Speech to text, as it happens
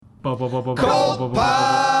Cold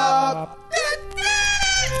Pop!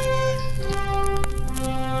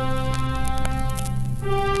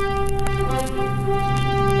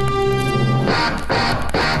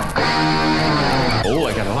 Oh,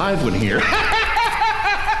 I got a live one here.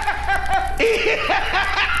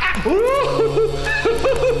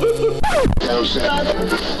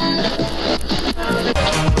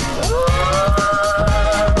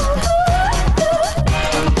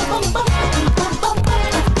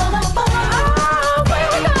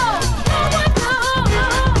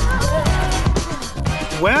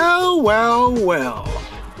 Well.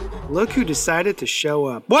 Look who decided to show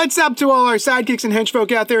up. What's up to all our sidekicks and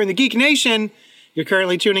henchfolk out there in the Geek Nation? You're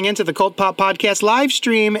currently tuning into the Cult Pop Podcast live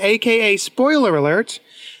stream, aka Spoiler Alert.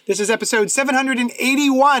 This is episode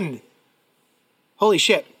 781. Holy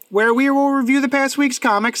shit. Where we will review the past week's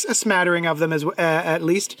comics, a smattering of them at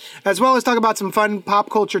least, as well as talk about some fun pop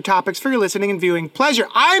culture topics for your listening and viewing pleasure.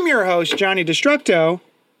 I'm your host, Johnny Destructo,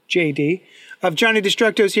 JD, of Johnny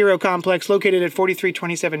Destructo's Hero Complex, located at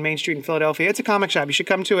 4327 Main Street in Philadelphia. It's a comic shop. You should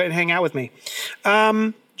come to it and hang out with me.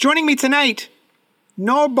 Joining me tonight,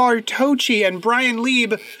 Noel Bartocci and Brian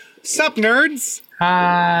Lieb. Sup, nerds?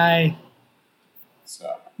 Hi. What's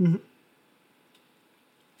up?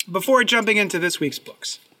 Before jumping into this week's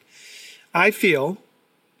books, I feel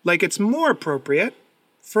like it's more appropriate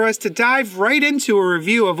for us to dive right into a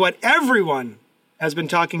review of what everyone has been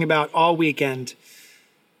talking about all weekend.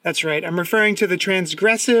 That's right, I'm referring to the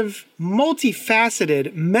transgressive,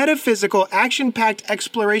 multifaceted, metaphysical, action-packed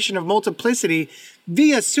exploration of multiplicity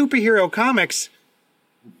via superhero comics.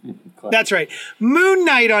 That's right, Moon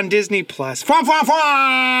Knight on Disney+. That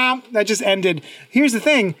just ended. Here's the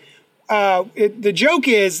thing. The joke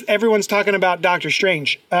is everyone's talking about Doctor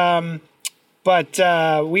Strange. But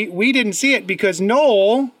we didn't see it because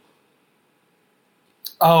Noel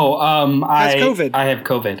has COVID. I have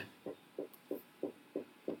COVID.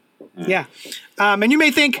 Yeah. And you may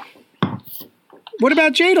think, what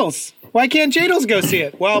about Jadles? Why can't Jadles go see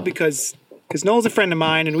it? Well, because Noel's a friend of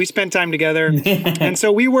mine and we spent time together. And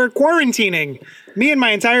so we were quarantining. Me and my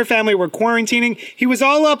entire family were quarantining. He was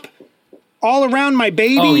all around my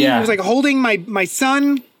baby. Oh, yeah. He was like holding my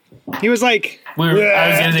son. He was like, we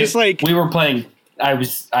were playing. I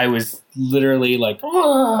was literally like,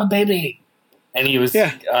 oh, baby. And he was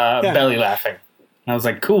belly laughing. I was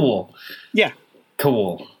like, cool. Yeah.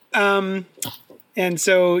 Cool. And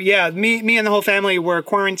so, me and the whole family were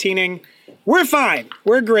quarantining. We're fine.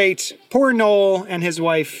 We're great. Poor Noel and his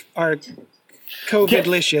wife are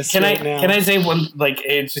COVID-licious now. Can I say one, like,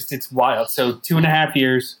 it's wild. So 2.5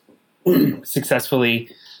 years successfully,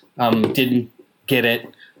 didn't get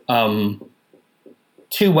it. 2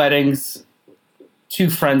 weddings, 2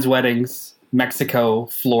 friends' weddings, Mexico,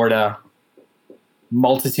 Florida,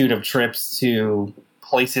 multitude of trips to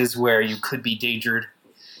places where you could be dangered.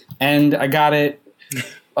 And I got it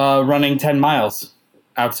running 10 miles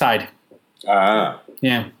outside.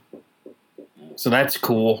 Yeah. So that's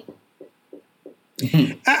cool.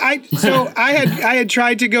 I had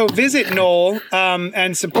tried to go visit Noel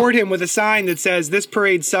and support him with a sign that says, "This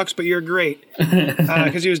parade sucks, but you're great,"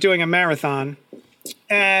 because he was doing a marathon.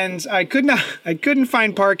 And I couldn't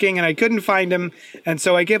find parking, and I couldn't find him, and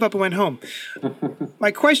so I gave up and went home.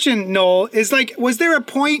 My question, Noel, is like, was there a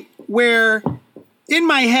point where, in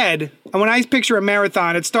my head, and when I picture a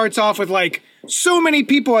marathon, it starts off with like so many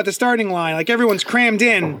people at the starting line, like everyone's crammed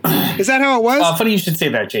in. Is that how it was? Funny you should say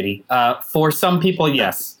that, JD. For some people,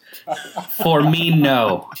 yes. For me,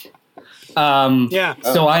 no.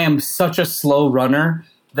 So I am such a slow runner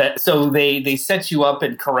that they set you up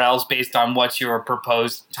in corrals based on what your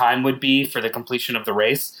proposed time would be for the completion of the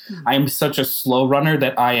race. I am such a slow runner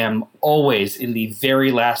that I am always in the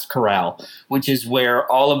very last corral, which is where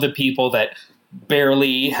all of the people that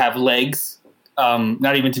barely have legs,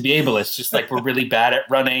 not even to be ableist, just like we're really bad at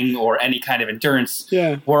running or any kind of endurance.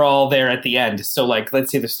 Yeah. We're all there at the end. So like, let's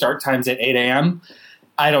say the start time's at 8 a.m.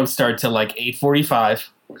 I don't start till like 8:45.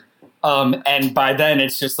 And by then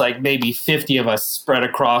it's just like maybe 50 of us spread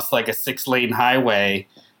across like a 6-lane highway,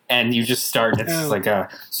 and you just start. It's like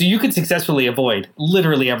so you could successfully avoid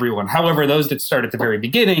literally everyone. However, those that start at the very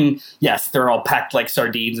beginning, yes, they're all packed like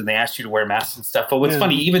sardines and they ask you to wear masks and stuff. But what's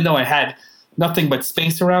funny, even though I had nothing but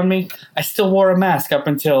space around me, I still wore a mask up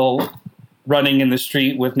until running in the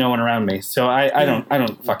street with no one around me. So I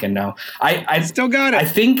don't fucking know. I still got it. I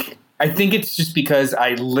think it's just because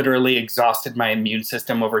I literally exhausted my immune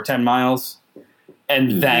system over 10 miles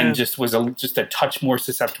and then just was just a touch more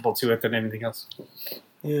susceptible to it than anything else.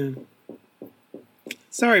 Yeah.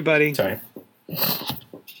 Sorry, buddy. Sorry.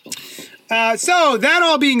 So that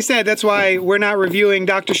all being said, that's why we're not reviewing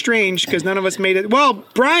Doctor Strange, because none of us made it. Well,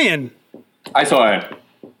 Brian. I saw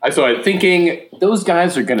it thinking, those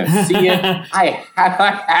guys are going to see it. I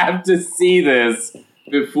have to see this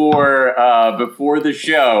before the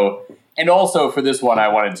show. And also for this one, I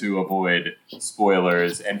wanted to avoid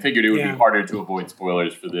spoilers and figured it would be harder to avoid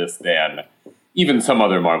spoilers for this than even some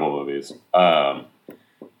other Marvel movies.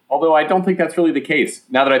 Although I don't think that's really the case.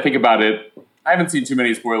 Now that I think about it, I haven't seen too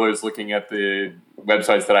many spoilers looking at the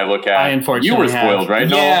websites that I look at. I unfortunately You were spoiled, right?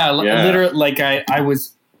 Yeah, Noel? literally, like I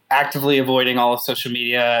was actively avoiding all of social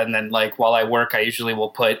media, and then like while I work, I usually will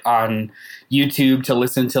put on YouTube to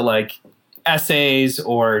listen to like essays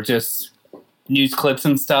or just news clips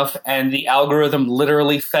and stuff, and the algorithm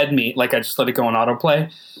literally fed me, like I just let it go on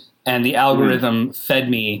autoplay, and the algorithm fed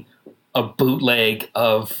me a bootleg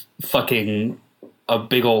of fucking a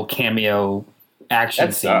big old cameo action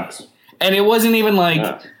That scene. sucks. And it wasn't even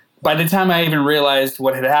like, by the time I even realized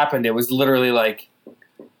what had happened, it was literally like,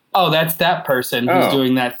 oh, that's that person who's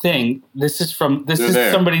doing that thing. This is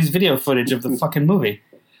somebody's video footage of the fucking movie.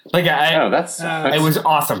 Like that's it was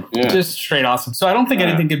awesome, just straight awesome. So I don't think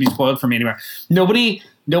anything could be spoiled for me anymore. Nobody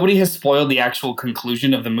has spoiled the actual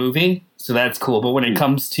conclusion of the movie, so that's cool. But when it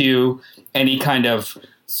comes to any kind of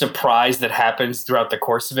surprise that happens throughout the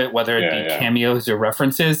course of it, whether it be cameos or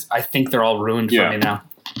references, I think they're all ruined for me now.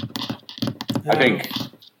 I think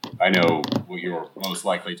I know what you're most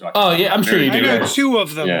likely talking about. Oh yeah, I'm sure you do. I know two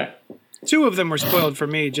of them. Yeah. Two of them were spoiled for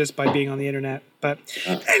me just by being on the internet. But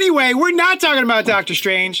anyway, we're not talking about Doctor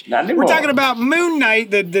Strange. Not anymore. We're talking about Moon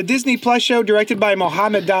Knight, the Disney Plus show directed by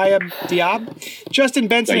Mohamed Diab, Justin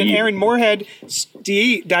Benson, and Daib. Aaron Moorhead.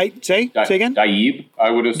 Say again? Daib,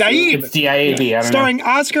 I would assume. Daib. It's DIAB. I don't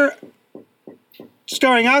know.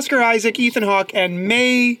 Starring Oscar Isaac, Ethan Hawke, and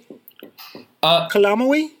May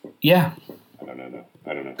Kalamaui? Yeah. I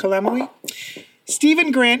don't know. Kalamaui?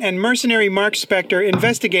 Stephen Grant and mercenary Mark Spector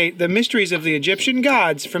investigate the mysteries of the Egyptian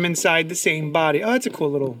gods from inside the same body. Oh, that's a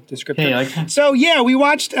cool little description. Hey, I like that. So, yeah, we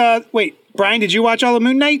watched... wait, Brian, did you watch all of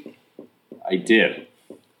Moon Knight? I did.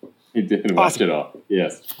 Watch it all.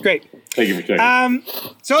 Yes. Great. Thank you for checking.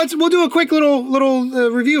 So we'll do a quick little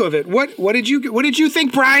review of it. What did you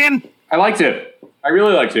think, Brian? I liked it. I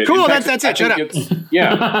really liked it. Cool, In fact, that's it. I Shut think up. it's-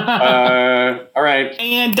 Yeah. All right.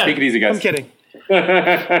 And done. Take it easy, guys. I'm kidding. In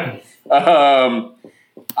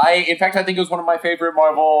fact, I think it was one of my favorite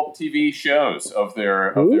Marvel TV shows of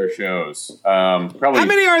their shows. Probably How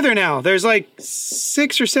many are there now? There's like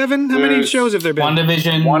 6 or 7. How many There's shows have there been?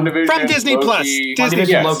 WandaVision. From Disney Loki. Plus. Disney WandaVision,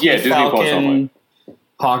 Yes, Loki, yeah, Disney Plus Falcon, only.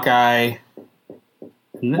 Hawkeye.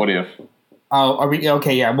 What if? Oh, are we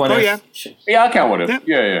okay? Yeah. What Oh, if? yeah. Yeah, I count what if. Yep.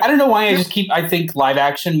 Yeah. I don't know why I think live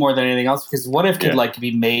action more than anything else, because what if could Yeah. like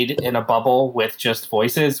be made in a bubble with just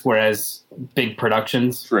voices, whereas big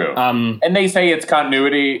productions. True. And they say it's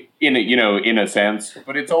continuity in a sense,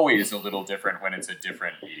 but it's always a little different when it's a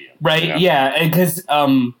different medium. Right? you know? Yeah, because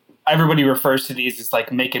everybody refers to these as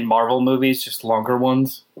like making Marvel movies, just longer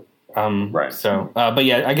ones. Right. So, but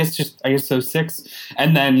yeah, I guess those 6,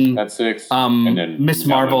 and then That's 6. And then Miss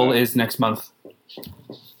Marvel is next month.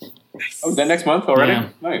 Oh, is that next month already? Yeah.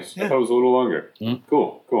 Nice. I thought it was a little longer. Mm.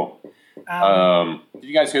 Cool. Did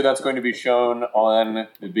you guys hear that's going to be shown on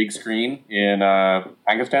the big screen in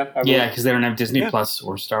Pakistan? I believe? Yeah, because they don't have Disney Yeah. Plus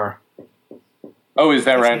or Star. Oh, is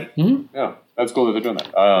that right? Mhm. Yeah, that's cool that they're doing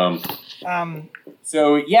that. Um,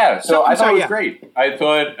 So I thought sorry, it was yeah. great. I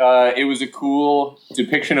thought it was a cool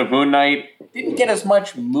depiction of Moon Knight. Didn't get as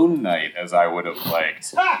much Moon Knight as I would have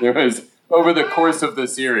liked. There was over the course of the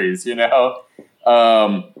series,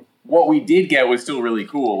 what we did get was still really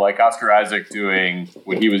cool, like Oscar Isaac doing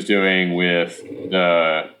what he was doing with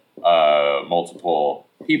the multiple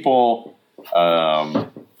people.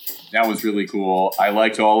 That was really cool. I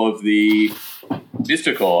liked all of the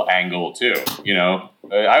mystical angle too.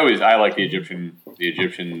 I like the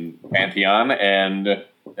Egyptian pantheon, and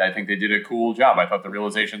I think they did a cool job. I thought the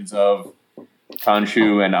realizations of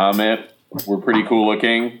Khonshu and Amit were pretty cool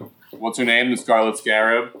looking. What's her name? The Scarlet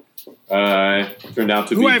Scarab turned out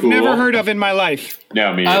to be who I've cool. never heard of in my life.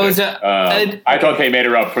 No, me. I either. was, I thought they made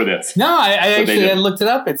her up for this. No, I actually did. I looked it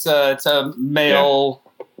up. It's a male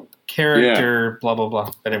character. Blah blah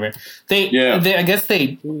blah. Whatever. They I guess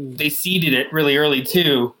they seeded it really early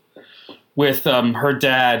too, with her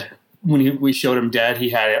dad. When we showed him dad, he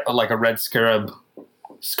had a red scarab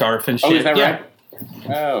scarf and shit. Oh, is that yeah. right?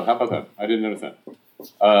 Oh, how about that? I didn't notice that.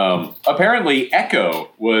 Apparently, Echo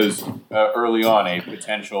was early on a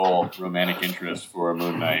potential romantic interest for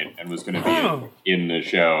Moon Knight and was going to be in the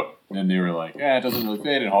show. And then they were like, it doesn't really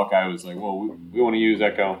fit. And Hawkeye was like, well, we want to use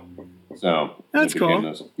Echo. So That's it became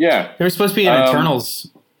cool. this. Yeah. They were supposed to be in Eternals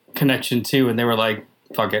connection too, and they were like,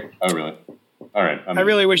 "Fuck it." Oh, really? All right. I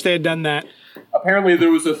really wish they had done that. Apparently,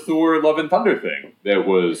 there was a Thor: Love and Thunder thing that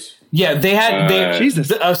was. Yeah, they had.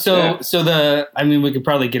 Jesus. I mean, we could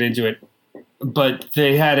probably get into it, but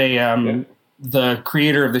they had the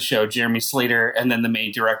creator of the show, Jeremy Slater, and then the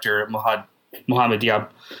main director, Mohammed Diab,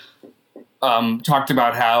 talked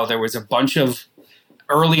about how there was a bunch of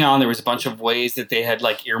ways that they had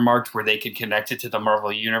like earmarked where they could connect it to the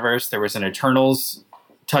Marvel universe. There was an Eternals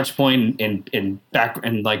touch point in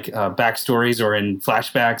backstories or in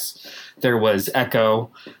flashbacks. There was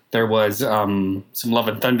Echo. There was some Love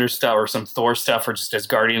and Thunder stuff or some Thor stuff or just as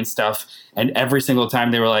Guardian stuff. And every single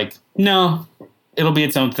time they were like, no, it'll be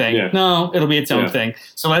its own thing. Yeah. No, it'll be its own thing.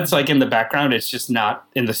 So that's like in the background. It's just not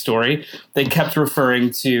in the story. They kept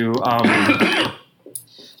referring to...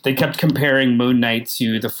 they kept comparing Moon Knight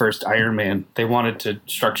to the first Iron Man. They wanted to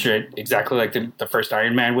structure it exactly like the first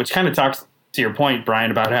Iron Man, which kind of talks to your point,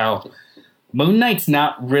 Brian, about how Moon Knight's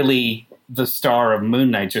not really the star of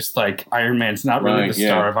Moon Knight, just like Iron Man's not really the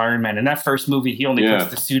star of Iron Man. In that first movie, he only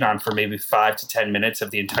puts the suit on for maybe 5 to 10 minutes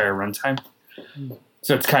of the entire runtime.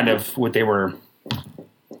 So it's kind of what they were...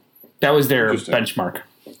 That was their benchmark.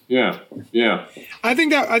 Yeah, yeah. I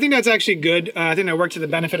think that's actually good. I think that worked to the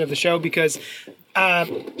benefit of the show because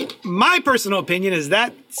my personal opinion is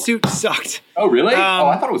that suit sucked. Oh, really?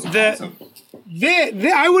 I thought it was awesome.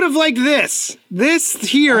 I would have liked this. This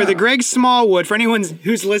here, the Greg Smallwood, for anyone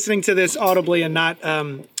who's listening to this audibly and not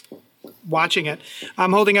watching it,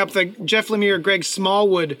 I'm holding up the Jeff Lemire, Greg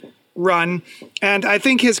Smallwood run, and I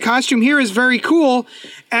think his costume here is very cool.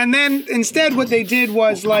 And then instead what they did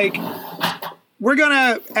was like, we're going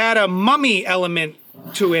to add a mummy element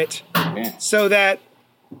to it so that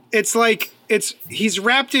it's like he's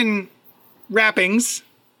wrapped in wrappings.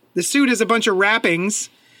 The suit is a bunch of wrappings.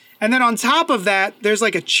 And then on top of that, there's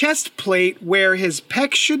like a chest plate where his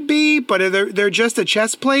pecs should be, but they're just a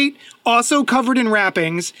chest plate, also covered in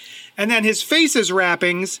wrappings. And then his face is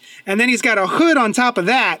wrappings. And then he's got a hood on top of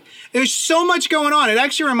that. There's so much going on. It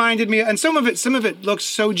actually reminded me, and some of it looks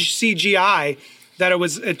so CGI that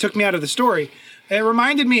it took me out of the story. It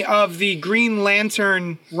reminded me of the Green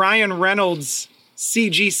Lantern Ryan Reynolds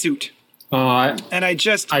CG suit. I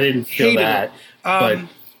didn't feel that. But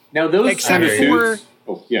now those except for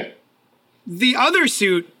the other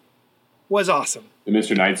suit was awesome. The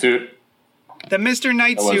Mr. Knight suit. The Mr.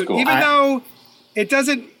 Knight suit, cool. Even though it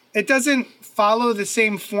doesn't follow the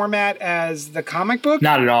same format as the comic book.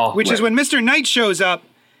 Not at all. Which is when Mr. Knight shows up,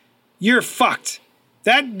 you're fucked.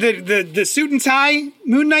 That the suit and tie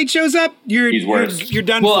Moon Knight shows up, you're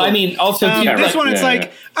done. Well, for. I mean, also this one it's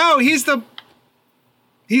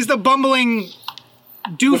he's the bumbling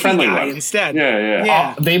doofy guy instead.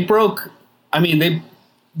 Yeah. They broke. I mean,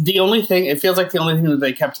 the only thing it feels like the only thing that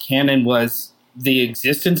they kept canon was the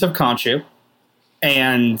existence of Khonshu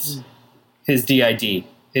and his DID,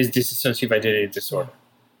 his dissociative identity disorder.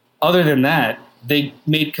 Other than that, they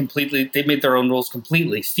made their own rules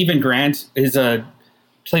completely. Stephen Grant is a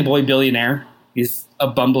Playboy billionaire. He's a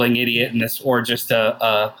bumbling idiot in this, or just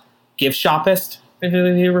a gift shopist, if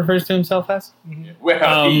he refers to himself as.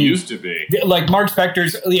 Well, he used to be. Like Mark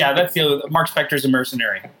Spector's, that's the other. Mark Spector's a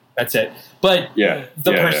mercenary. That's it. But the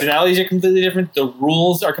personalities are completely different. The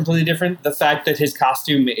rules are completely different. The fact that his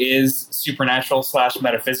costume is supernatural /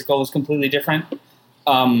 metaphysical is completely different.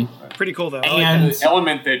 Pretty cool, though. And the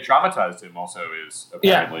element that traumatized him also is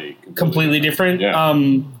apparently completely different.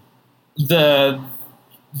 Yeah.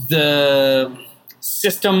 The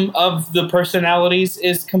system of the personalities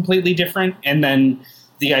is completely different, and then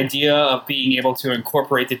the idea of being able to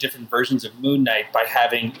incorporate the different versions of Moon Knight by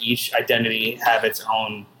having each identity have its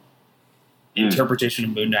own interpretation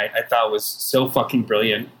of Moon Knight, I thought was so fucking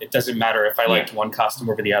brilliant. It doesn't matter if I liked one costume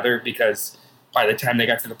over the other, because by the time they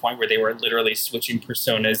got to the point where they were literally switching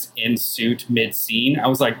personas in suit mid-scene, I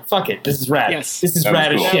was like, fuck it, this is rad. Yes. This is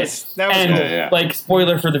rad as shit. That was cool. Like,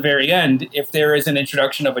 spoiler for the very end, if there is an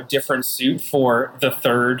introduction of a different suit for the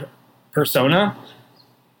third persona,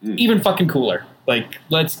 even fucking cooler. Like,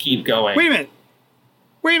 let's keep going. Wait a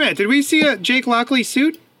minute. Did we see a Jake Lockley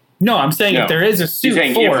suit? No, I'm saying if there is a suit for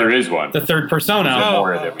if there is one. The third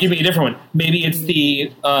persona, give me a different one. Maybe it's the...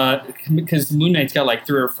 because Moon Knight's got like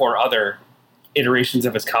 3 or 4 other iterations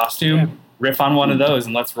of his costume. Riff on one of those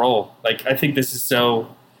and let's roll. Like, I think this is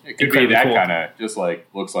so... It could be that kind of, just like,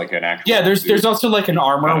 looks like an actual there's also like an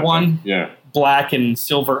armor one. Yeah. Black and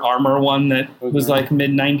silver armor one that was like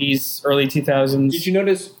mid-90s, early 2000s. Did you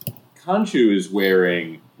notice Khonshu is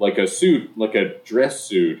wearing like a suit, like a dress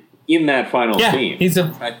suit in that final scene?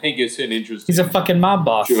 I think it's an interesting... He's a fucking mob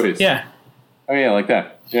boss. Choice. Yeah. Oh yeah, like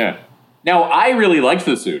that. Yeah. Now, I really liked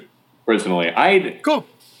the suit, personally. Cool.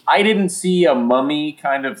 I didn't see a mummy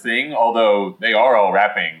kind of thing, although they are all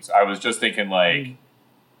wrappings. I was just thinking like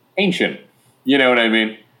ancient. You know what I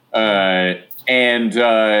mean?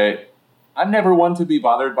 I'm never one to be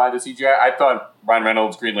bothered by the CGI. I thought Ryan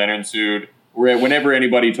Reynolds' Green Lantern suit, whenever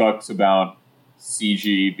anybody talks about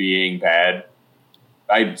CG being bad,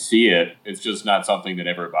 I see it. It's just not something that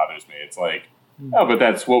ever bothers me. It's like, oh, but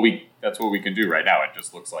that's what we can do right now. It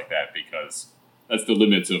just looks like that because that's the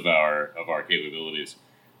limits of our capabilities.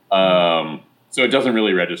 So it doesn't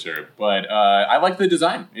really register. But I like the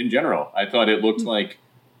design in general. I thought it looked like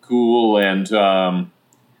cool and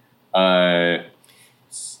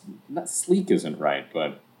not sleek isn't right,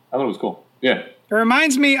 but I thought it was cool. Yeah. It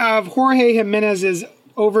reminds me of Jorge Jimenez's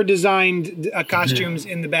over-designed costumes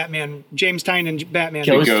in the Batman, James Tynion Batman.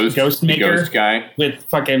 Ghost Maker, Ghost guy with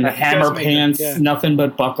fucking hammer pants, nothing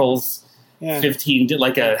but buckles, 15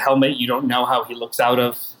 like a helmet you don't know how he looks out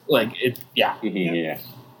of. Like it, yeah.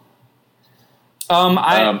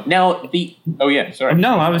 Sorry.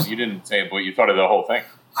 No, you didn't say what you thought of the whole thing.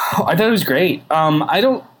 I thought it was great.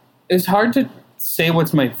 It's hard to say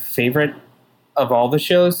what's my favorite of all the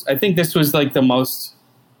shows. I think this was like the most,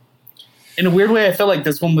 in a weird way, I felt like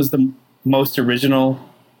this one was the most original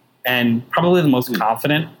and probably the most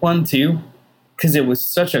confident one too, because it was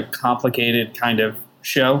such a complicated kind of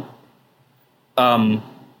show. And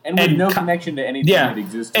with no connection to anything that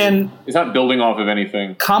existed. And it's not building off of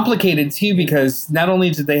anything. Complicated too, because not only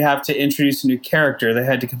did they have to introduce a new character, they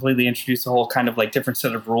had to completely introduce a whole kind of like different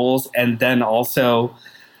set of rules, and then also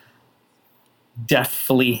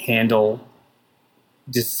deftly handle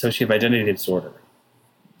dissociative identity disorder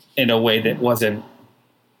in a way that wasn't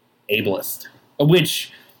ableist,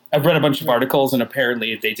 which I've read a bunch of articles and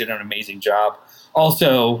apparently they did an amazing job.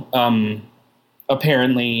 Also,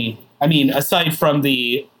 apparently, I mean, aside from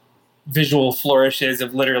the visual flourishes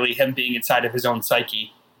of literally him being inside of his own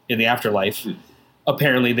psyche in the afterlife,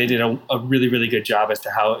 apparently they did a really, really good job as to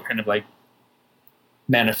how it kind of like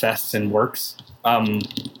manifests and works. And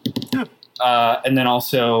then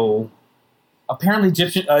also, apparently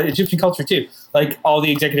Egyptian culture too. Like all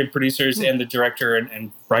the executive producers and the director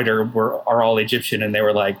and writer are all Egyptian, and they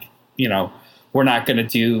were like, you know, we're not going to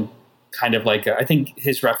do kind of like I think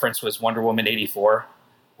his reference was Wonder Woman 84,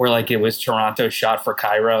 where like it was Toronto shot for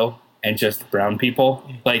Cairo and just brown people.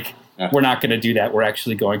 Like we're not going to do that. We're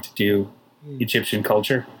actually going to do Egyptian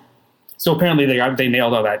culture. So apparently they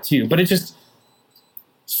nailed all that too. But it just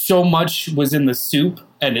so much was in the soup,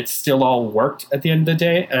 and it still all worked at the end of the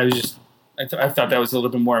day. And I thought that was a little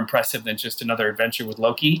bit more impressive than just another adventure with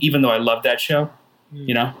Loki, even though I loved that show,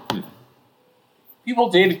 you know? People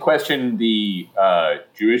did question the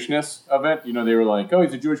Jewishness of it. You know, they were like, oh,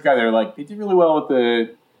 he's a Jewish guy. They were like, they did really well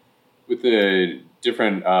with the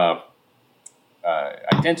different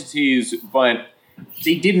identities, but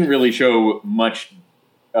they didn't really show much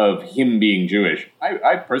of him being Jewish.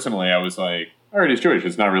 I personally, I was like, all right, he's Jewish.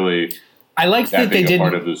 It's not really I liked that they didn't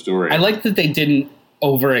part of the story. I liked that they didn't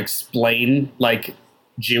over-explain like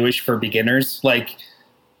Jewish for beginners. Like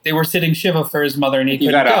they were sitting Shiva for his mother, and he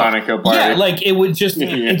couldn't go. At a Hanukkah party. Yeah, like it would just,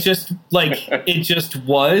 it just like it just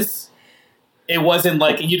was. It wasn't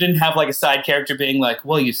like you didn't have like a side character being like,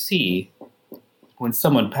 well, you see, when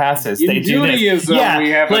someone passes, in they do this. Yeah,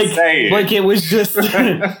 we have like, a saying. Like it was just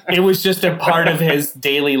it was just a part of his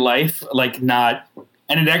daily life, like not.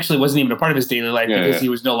 And it actually wasn't even a part of his daily life because he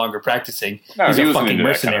was no longer practicing. No, He's he a wasn't fucking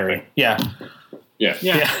into that kind of mercenary.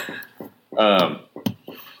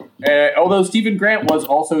 thing. Although Stephen Grant was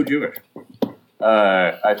also Jewish.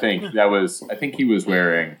 I think he was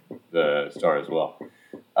wearing the star as well.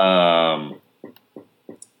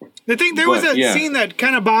 There was a scene that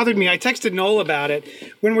kind of bothered me. I texted Noel about it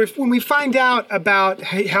when we find out about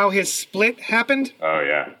how his split happened. Oh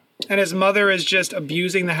yeah. And his mother is just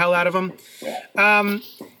abusing the hell out of him. Yeah.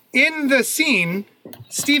 In the scene,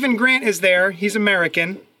 Stephen Grant is there. He's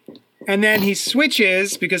American. And then he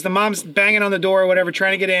switches, because the mom's banging on the door or whatever,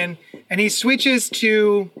 trying to get in. And he switches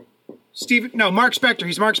to Mark Spector.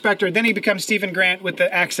 He's Mark Spector. Then he becomes Stephen Grant with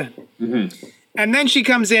the accent. Mm-hmm. And then she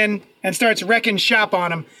comes in and starts wrecking shop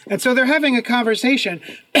on him. And so they're having a conversation.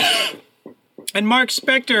 And Mark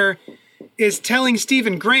Spector is telling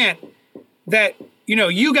Stephen Grant that, you know,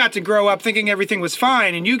 you got to grow up thinking everything was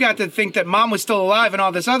fine, and you got to think that mom was still alive and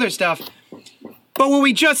all this other stuff. But what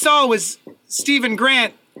we just saw was Stephen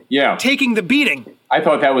Grant taking the beating. I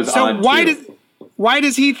thought that was so why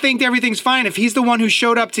does he think everything's fine if he's the one who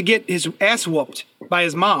showed up to get his ass whooped by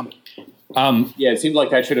his mom? It seemed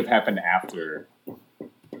like that should have happened after.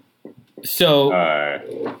 So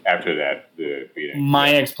after that, the beating.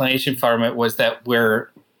 My explanation for it was that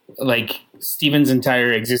like Steven's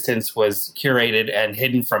entire existence was curated and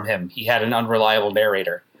hidden from him. He had an unreliable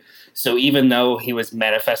narrator. So even though he was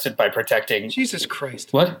manifested by protecting... Jesus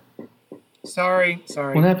Christ. What? Sorry.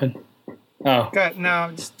 What happened? Oh. God, no,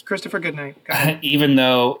 it's Christopher Goodnight. Go ahead. Even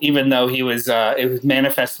though he was, it was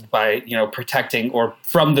manifested by, protecting or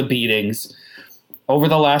from the beatings. Over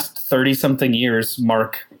the last 30-something years,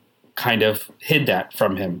 Mark kind of hid that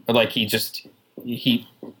from him. Like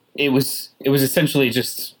it was essentially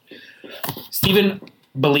just Stephen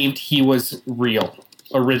believed he was real,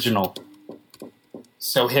 original.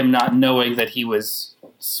 So him not knowing that he was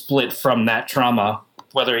split from that trauma,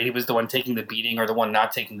 whether he was the one taking the beating or the one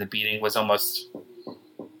not taking the beating, was almost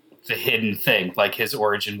the hidden thing. Like his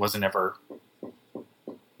origin wasn't ever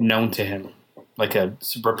known to him, like a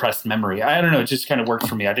repressed memory. I don't know. It just kind of worked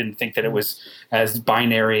for me. I didn't think that it was as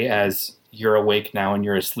binary as you're awake now and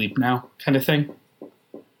you're asleep now kind of thing.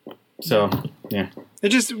 So, yeah. It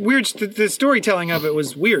just weird. The storytelling of it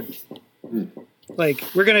was weird. Like,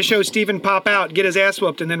 we're going to show Steven pop out, get his ass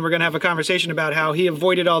whooped, and then we're going to have a conversation about how he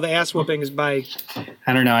avoided all the ass whoopings by...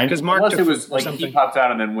 I don't know. Because Mark Unless it was like something. he popped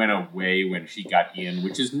out and then went away when she got in,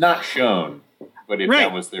 which is not shown. But if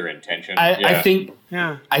that was their intention...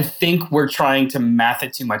 I think we're trying to math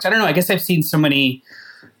it too much. I don't know. I guess I've seen so many,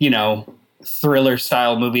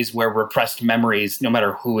 thriller-style movies where repressed memories, no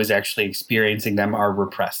matter who is actually experiencing them, are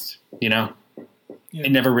repressed, Yeah.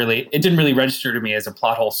 It didn't really register to me as a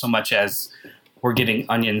plot hole so much as... we're getting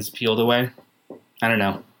onions peeled away. I don't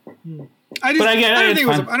know. I don't know if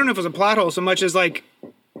it was a plot hole so much as like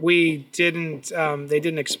they didn't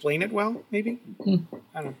explain it well, maybe. I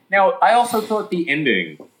don't know. Now, I also thought the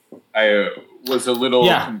ending was a little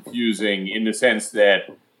confusing in the sense that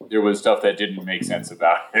there was stuff that didn't make sense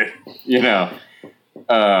about it.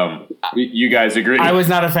 You guys agree? I was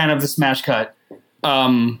not a fan of the smash cut.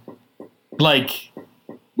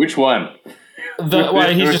 Which one? He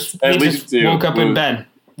just woke up in bed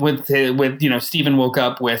with Stephen woke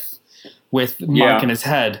up with Mark in his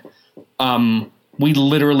head. We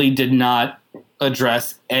literally did not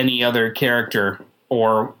address any other character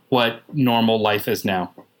or what normal life is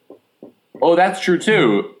now. Oh, that's true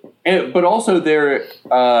too. But also they're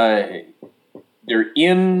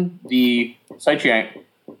in the psychiatric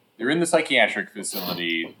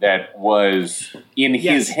facility that was in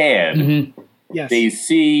his head. Mm-hmm. Yes. They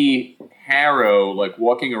see Harrow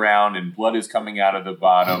walking around and blood is coming out of the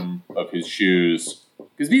bottom of his shoes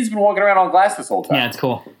because he's been walking around on glass this whole time. Yeah, it's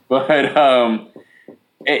cool. But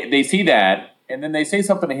they see that and then they say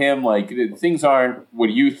something to him like things aren't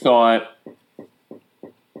what you thought.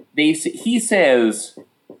 He says,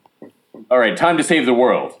 "All right, time to save the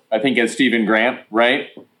world." I think as Stephen Grant, right?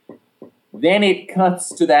 Then it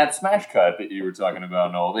cuts to that smash cut that you were talking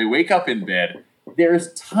about, Noel. They wake up in bed.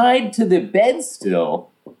 There's tied to the bed still.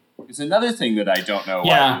 Is another thing that I don't know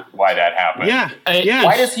why that happened. Yeah.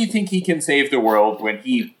 Why does he think he can save the world when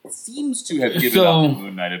he seems to have given up the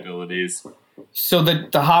Moon Knight abilities? So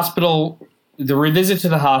the hospital, the revisit to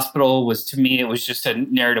the hospital was, to me, it was just a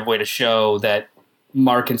narrative way to show that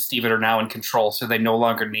Mark and Steven are now in control, so they no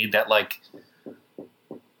longer need that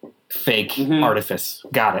fake artifice.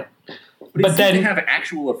 Got it. But then to have an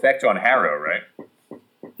actual effect on Harrow, right?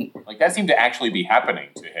 That seemed to actually be happening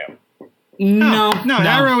to him. No,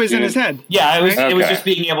 Harrow is in his head. Yeah, it was just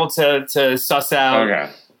being able to suss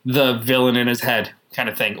out the villain in his head kind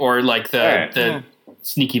of thing, or the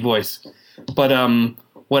sneaky voice. But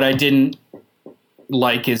what I didn't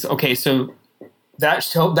like is so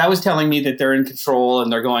that was telling me that they're in control and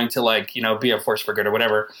they're going to be a force for good or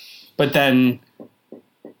whatever. But then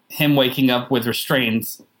him waking up with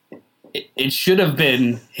restraints, it should have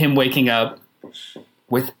been him waking up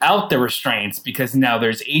without the restraints because now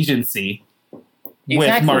there's agency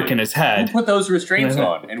with Mark in his head. Who put those restraints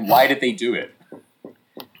on and why did they do it?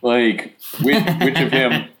 Which of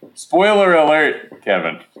him? Spoiler alert,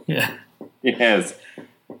 Kevin. Yeah. Yes.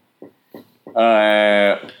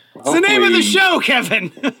 It's the name of the show,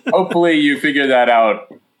 Kevin. Hopefully you figure that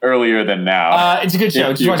out earlier than now. It's a good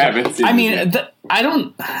show.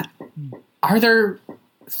 Are there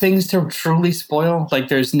things to truly spoil?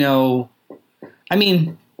 There's no...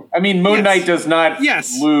 Moon Knight does not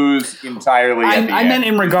lose entirely. I meant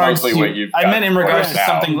in regards to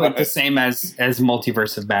something the same as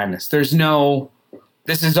Multiverse of Madness. There's no.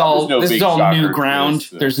 This is all new ground.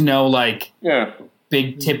 There's no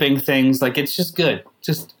big tipping things. It's just good.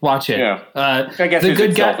 Just watch it. Yeah. I guess the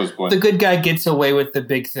good guy gets away with the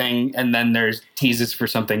big thing, and then there's teases for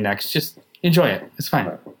something next. Just enjoy it. It's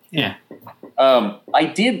fine. Yeah.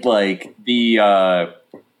 I did like the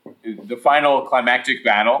final climactic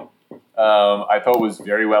battle I thought was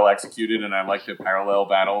very well executed, and I like the parallel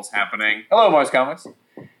battles happening. Hello, Mars Comics.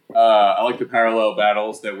 I like the parallel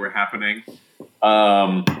battles that were happening.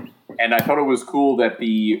 And I thought it was cool that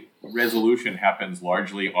the resolution happens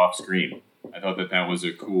largely off screen. I thought that was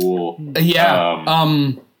a cool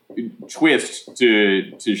twist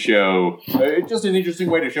to show, just an interesting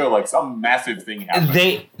way to show like some massive thing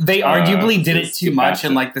happening. They arguably did it too much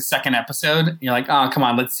in like the second episode. You're like, oh, come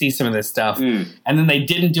on, let's see some of this stuff. And then they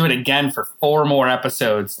didn't do it again for 4 more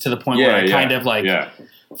episodes to the point where I kind of like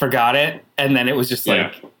forgot it. And then it was just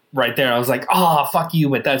like right there. I was like, oh, fuck you,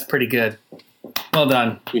 but that's pretty good. Well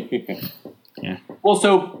done. Well,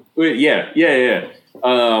 so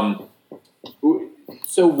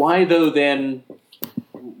so why though then?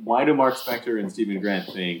 Why do Mark Spector and Stephen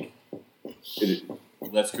Grant think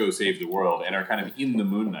let's go save the world and are kind of in the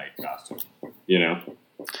Moon Knight costume? You know?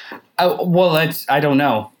 Well, I don't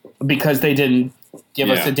know, because they didn't give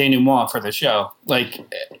us a denouement for the show. Like,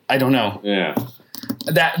 I don't know. Yeah.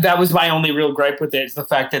 That was my only real gripe with it, is the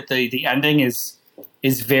fact that the ending is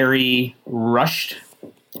very rushed,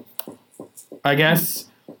 I guess.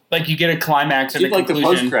 Like, you get a climax and a conclusion. Like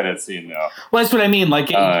the post-credit scene, though. Well, that's what I mean. Like,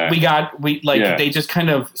 they just kind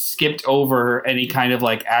of skipped over any kind of,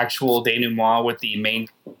 like, actual denouement with the main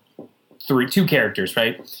two characters,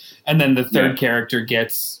 right? And then the third character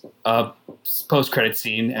gets a post-credit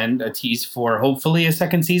scene and a tease for, hopefully, a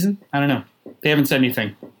second season. I don't know. They haven't said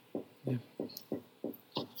anything.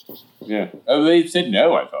 Yeah. Oh, they said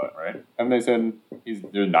no, I thought, right? Haven't they said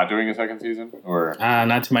they're not doing a second season? Or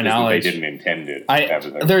not to my knowledge. They didn't intend it.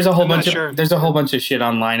 There's a whole bunch of shit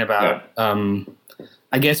online about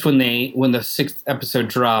I guess when the 6th episode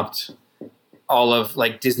dropped, all of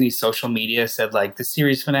like Disney's social media said like the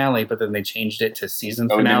series finale, but then they changed it to season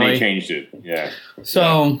finale. Then they changed it. Yeah.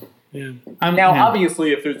 So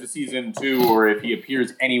obviously if there's a season 2 or if he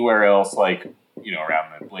appears anywhere else, like, you know,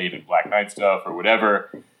 around the Blade and Black Knight stuff or whatever,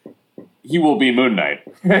 he will be Moon Knight.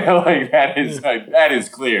 Like that is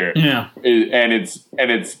clear. Yeah. And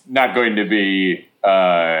it's not going to be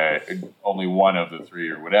only one of the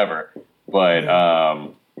 3 or whatever. But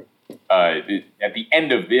at the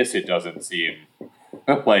end of this, it doesn't seem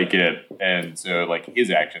like it, and so like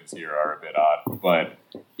his actions here are a bit odd. But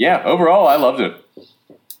yeah, overall, I loved it.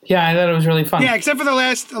 Yeah, I thought it was really fun. Yeah, except for the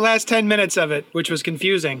last 10 minutes of it, which was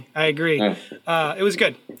confusing. I agree. It was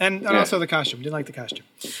good. And also the costume. Didn't like the costume.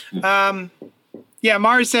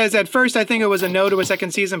 Mars says, at first I think it was a no to a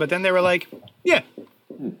second season, but then they were like, yeah.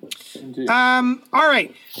 All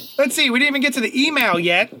right. Let's see. We didn't even get to the email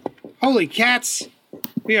yet. Holy cats.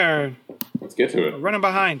 Let's get to it. Running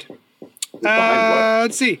behind.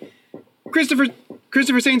 Let's see.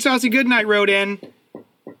 Christopher St. Saucy Goodnight wrote in.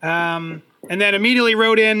 And then immediately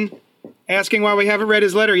wrote in asking why we haven't read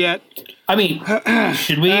his letter yet. I mean,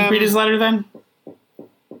 should we read his letter then?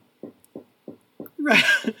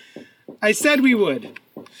 I said we would.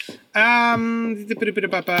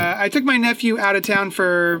 I took my nephew out of town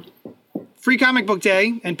for Free Comic Book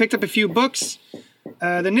Day and picked up a few books.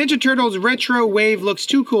 The Ninja Turtles retro wave looks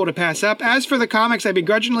too cool to pass up. As for the comics, I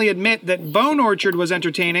begrudgingly admit that Bone Orchard was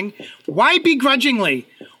entertaining. Why begrudgingly?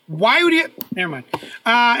 Why would you? Never mind.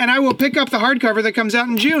 And I will pick up the hardcover that comes out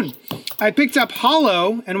in June. I picked up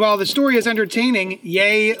Hollow, and while the story is entertaining,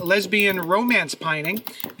 yay, lesbian romance pining,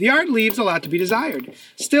 the art leaves a lot to be desired.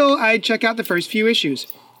 Still, I'd check out the first few issues.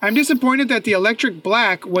 I'm disappointed that the Electric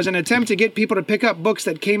Black was an attempt to get people to pick up books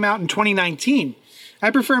that came out in 2019.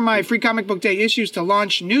 I prefer my Free Comic Book Day issues to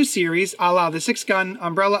launch new series, a la The Six Gun,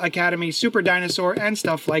 Umbrella Academy, Super Dinosaur, and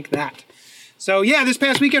stuff like that. So yeah, this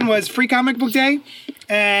past weekend was Free Comic Book Day,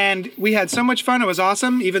 and we had so much fun. It was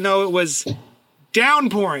awesome, even though it was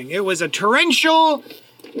downpouring. It was a torrential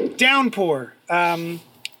downpour.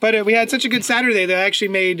 But we had such a good Saturday that I actually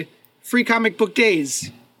made Free Comic Book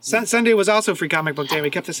Days. Sunday was also Free Comic Book Day. We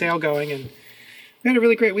kept the sale going, and we had a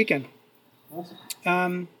really great weekend.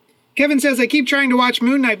 Kevin says, I keep trying to watch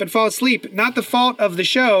Moon Knight but fall asleep. Not the fault of the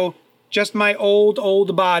show, just my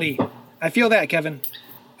old body. I feel that, Kevin.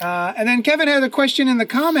 And then Kevin had a question in the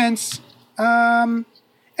comments.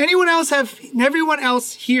 Everyone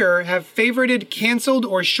else here have favorited canceled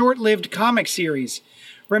or short-lived comic series?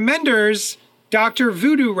 Remender's Dr.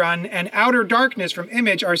 Voodoo Run and Outer Darkness from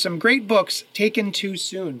Image are some great books taken too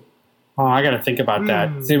soon. Oh, I got to think about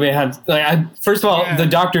that. See, we had first of all, the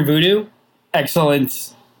Dr. Voodoo,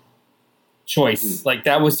 excellent choice. Like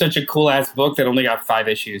that was such a cool ass book that only got 5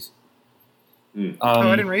 issues.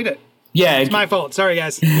 I didn't read it. Yeah, it's my fault. Sorry,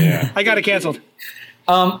 guys. Yeah. I got it canceled.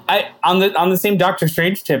 On the same Doctor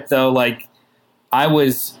Strange tip though, like I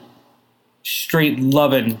was straight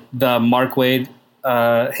loving the Mark Waid,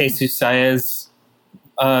 Jesus Saez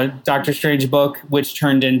Doctor Strange book, which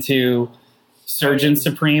turned into Surgeon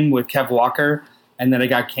Supreme with Kev Walker, and then it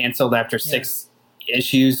got canceled after 6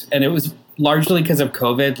 issues, and it was largely because of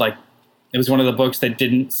COVID. Like, it was one of the books that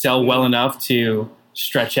didn't sell well enough to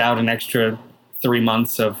stretch out an extra 3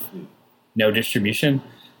 months of no distribution,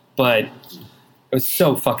 but it was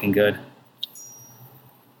so fucking good.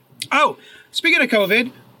 Oh, speaking of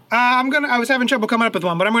COVID, I was having trouble coming up with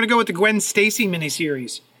one, but I'm gonna go with the Gwen Stacy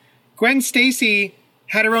miniseries. Gwen Stacy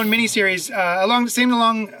had her own miniseries along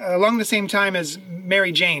the same time as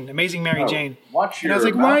Mary Jane, Amazing Mary Jane. Watch your I was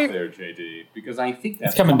like, mouth why? there, JD, because I think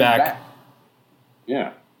that's It's coming back.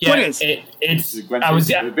 Yeah. Yeah, What is? The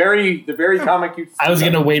very comic you. I was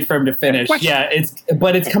gonna wait for him to finish. Question. Yeah,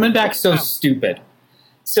 it's coming back so stupid.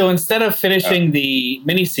 So instead of finishing the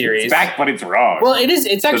miniseries, It's back, but it's wrong. well, it is.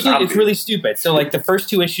 It's actually zombie. it's really stupid. So like the first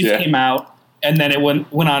 2 issues came out, and then it went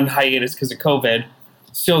on hiatus because of COVID.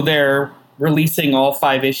 So they're releasing all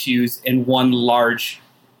 5 issues in one large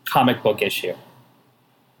comic book issue.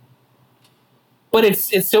 But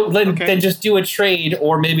it's so then just do a trade,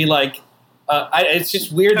 or maybe like it's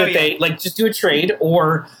just weird that they like just do a trade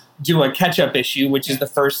or do a catch up issue, which is the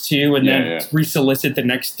first 2, and then resolicit the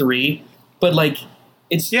next 3. But like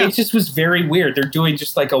it just was very weird. They're doing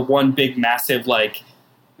just like a one big massive like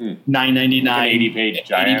 $9.99 Like an 80-page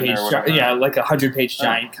giant or whatever. yeah, like a 100-page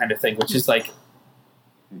giant kind of thing, which is like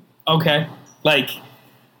okay, like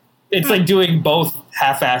it's like doing both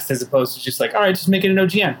half-assed as opposed to just like, all right, just make it an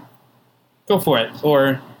OGN, go for it,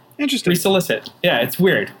 or Interesting. resolicit. Yeah, it's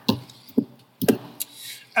weird.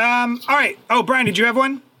 All right. Oh, Brian, did you have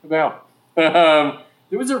one? No. There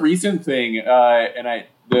was a recent thing,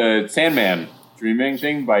 the Sandman Dreaming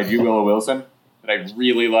thing by G. Willow Wilson that I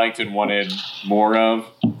really liked and wanted more of.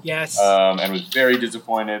 Yes. And was very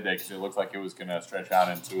disappointed because it looked like it was going to stretch out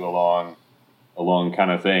into a long kind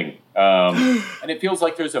of thing. And it feels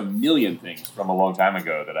like there's a million things from a long time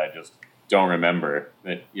ago that I just don't remember.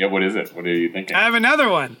 What is it? What are you thinking? I have another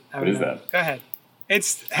one. What is that? Go ahead.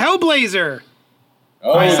 It's Hellblazer.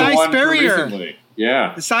 Oh, By the Cy one from Spurrier. recently.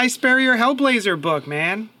 Yeah. The Cy Spurrier Hellblazer book,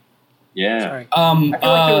 man. Yeah. Sorry. I feel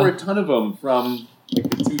like there were a ton of them from like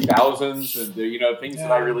the 2000s and things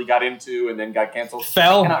that I really got into and then got canceled.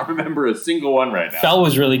 Fell. I cannot remember a single one right now. Fell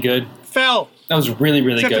was really good. Fell. That was really,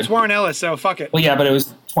 really Except good. it's Warren Ellis, so fuck it. Well, yeah, but it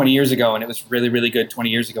was 20 years ago, and it was really, really good 20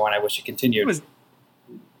 years ago, and I wish it continued. It was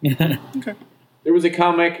okay. There was a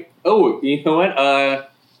comic. Oh, you know what? I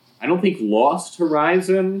don't think Lost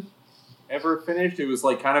Horizon ever finished. It was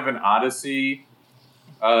like kind of an Odyssey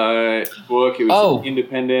book. It was an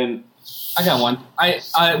independent. I got one.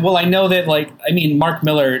 I know that, Mark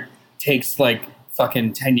Miller takes,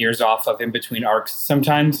 fucking 10 years off of in between arcs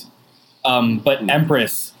sometimes. But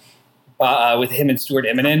Empress, with him and Stuart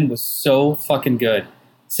Immonen, was so fucking good.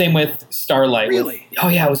 Same with Starlight. Really? Oh,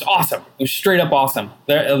 yeah, it was awesome. It was straight up awesome.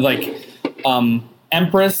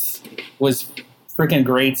 Empress was freaking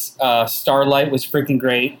great. Starlight was freaking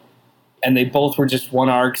great. And they both were just one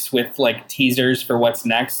arcs with, teasers for what's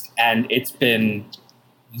next. And it's been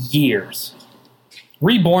years.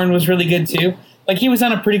 Reborn was really good too. He was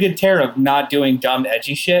on a pretty good tear of not doing dumb,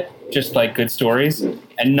 edgy shit, just good stories,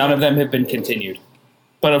 and none of them have been continued.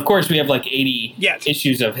 But of course, we have 80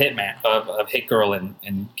 issues of Hitman, of Hit Girl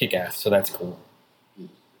and Kick Ass, so that's cool.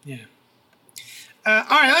 Yeah. All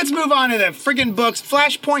right, let's move on to the friggin' books.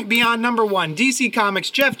 Flashpoint Beyond #1, DC Comics,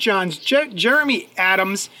 Jeff Johns, Jeremy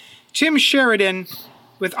Adams, Tim Sheridan,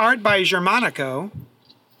 with art by Germanico.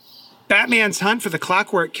 Batman's hunt for the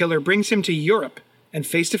Clockwork Killer brings him to Europe and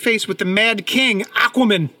face-to-face with the Mad King,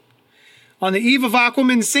 Aquaman. On the eve of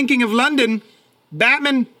Aquaman's sinking of London,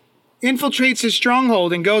 Batman infiltrates his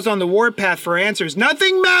stronghold and goes on the warpath for answers.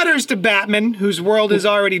 Nothing matters to Batman, whose world is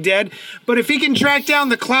already dead, but if he can track down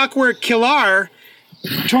the Clockwork Killer,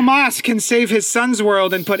 Tomas can save his son's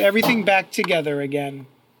world and put everything back together again.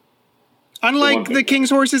 Unlike the King's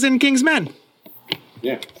Horses and King's Men.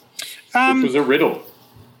 Yeah. It was a riddle.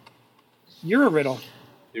 You're a riddle.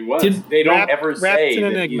 It was. They don't ever say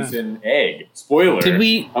that he's an egg. Spoiler. Did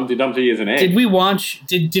we? Humpty Dumpty is an egg. Did we watch?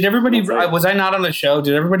 Did everybody? Was I not on the show?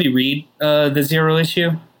 Did everybody read the Zero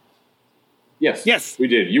issue? Yes. Yes. We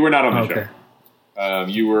did. You were not on the show.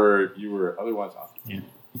 You were otherwise off. Yeah.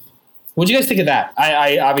 What do you guys think of that?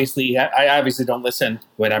 I obviously don't listen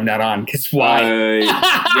when I'm not on because why?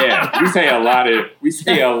 Yeah, we say a lot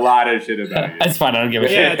of shit about you. That's fine. I don't give a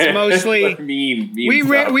shit. Yeah, it's mostly mean.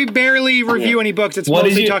 We barely review any books. It's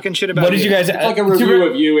mostly talking shit about. What did you guys? It's like a review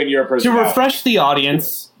of you and your personality. To refresh the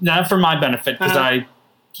audience, not for my benefit because I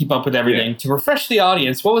keep up with everything. Yeah. To refresh the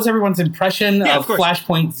audience, what was everyone's impression of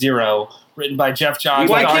Flashpoint Zero, written by Jeff Johns,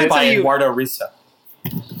 with art by Eduardo Risa?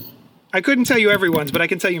 I couldn't tell you everyone's, but I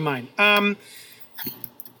can tell you mine.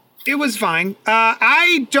 It was fine.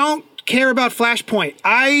 I don't care about Flashpoint.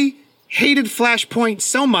 I hated Flashpoint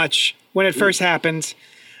so much when it first happened.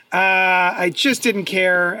 I just didn't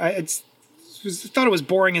care. I thought it was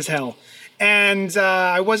boring as hell. And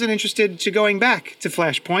I wasn't interested to going back to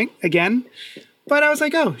Flashpoint again. But I was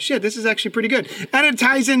like, oh, shit, this is actually pretty good. And it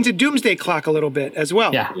ties into Doomsday Clock a little bit as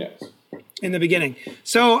well. Yeah. Yes. In the beginning.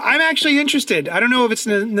 So I'm actually interested. I don't know if it's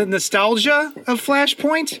the nostalgia of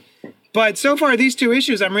Flashpoint, but so far these 2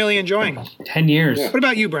 issues I'm really enjoying. 10 years. What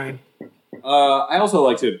about you, Brian? I also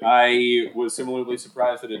liked it. I was similarly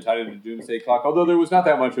surprised that it tied into Doomsday Clock, although there was not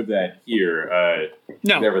that much of that here.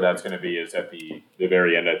 No. Whatever that's going to be is at the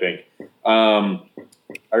very end, I think.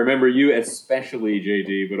 I remember you especially,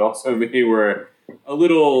 JD, but also me, were a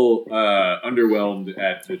little underwhelmed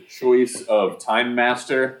at the choice of Time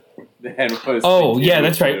Master that was. Oh, yeah,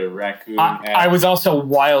 that's right. The raccoon I was also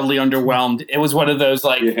wildly underwhelmed. It was one of those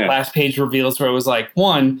last page reveals where it was like,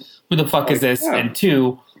 1, who the fuck is this? Yeah. And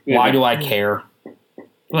 2, why do I care?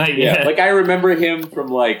 Like I remember him from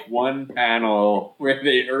one panel where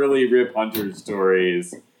the early Rip Hunter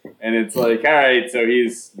stories, and it's like, all right, so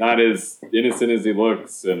he's not as innocent as he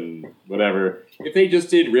looks, and whatever. If they just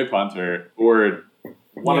did Rip Hunter or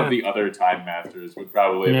one of the other Time Masters, would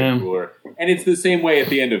probably have been cooler. And it's the same way at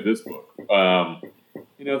the end of this book.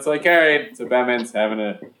 It's like, all right, so Batman's having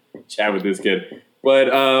a chat with this kid, but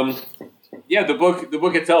the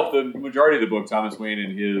book itself, the majority of the book, Thomas Wayne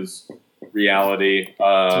and his reality. So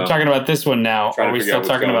we're talking about this one now. Or are we still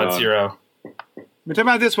talking about Zero? We're talking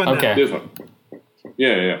about this one okay. now. This one.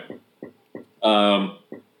 Yeah.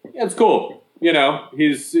 It's cool.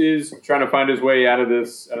 He's trying to find his way out of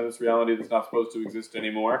this reality that's not supposed to exist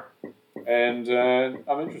anymore. And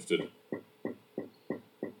I'm interested.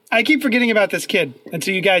 I keep forgetting about this kid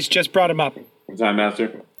until you guys just brought him up. The Time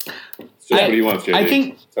Master. It's just what he wants, JD. I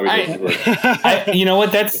think you know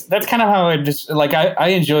what? That's kind of how I just I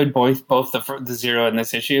enjoyed both the Zero and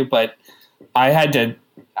this issue, but I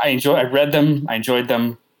read them, I enjoyed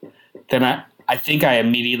them. Then I think I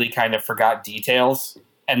immediately kind of forgot details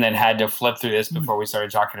and then had to flip through this before we started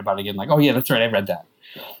talking about it again. Like, oh yeah, that's right, I read that.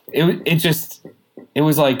 It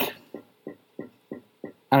was like,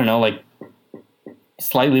 I don't know,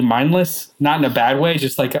 slightly mindless, not in a bad way,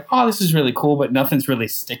 just oh, this is really cool, but nothing's really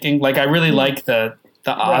sticking. I really like the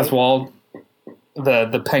Oswald,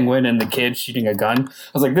 the penguin and the kid shooting a gun. I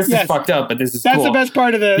was like, this is fucked up, but this is That's cool. the best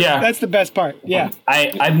part of the. Yeah. That's the best part. Yeah.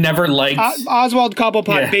 I've never liked Oswald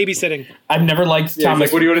Cobblepot babysitting. I've never liked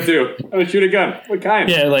Thomas. What do you want to do? I'm gonna shoot a gun. What kind?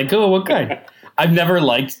 Yeah, what kind? I've never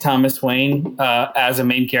liked Thomas Wayne as a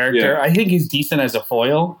main character. Yeah. I think he's decent as a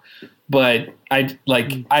foil, but I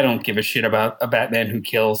don't give a shit about a Batman who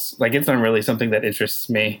kills. It's not really something that interests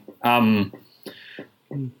me. I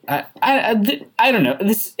don't know.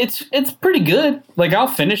 It's pretty good. I'll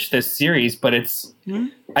finish this series, but it's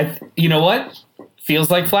you know what? Feels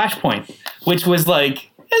like Flashpoint, which was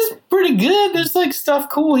it's pretty good. There's stuff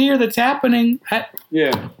cool here that's happening.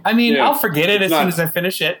 I'll forget it as soon as I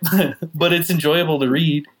finish it, but it's enjoyable to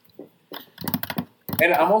read.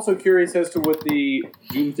 And I'm also curious as to what the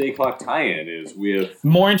Doomsday Clock tie-in is with.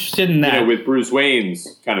 More interested in that. With Bruce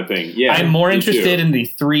Wayne's kind of thing. Yeah, I'm more interested in the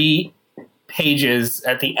 3 pages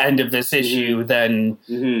at the end of this issue than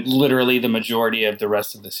literally the majority of the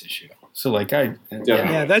rest of this issue. So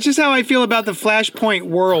yeah, that's just how I feel about the Flashpoint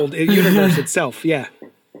world universe itself. Yeah.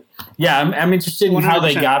 Yeah, I'm interested in 100%. How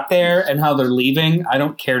they got there and how they're leaving. I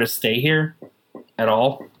don't care to stay here at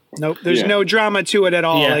all. Nope, there's no drama to it at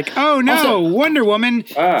all. Yeah. Oh no, also, Wonder Woman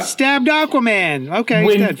stabbed Aquaman. Okay,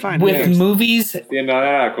 he's dead. Fine. With movies,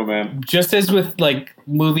 Aquaman. Just as with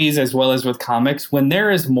movies as well as with comics, when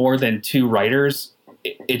there is more than 2 writers,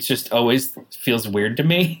 it just always feels weird to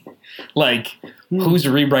me. Who's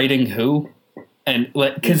rewriting who? And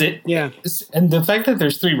because and the fact that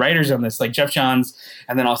there's 3 writers on this, Jeff Johns,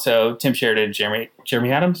 and then also Tim Sheridan,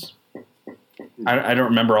 Jeremy Adams. I don't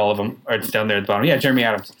remember all of them. Or it's down there at the bottom. Yeah, Jeremy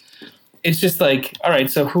Adams. It's just all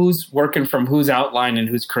right, so who's working from whose outline and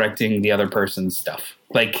who's correcting the other person's stuff?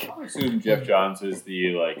 I assume Jeff Johns is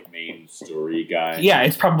the main story guy. Yeah,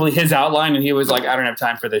 it's probably his outline, and he was like, I don't have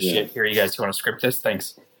time for this shit. Here, you guys want to script this?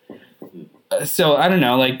 Thanks. So I don't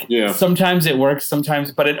know, sometimes it works,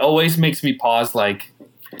 sometimes, but it always makes me pause.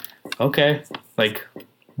 Okay,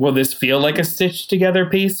 will this feel like a stitched together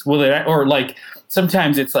piece? Will it, or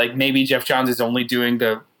sometimes it's maybe Jeff Johns is only doing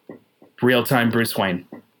the real time Bruce Wayne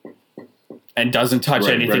and doesn't touch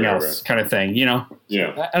anything else, kind of thing. Yeah,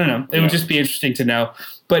 I don't know. It would just be interesting to know.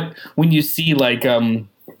 But when you see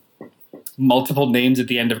multiple names at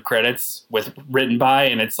the end of credits with written by,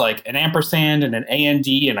 and it's like an ampersand and an AND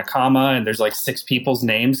and a comma, and there's like 6 people's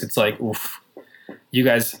names. It's like, oof, you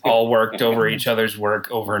guys all worked over each other's work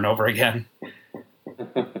over and over again.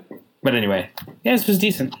 But anyway, yeah, this was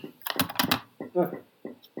decent. Yeah,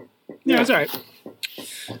 it was all right.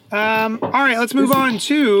 All right, let's move on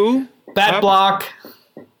to Bat Block.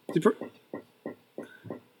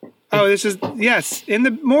 Oh, this is in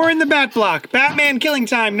the Bat Block. Batman Killing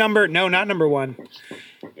Time not number 1.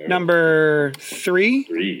 Number 3.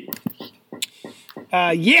 3.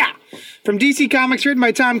 From DC Comics, written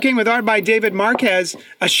by Tom King with art by David Marquez,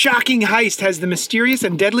 a shocking heist has the mysterious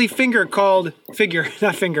and deadly figure called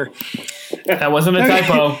That wasn't a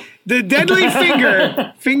typo. The deadly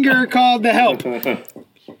finger called the Help.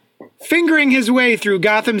 Fingering his way through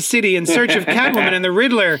Gotham City in search of Catwoman and the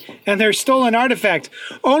Riddler and their stolen artifact.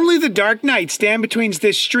 Only the Dark Knight stand between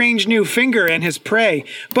this strange new finger and his prey.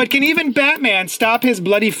 But can even Batman stop his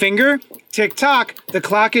bloody finger? Tick-tock, the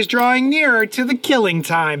clock is drawing nearer to the killing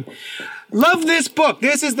time. Love this book.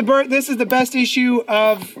 This is the best issue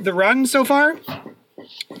of the run so far.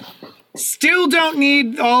 Still don't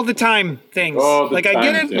need all the time things. Oh, I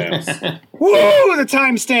get it. Woo, the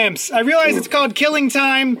timestamps. I realize it's called Killing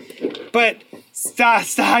Time, but stop.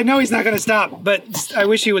 I know he's not going to stop, but I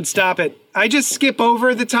wish he would stop it. I just skip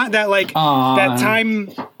over the time that time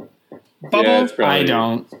bubble. Yeah, it's probably I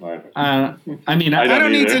don't. smart. I mean, I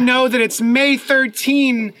don't need to know that it's May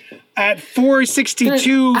 13 at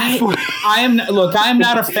 4:62. I'm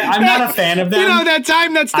not a fan of them. You know that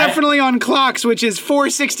time that's definitely on clocks, which is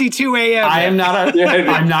 4:62 a.m. I'm not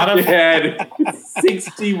a fan.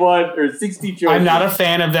 61 or 62. I'm not a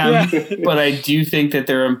fan of them, but I do think that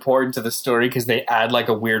they're important to the story because they add like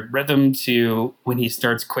a weird rhythm to when he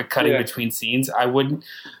starts quick cutting between scenes. I wouldn't.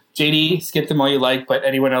 JD, skip them all you like, but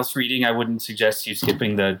anyone else reading, I wouldn't suggest you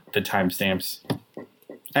skipping the timestamps.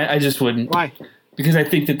 I just wouldn't. Why? Because I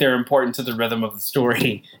think that they're important to the rhythm of the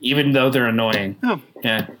story, even though they're annoying. Oh.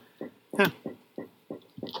 Yeah. Huh.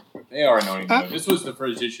 They are annoying. This was the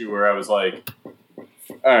first issue where I was like,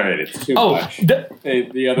 all right, it's too much.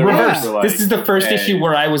 The other reverse. ones were like, this is the first issue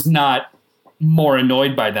where I was not more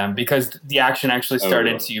annoyed by them because the action actually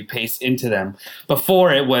started to pace into them.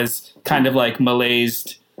 Before it was kind of like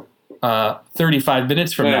malaised 35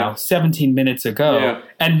 minutes from now, 17 minutes ago,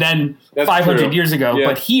 and then that's 500 years ago.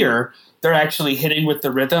 But here, they're actually hitting with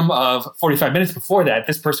the rhythm of 45 minutes before that.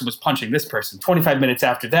 This person was punching this person. 25 minutes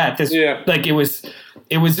after that,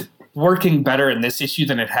 it was working better in this issue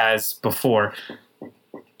than it has before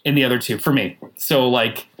in the other two for me. So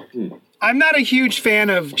I'm not a huge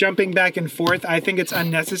fan of jumping back and forth. I think it's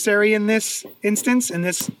unnecessary in this instance, in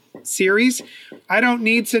this series. I don't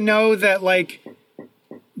need to know that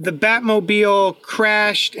the Batmobile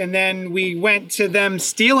crashed and then we went to them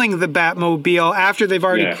stealing the Batmobile after they've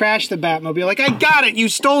already crashed the Batmobile. I got it. You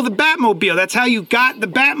stole the Batmobile. That's how you got the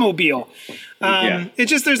Batmobile. It's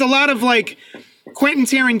just there's a lot of Quentin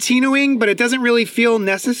Tarantinoing, but it doesn't really feel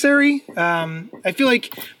necessary. I feel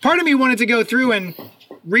like part of me wanted to go through and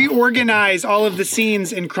reorganize all of the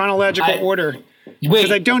scenes in chronological order because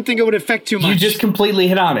I don't think it would affect too much. You just completely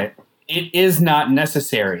hit on it. It is not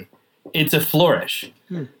necessary. It's a flourish.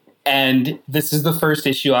 And this is the first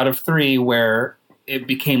issue out of 3 where it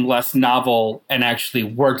became less novel and actually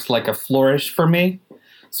worked like a flourish for me.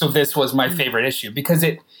 So this was my favorite issue because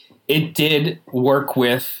it did work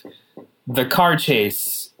with the car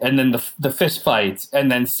chase and then the fist fight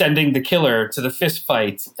and then sending the killer to the fist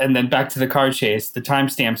fight and then back to the car chase. The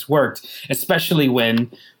timestamps worked, especially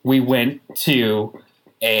when we went to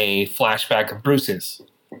a flashback of Bruce's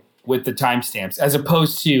with the timestamps as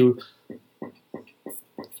opposed to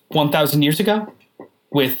 1,000 years ago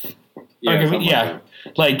with the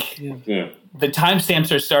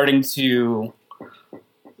timestamps are starting to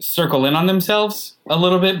circle in on themselves a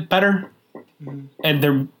little bit better,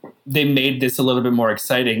 and they made this a little bit more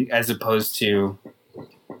exciting as opposed to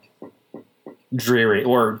dreary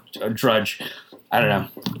or drudge. I don't know.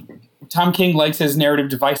 Tom King likes his narrative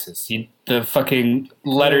devices. The fucking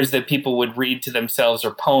letters that people would read to themselves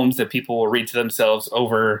or poems that people will read to themselves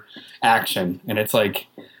over action, and it's like,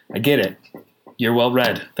 I get it. You're well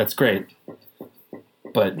read. That's great.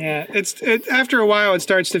 But yeah, it's after a while it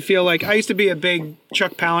starts to feel like I used to be a big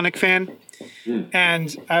Chuck Palahniuk fan, and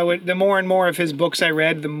the more and more of his books I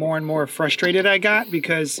read, the more and more frustrated I got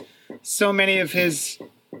because so many of his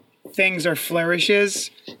things are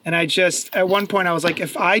flourishes, and at one point I was like,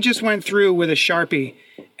 if I just went through with a Sharpie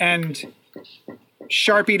and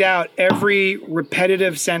Sharpied out every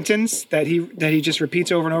repetitive sentence that he just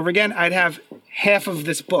repeats over and over again, I'd have half of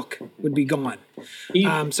this book would be gone.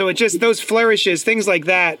 So it just, those flourishes, things like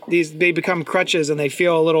that, they become crutches and they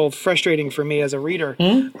feel a little frustrating for me as a reader.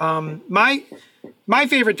 My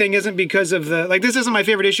favorite thing isn't because of this isn't my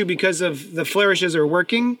favorite issue because of the flourishes are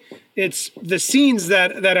working. It's the scenes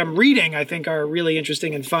that I'm reading, I think, are really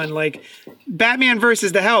interesting and fun. Like Batman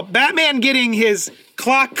versus the Help. Batman getting his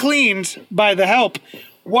clock cleaned by the Help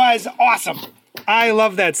was awesome. I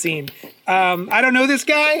love that scene. I don't know this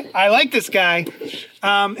guy. I like this guy.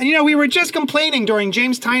 And we were just complaining during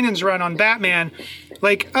James Tynan's run on Batman,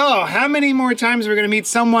 like, oh, how many more times we're going to meet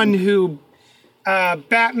someone who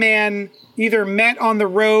Batman either met on the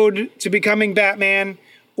road to becoming Batman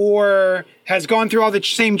or has gone through all the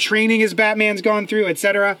same training as Batman's gone through,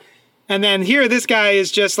 etc. And then here, this guy is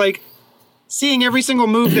just like seeing every single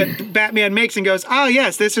move that Batman makes and goes, oh,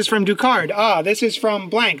 yes, this is from Ducard. Ah, this is from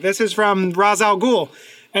blank. This is from Ra's al Ghul.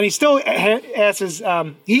 And he still asses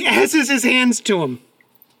his hands to him.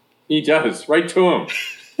 He does, right to him.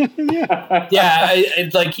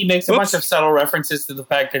 Like he makes a bunch of subtle references to the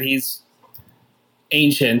fact that he's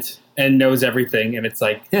ancient and knows everything, and it's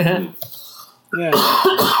like, I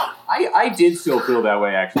did still feel that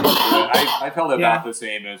way, actually. I felt about the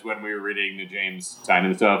same as when we were reading the James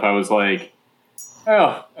Tynion stuff. I was like,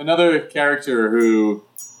 oh, another character who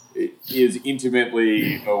is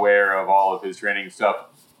intimately aware of all of his training stuff.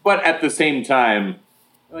 But at the same time,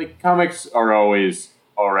 like, comics are always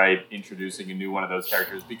all right introducing a new one of those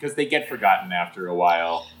characters because they get forgotten after a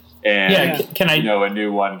while. And, a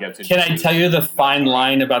new one gets introduced. Can I tell you the fine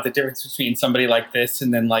line about the difference between somebody like this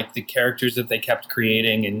and then, like, the characters that they kept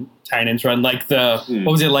creating in Tynan's run? Like what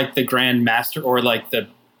was it, like the Grand Master or, like, the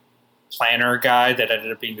planner guy that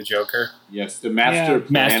ended up being the Joker? Yes, the Master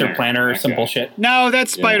Planner or some bullshit. No,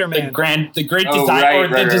 that's Spider-Man. The great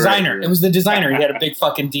designer. It was the designer. He had a big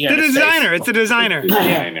fucking D on his face. It's the designer.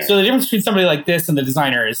 So the difference between somebody like this and the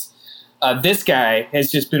designer is this guy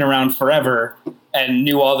has just been around forever and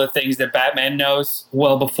knew all the things that Batman knows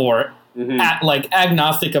well before. Like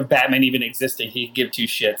agnostic of Batman even existing, he'd give two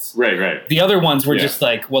shits. Right. The other ones were just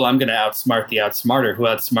like, well, I'm going to outsmart the outsmarter who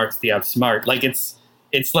outsmarts the outsmart. Like it's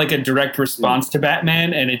like a direct response to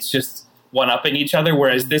Batman, and it's just one-upping each other,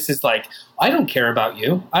 whereas this is like, I don't care about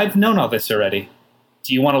you. I've known all this already.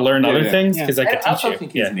 Do you want to learn other things? Because I could teach you. I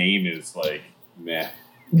think his name is like, meh.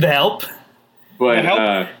 The Help? But, The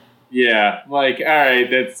Help? like, all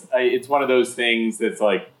right, it's one of those things that's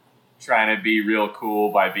like trying to be real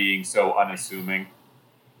cool by being so unassuming.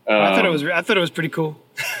 I thought it was pretty cool.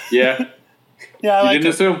 Yeah? Yeah, I liked it.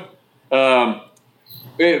 You didn't assume?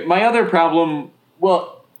 My other problem...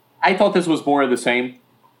 Well, I thought this was more of the same,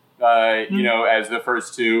 as the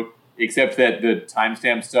first two, except that the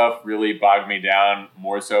timestamp stuff really bogged me down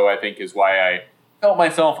more so, I think, is why I felt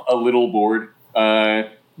myself a little bored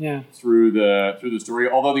through the story,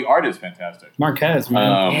 although the art is fantastic. Marquez,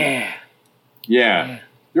 man. Yeah.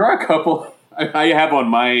 There are a couple I have on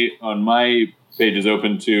my pages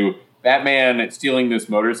open to Batman stealing this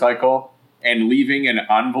motorcycle and leaving an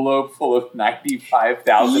envelope full of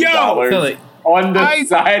 $95,000 on the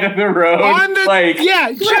side of the road.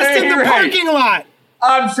 Just in the parking lot.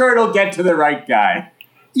 I'm sure it'll get to the right guy.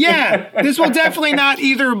 Yeah, this will definitely not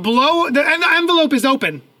either blow... And the envelope is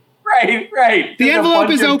open. Right. The envelope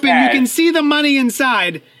is open. You can see the money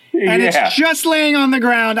inside. And it's just laying on the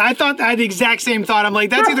ground. I had the exact same thought. I'm like,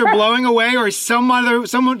 that's either blowing away or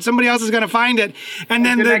somebody else is going to find it. And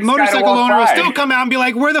then the motorcycle owner will still come out and be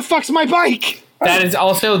like, where the fuck's my bike? That is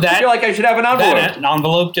also that. I feel like I should have an envelope. That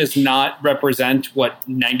envelope does not represent what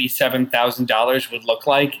 $97,000 would look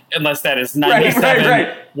like, unless that is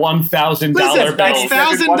 $1,000 bills.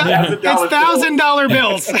 It's $1,000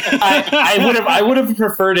 bills. I would have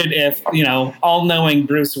preferred it if all-knowing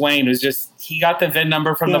Bruce Wayne was just he got the VIN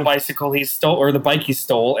number from the bicycle he stole or the bike he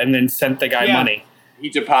stole, and then sent the guy money. He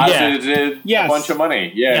deposited a bunch of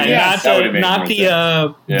money. Not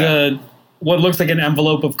the what looks like an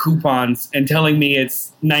envelope of coupons and telling me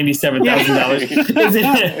it's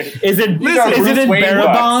 $97,000. Is it in bearer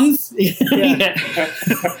bonds?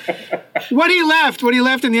 What he left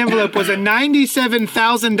in the envelope was a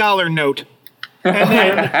 $97,000 note. And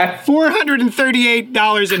then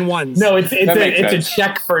 $438 in ones. No, it's a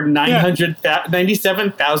check for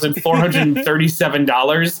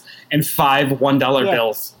 $97,437 and five $1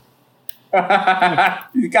 bills.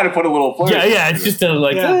 You got to put a little flair. Yeah. It's just and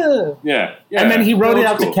then he wrote it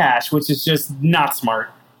out to cash, which is just not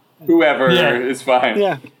smart. Whoever is fine.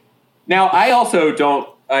 Yeah. Now I also don't.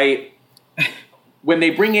 When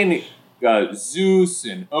they bring in Zeus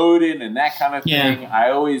and Odin and that kind of thing,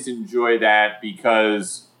 I always enjoy that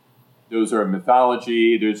because those are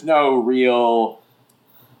mythology. There's no real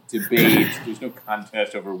debate. There's no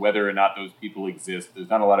contest over whether or not those people exist. There's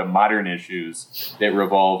not a lot of modern issues that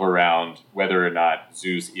revolve around whether or not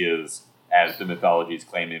Zeus is as the mythologies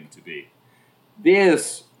claim him to be.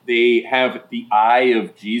 This, they have the eye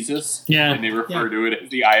of Jesus, and they refer to it as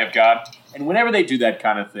the eye of God. And whenever they do that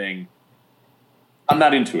kind of thing, I'm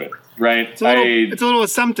not into it, right? It's a little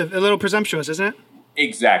assumptive, a little presumptuous, isn't it?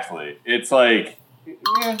 Exactly. It's like,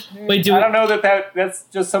 Wait, I don't know that's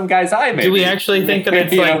just some guy's eye, maybe. Do we actually think that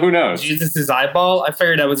it's like who knows? Jesus' eyeball? I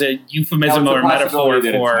figured that was a euphemism or a metaphor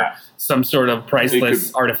for some sort of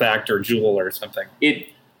priceless artifact or jewel or something. It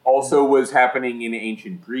also was happening in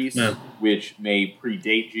ancient Greece, which may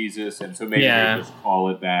predate Jesus, and so maybe they just call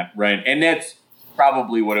it that, right? And that's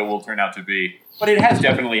probably what it will turn out to be. But it has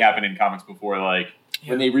definitely happened in comics before, like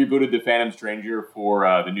when they rebooted the Phantom Stranger for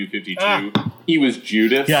the New 52, he was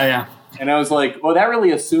Judas. Yeah. And I was like, well, that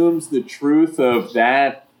really assumes the truth of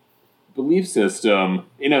that belief system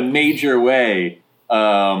in a major way.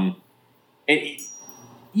 And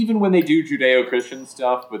even when they do Judeo-Christian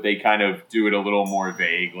stuff, but they kind of do it a little more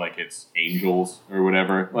vague, like it's angels or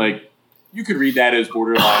whatever. Like, you could read that as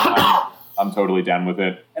borderline. I'm totally down with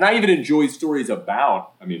it. And I even enjoy stories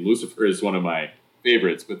about, Lucifer is one of my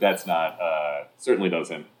favorites, but that's not, certainly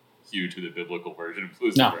doesn't hew to the biblical version of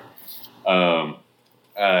Lucifer. No.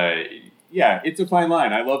 It's a fine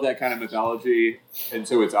line. I love that kind of mythology, and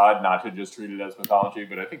so it's odd not to just treat it as mythology,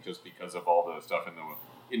 but I think just because of all the stuff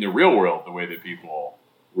in the real world, the way that people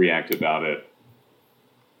react about it,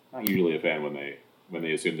 not usually a fan when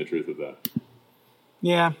they assume the truth of that.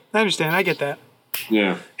 Yeah, I understand. I get that.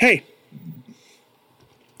 Yeah. Hey,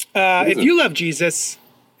 if you love Jesus,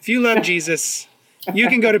 you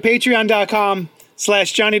can go to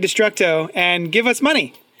patreon.com/JohnnyDestructo and give us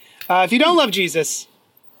money. If you don't love Jesus,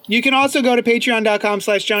 you can also go to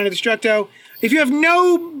patreon.com/JohnnyDestructo. If you have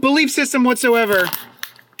no belief system whatsoever,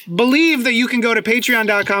 believe that you can go to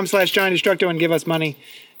patreon.com/JohnnyDestructo and give us money.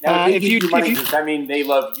 Now, if you does that mean they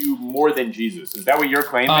love you more than Jesus? Is that what you're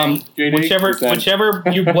claiming,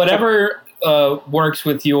 JD? Whatever works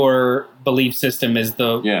with your belief system is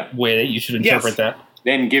the way that you should interpret that.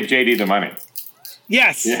 Then give JD the money.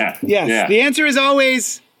 Yes. Yeah. Yes. Yeah. The answer is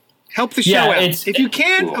always help the show out. If you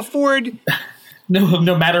can't afford...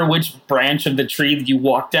 No matter which branch of the tree that you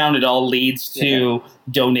walk down, it all leads to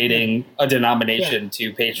donating a denomination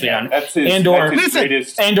to Patreon,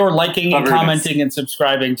 and/or liking and commenting and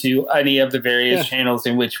subscribing to any of the various channels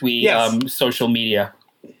in which we social media.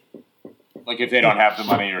 Like if they don't have the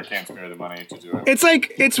money or can't spare the money to do it.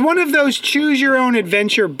 It's one of those choose your own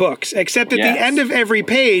adventure books, except at the end of every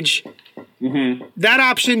page, that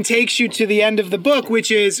option takes you to the end of the book,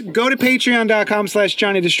 which is go to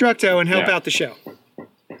patreon.com/JohnnyDestructo and help out the show.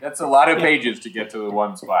 That's a lot of pages to get to the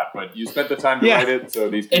one spot, but you spent the time to write it, so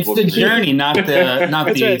these people. It's the journey, not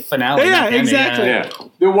the finale. Yeah, exactly.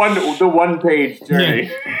 The one page journey.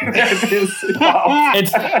 It's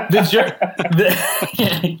the journey.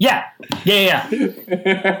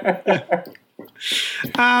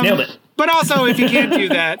 Nailed it. But also, if you can't do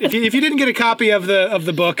that, if you didn't get a copy of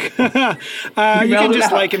the book, you can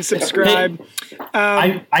just like and subscribe.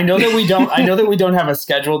 I know that we don't. I know that we don't have a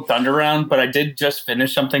scheduled Thunder Round, but I did just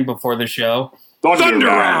finish something before the show. Thunder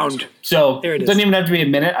Round. So it doesn't even have to be a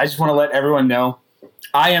minute. I just want to let everyone know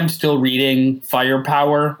I am still reading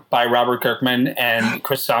Firepower by Robert Kirkman and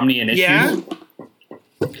Chris Samnee in issues.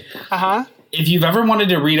 Yeah. If you've ever wanted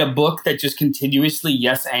to read a book that just continuously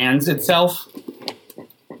yes-ands itself.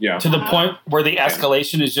 Yeah. To the point where the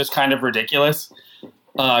escalation is just kind of ridiculous.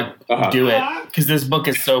 Do it. Because this book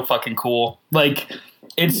is so fucking cool. Like,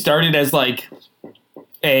 it started as like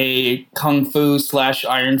a Kung Fu /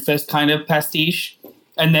 Iron Fist kind of pastiche.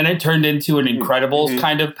 And then it turned into an Incredibles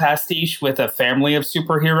kind of pastiche with a family of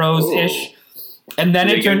superheroes-ish. And then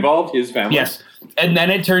it involved his family. Yes. And then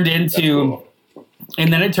it turned into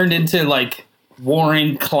like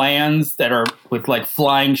warring clans that are with like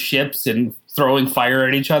flying ships and throwing fire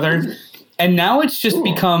at each other. And now it's just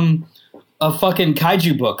become a fucking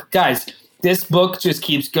kaiju book. Guys, this book just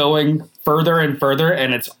keeps going further and further,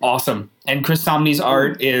 and it's awesome. And Chris Samnee's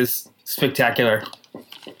art is spectacular.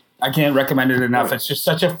 I can't recommend it enough. It's just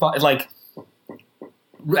such a fun... Like,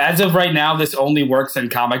 as of right now, this only works in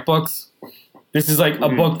comic books. This is like a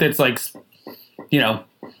book that's like,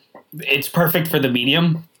 it's perfect for the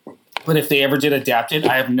medium. But if they ever did adapt it,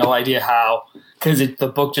 I have no idea how... Because the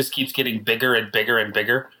book just keeps getting bigger and bigger and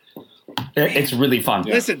bigger. It's really fun.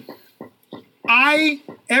 Listen,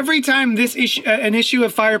 every time an issue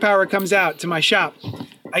of Firepower comes out to my shop,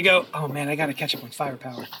 I go, oh man, I got to catch up on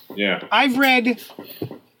Firepower. Yeah. I've read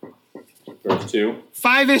first 2.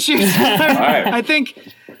 5 issues. Right. I think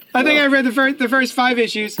I think I read the first 5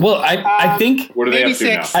 issues. Well, I think What are they Maybe up to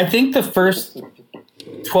now? 6. I think the first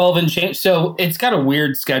 12 and change. So it's got a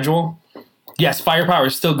weird schedule. Yes, Firepower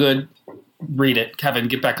is still good. Read it, Kevin.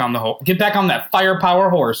 Get back on that Firepower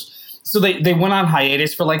horse. So they went on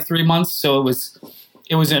hiatus for like 3 months. So it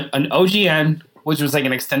was an OGN, which was like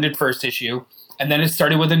an extended first issue, and then it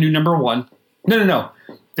started with a new number 1. No.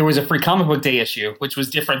 There was a free comic book day issue, which was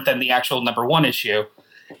different than the actual number 1 issue.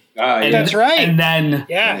 And, That's right. And then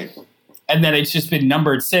Yeah. and then it's just been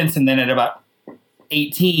numbered since. And then at about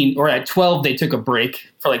 18 or at 12, they took a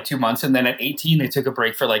break for like 2 months. And then at 18, they took a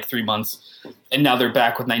break for like 3 months. And now they're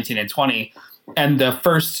back with 19 and 20. And the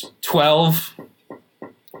first 12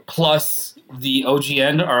 plus the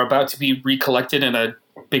OGN are about to be recollected in a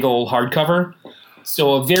big old hardcover.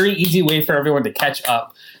 So a very easy way for everyone to catch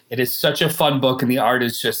up. It is such a fun book, and the art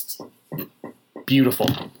is just beautiful.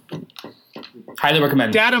 Highly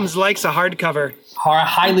recommend. Adams likes a hardcover.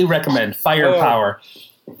 Highly recommend. Firepower.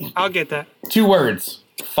 I'll get that. 2 words.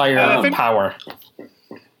 Firepower.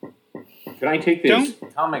 Can I take this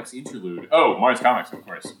comics interlude? Oh, Mars Comics, of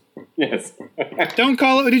course. Yes. Don't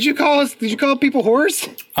call it. Did you call people whores?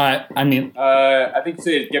 I mean, I think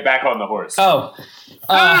say get back on the horse.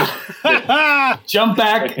 jump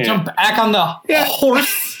back on the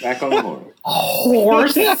horse. Back on the horse.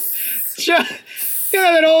 Horse. You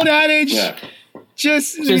know that old adage. Yeah.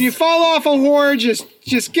 Just when you fall off a whore,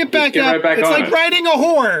 just get back get up. right back It's on like it. riding a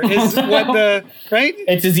whore. Is what the right?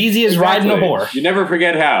 It's as easy as riding a whore. You never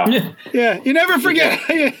forget how. Yeah, you never forget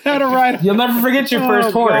how to ride. You'll never forget your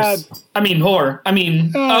first horse. God. I mean, whore. I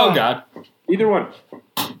mean, oh God. Either one.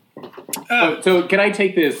 So can I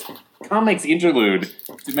take this comics interlude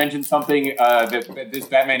to mention something that this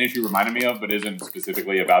Batman issue reminded me of, but isn't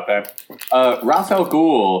specifically about that? Ra's al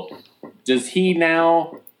Ghul,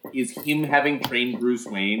 is him having trained Bruce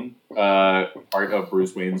Wayne part of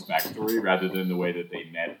Bruce Wayne's backstory rather than the way that they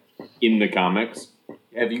met in the comics?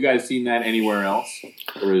 Have you guys seen that anywhere else?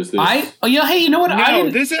 Or is this... Hey, you know what? No,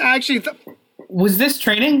 this is actually. Was this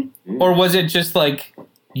training, or was it just like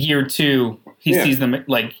year 2? He sees them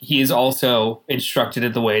like he is also instructed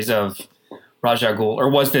in the ways of Ra's al Ghul, or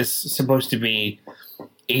was this supposed to be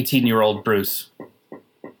 18-year-old Bruce?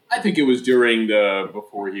 I think it was during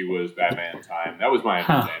before he was Batman time. That was my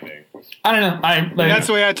understanding. I don't know. That's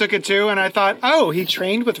the way I took it too, and I thought, oh, he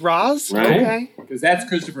trained with Ra's. Right? Okay. Because that's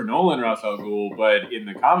Christopher Nolan, Ra's al Ghul, but in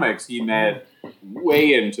the comics, he met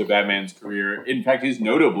way into Batman's career. In fact, he's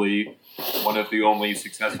notably one of the only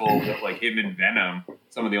successful, like him and Venom,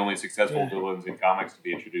 some of the only successful villains in comics to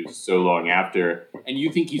be introduced so long after. And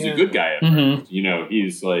you think he's a good guy at first. You know,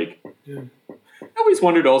 he's like... I always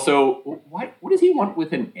wondered also, what does he want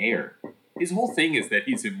with an heir? His whole thing is that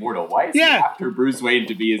he's immortal. Why is he after Bruce Wayne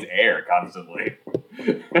to be his heir constantly?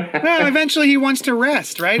 Well, eventually he wants to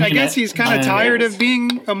rest, right? I guess he's kind of tired of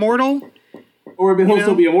being immortal. Or he'll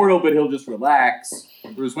still be immortal, but he'll just relax.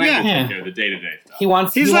 Bruce Wayne will take care of the day-to-day stuff. He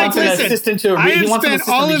wants an assistant to I have he wants spent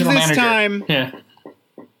all of this manager. time.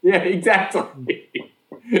 Yeah, exactly.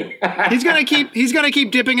 He's gonna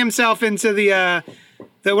keep dipping himself into the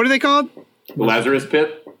what are they called? The Lazarus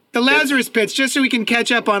Pit? The Lazarus Pits, just so he can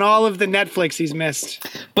catch up on all of the Netflix he's missed.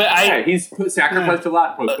 But he's sacrificed a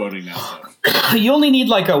lot postponing that stuff. You only need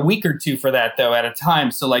like a week or 2 for that though at a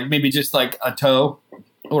time. So like maybe just like a toe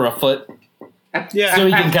or a foot. Yeah. So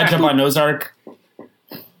he can catch up on Ozark.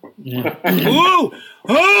 Yeah. Ooh!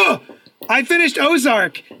 Oh! I finished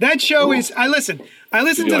Ozark. That show is. I listened to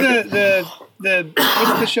the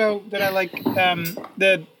what's the show that I like?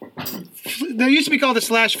 They used to be called the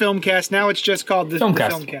Slash Filmcast. Now it's just called the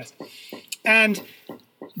Filmcast. And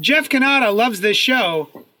Jeff Kanata loves this show,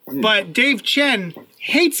 but Dave Chen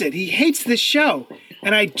hates it. He hates this show,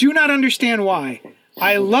 and I do not understand why.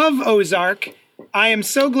 I love Ozark. I am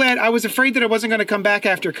so glad. I was afraid that it wasn't going to come back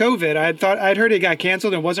after COVID. I'd heard it got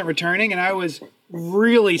canceled and wasn't returning, and I was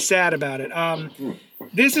really sad about it.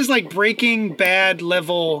 This is like Breaking Bad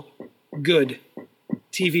level good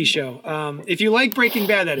TV show. If you like Breaking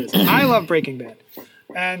Bad, that is. I love Breaking Bad.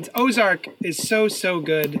 And Ozark is so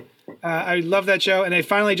good. I love that show. And they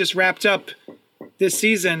finally just wrapped up this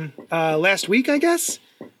season last week, I guess.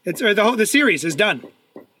 The series is done.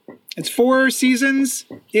 It's 4 seasons.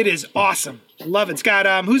 It is awesome. Love it. It's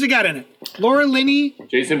got, who's it got in it? Laura Linney.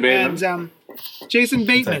 Jason Bateman. And Jason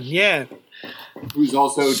Bateman, yeah. Who's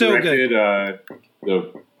also So directed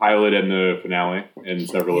the pilot and the finale and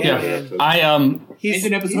several of the other episodes. He's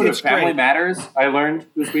an episode of Family great. Matters, I learned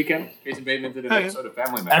this weekend. Jason Bateman did an episode of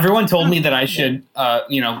Family Matters. Everyone told me that I should,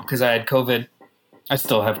 because I had COVID. I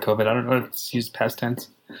still have COVID. I don't know if it's used past tense.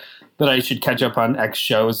 That I should catch up on X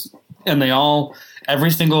shows. And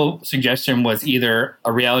every single suggestion was either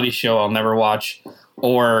a reality show I'll never watch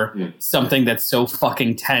or something that's so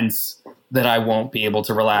fucking tense that I won't be able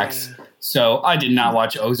to relax. Yeah. So I did not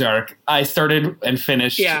watch Ozark. I started and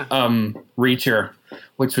finished Reacher,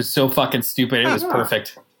 which was so fucking stupid. It was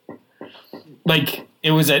perfect. Like,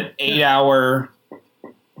 it was an 8-hour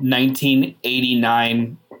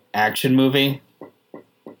 1989 action movie.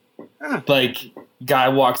 Like, guy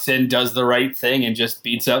walks in, does the right thing, and just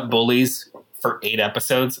beats up bullies for 8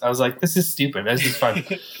 episodes. I was like, this is stupid. This is fun.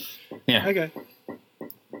 Yeah. Okay.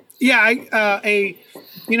 Yeah,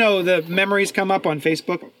 the memories come up on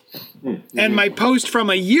Facebook. And my post from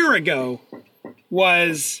a year ago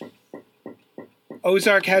was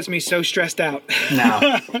Ozark has me so stressed out.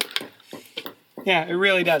 No. Yeah, it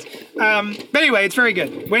really does. But anyway, it's very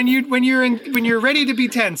good. When you're ready to be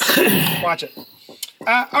tense, watch it.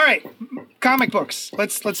 All right, comic books.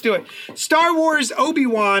 Let's do it. Star Wars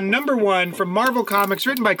Obi-Wan #1 from Marvel Comics,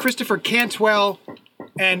 written by Christopher Cantwell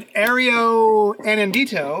and Ario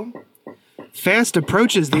Anandito. Fast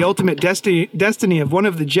approaches the ultimate destiny of one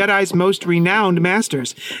of the Jedi's most renowned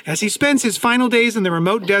masters. As he spends his final days in the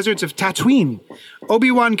remote deserts of Tatooine,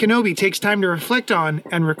 Obi-Wan Kenobi takes time to reflect on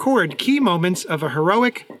and record key moments of a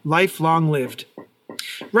heroic life long lived.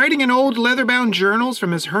 Writing in old leather-bound journals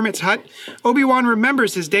from his hermit's hut, Obi-Wan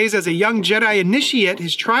remembers his days as a young Jedi initiate,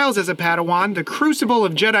 his trials as a Padawan, the crucible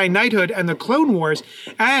of Jedi knighthood and the Clone Wars,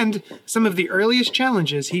 and some of the earliest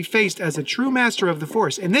challenges he faced as a true master of the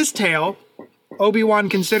Force. In this tale, Obi-Wan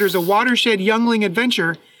considers a watershed youngling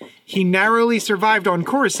adventure he narrowly survived on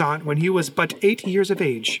Coruscant when he was but 8 years of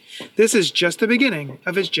age. This is just the beginning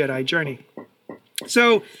of his Jedi journey.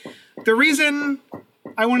 So, the reason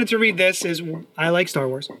I wanted to read this is I like Star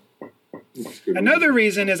Wars. Another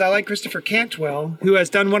reason is I like Christopher Cantwell, who has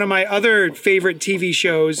done one of my other favorite TV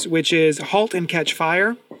shows, which is *Halt and Catch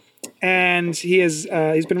Fire*. And he's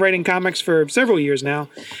been writing comics for several years now.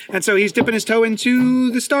 And so he's dipping his toe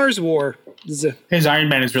into the Star Wars. His Iron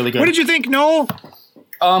Man is really good. What did you think, Noel?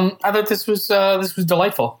 I thought this was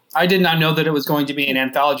delightful. I did not know that it was going to be an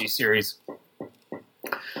anthology series.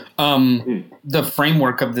 The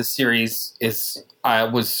framework of this series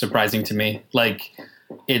was surprising to me. Like,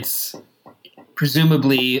 it's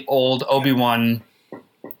presumably old Obi-Wan,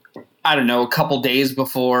 I don't know, a couple days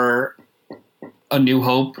before A New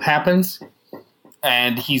Hope happens,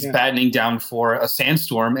 and he's battening down for a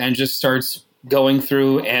sandstorm and just starts going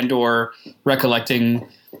through and or recollecting,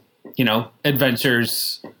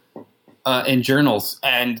 adventures in journals.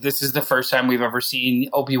 And this is the first time we've ever seen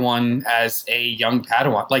Obi-Wan as a young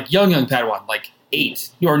Padawan, like young Padawan, like 8,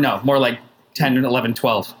 or no, more like 10 and 11,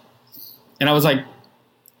 12. And I was like,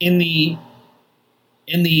 in the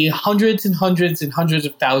hundreds and hundreds and hundreds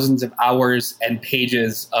of thousands of hours and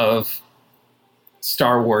pages of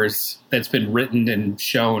Star Wars that's been written and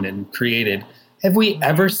shown and created, have we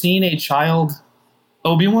ever seen a child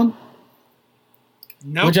Obi-Wan?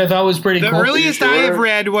 No. Which I thought was pretty cool. The earliest I have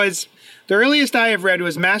read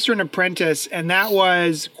was Master and Apprentice, and that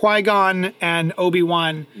was Qui-Gon and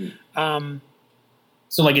Obi-Wan.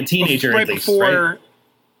 So like a teenager, right at least, before,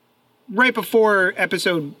 right before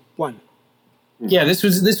Episode 1. Yeah, this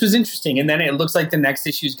was interesting, and then it looks like the next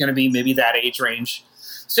issue is going to be maybe that age range.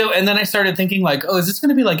 So, and then I started thinking, like, oh, is this going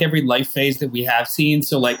to be like every life phase that we have seen?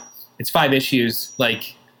 So, like, it's 5 issues,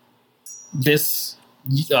 like this,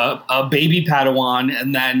 a baby Padawan,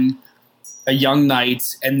 and then a young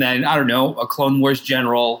knight, and then, I don't know, a Clone Wars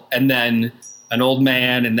general, and then an old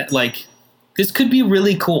man, and like, this could be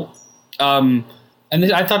really cool. And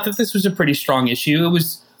I thought that this was a pretty strong issue.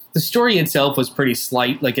 The story itself was pretty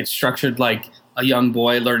slight, like it's structured like a young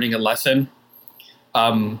boy learning a lesson.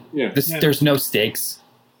 There's no stakes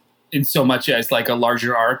in so much as like a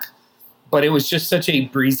larger arc, but it was just such a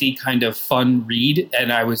breezy kind of fun read,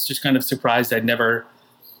 and I was just kind of surprised. I'd never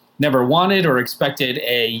wanted or expected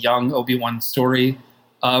a young Obi-Wan story,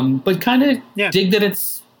 but kind of dig that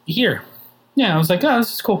it's here. Yeah, I was like, oh,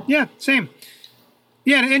 this is cool. Yeah, same.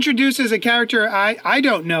 Yeah, and it introduces a character I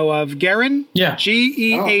don't know of, Garen. Yeah.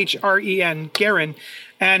 Gehren, Garen.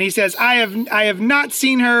 And he says, I have not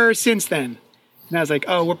seen her since then. And I was like,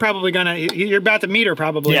 oh, we're probably you're about to meet her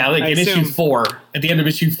probably. Yeah, like in issue 4, at the end of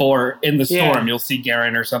issue 4, in the storm, you'll see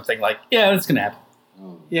Garen or something like, yeah, that's going to happen.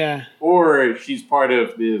 Yeah. Or she's part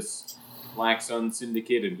of this Black Sun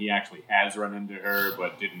Syndicate and he actually has run into her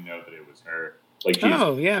but didn't know that it was her. Like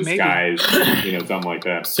she's disguised, something like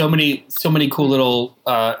that. So many cool little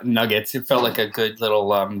nuggets. It felt like a good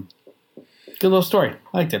little story.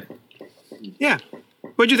 I liked it. Yeah.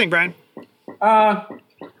 What'd you think, Brian?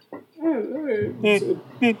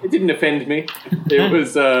 It didn't offend me. It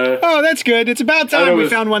was. Oh, that's good. It's about time we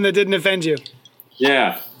was- found one that didn't offend you.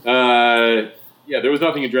 Yeah. Yeah, there was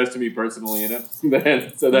nothing addressed to me personally in it,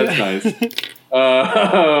 so that's nice.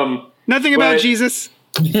 Nothing about But- Jesus.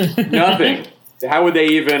 Nothing. How would they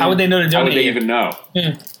even? How would they know to How would donate they it? even know?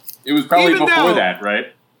 Yeah. It was probably Even before though- that, right?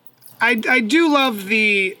 I do love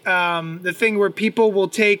the thing where people will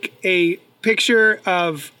take a picture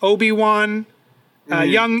of Obi-Wan,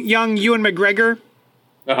 young Ewan McGregor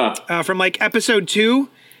Uh-huh. from like episode 2,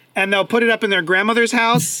 and they'll put it up in their grandmother's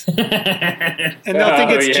house, and they'll think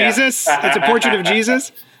Oh, it's yeah. Jesus. It's a portrait of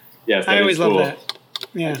Jesus. Yes, I that always is love cool. that.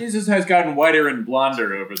 Yeah. Jesus has gotten whiter and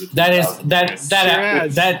blonder over the. That is 2000s. that Yes. that Sure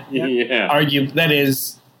has. Yeah. that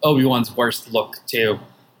is Obi-Wan's worst look too.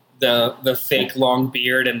 The fake long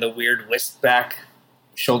beard and the weird whisked back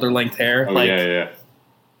shoulder length hair. Oh like yeah.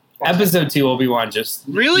 episode 2 Obi-Wan just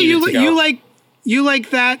Really, needed to go. you like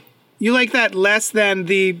that less than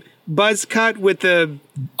the buzz cut with the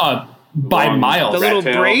by Long- miles. the little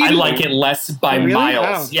Rat tail. braid? I like it less by Really?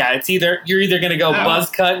 miles. Oh. Yeah, it's you're either going to go Oh. buzz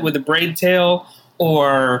cut with a braid tail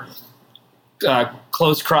or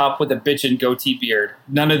close crop with a bitchin' goatee beard.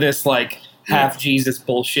 None of this like half Jesus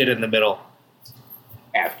bullshit in the middle.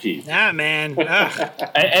 FG. Ah, man. Ugh.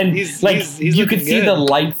 And He's you looking could see good. the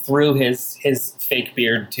light through his fake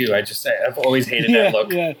beard too. I've always hated that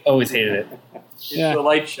look. Yeah. Always hated it. Yeah. The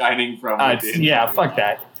light shining from within. Yeah, fuck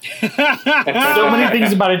that. So many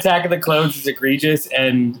things about Attack of the Clones is egregious,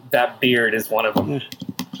 and that beard is one of them.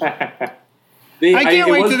 I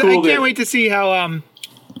can't wait to see how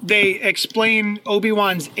they explain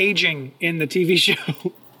Obi-Wan's aging in the TV show.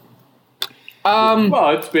 Well,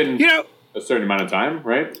 it's been You know, a certain amount of time,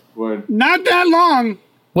 right? What? not that long.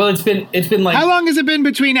 Well, it's been like How long has it been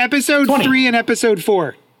between episode 20. 3 and episode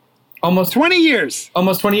 4? almost 20 years.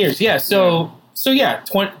 almost 20 years. Yeah. So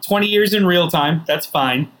 20 years in real time. That's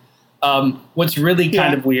fine. What's really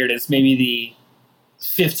kind Yeah. of weird is maybe the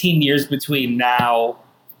 15 years between now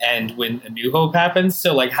and when A New Hope happens.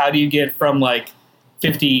 So like, how do you get from like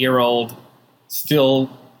 50-year-old, still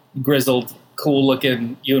grizzled, cool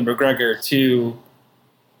looking Ewan McGregor to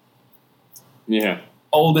Yeah.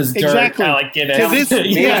 old as dirt? Exactly. I like get To this-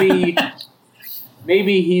 Yeah.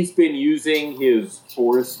 Maybe he's been using his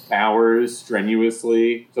Force powers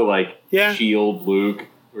strenuously to like Yeah. shield Luke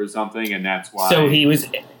or something, and that's why. So he was.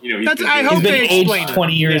 you know, he's That's- been I doing- hope He's been they explain aged it.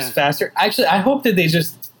 20 years Yeah. faster. Actually, I hope that they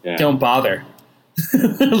just Yeah. don't bother.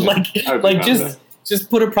 like, I would be fine just with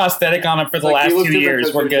just put a prosthetic on him for the Like, he last looks 2 different years.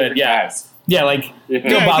 'cause We're they're good. different Yeah, guys. yeah. Like, Yeah.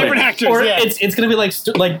 don't Yeah, bother. different actors, Or yeah. it's gonna be like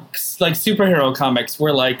superhero comics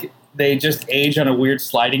where like they just age on a weird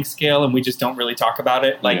sliding scale, and we just don't really talk about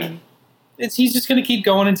it. Like, Yeah. he's just gonna keep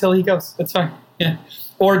going until he goes. That's fine. Yeah.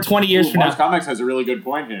 Or 20 years Ooh, from Mars now. Comics has a really good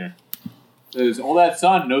point here. Says all that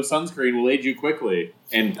sun, no sunscreen will age you quickly,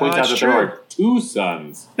 and points out that's that there true. are 2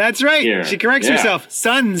 suns. That's right. Here. She corrects Yeah. herself.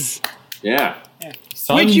 Suns, Yeah,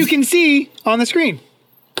 Sons. which you can see on the screen.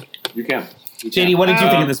 you can. JD, what did you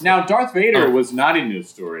think of this? Now, Darth Vader Oh. was not in this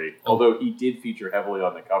story, although he did feature heavily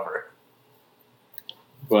on the cover.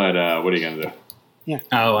 But what are you gonna do?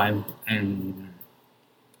 Oh, I'm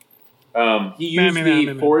He used Man.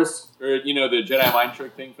 the Force, or the Jedi mind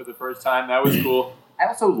trick thing for the first time. That was cool. I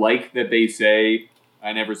also like that they say,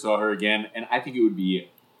 "I never saw her again," and I think it would be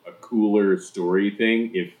a cooler story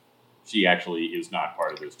thing if she actually is not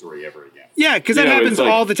part of the story ever again. Yeah, because that You know, happens it's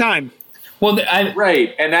like- all the time. well.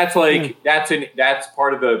 Right, and that's like that's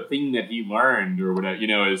part of the thing that he learned, or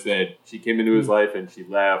whatever. Is that she came into his life and she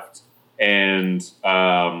left, and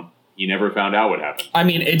he never found out what happened. I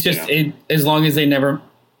mean, it just as long as they never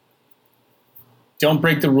don't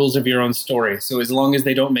break the rules of your own story. So as long as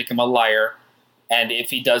they don't make him a liar, and if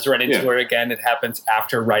he does run into Yeah. her again, it happens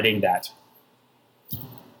after writing that,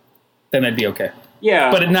 then I'd be okay.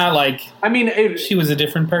 Yeah, But it's not like I mean, she was a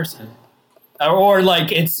different person, or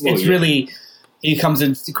like it's Well, yeah. really he comes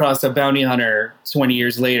across a bounty hunter 20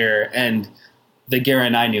 years later, and the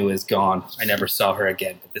Garen I knew is gone. I never saw her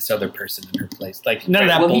again, but this other person in her place. Like none of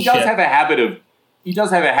that well, bullshit. he does have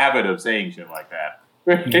a habit of saying shit like that.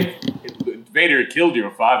 Vader killed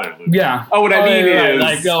your father, Luke. Yeah. Oh, what I mean right. is,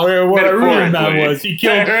 like, what I really meant metaphorically. was he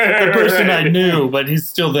killed the person I knew, but he's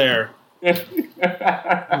still there.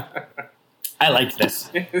 I liked this.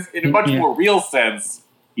 in a much more real sense,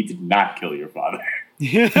 he did not kill your father.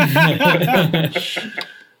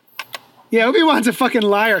 Yeah, Obi-Wan's a fucking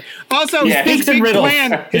liar. Also, Yeah. his Speaks in big riddles.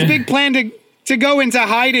 plan, his big plan to go into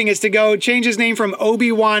hiding is to go change his name from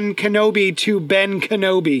Obi-Wan Kenobi to Ben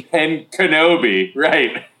Kenobi. And Kenobi,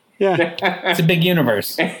 right? Yeah, It's a big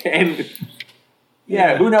universe. And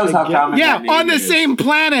yeah, who knows how common? yeah, that name on the is. same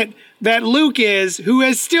planet, that Luke is, who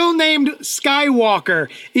is still named Skywalker,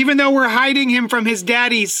 even though we're hiding him from his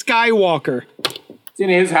daddy, Skywalker. It's in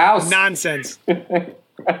his house. Nonsense.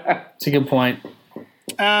 It's a good point.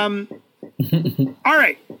 All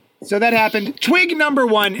right. So that happened. Twig number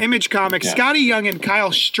 1, Image Comics, Yeah. Scotty Young and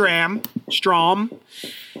Kyle Strom.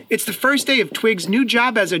 It's the first day of Twig's new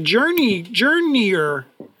job as a journeyer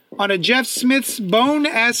on a Jeff Smith's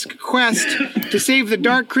Bone-esque quest to save the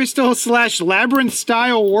Dark Crystal /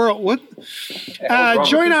 Labyrinth-style world. What?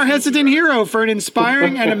 Join our hesitant hero for an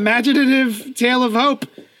inspiring and imaginative tale of hope,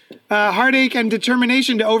 heartache, and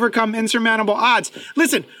determination to overcome insurmountable odds.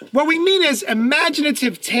 Listen, what we mean is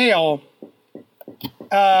imaginative tale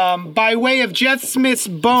by way of Jeff Smith's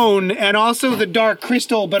Bone and also the Dark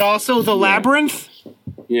Crystal, but also the Labyrinth.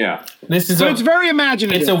 Yeah. So it's very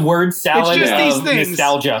imaginative. It's a word salad It's just of these things.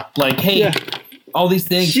 nostalgia. Like, hey, all these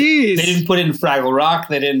things. Jeez. They didn't put in Fraggle Rock.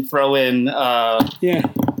 They didn't throw in, Yeah.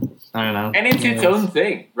 I don't know. And it's its own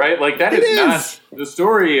thing, right? Like that It is not is. the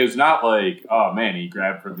story is not like, oh man, he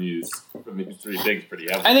grabbed from these 3 things pretty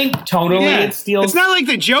heavily. I think tonally Yeah. it steals. It's not like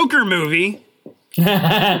the Joker movie.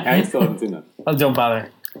 I still haven't seen that. Oh, don't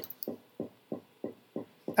bother.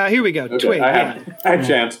 Here we go. Okay, Twig. I yeah. had a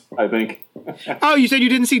chance, I think. Oh, you said you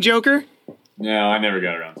didn't see Joker? No, I never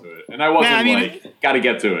got around to it. And I wasn't Nah, I mean, gotta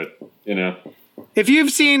get to it, you know. If you've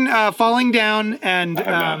seen Falling Down and I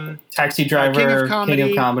have not. Taxi Driver, King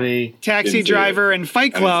of Comedy. Taxi Didn't see Driver, and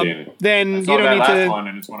Fight Haven't Club, seen it. then I you saw don't that need last to. one,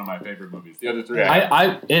 and it's one of my favorite movies. The other 3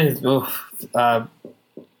 I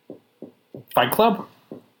Fight Club?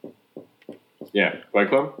 yeah, Fight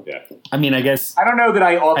Club? Yeah. I mean, I guess I don't know that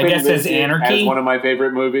I often guess as list it Anarchy? as one of my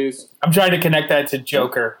favorite movies. I'm trying to connect that to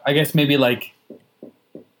Joker. I guess maybe like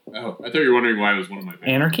Oh, I thought you were wondering why it was one of my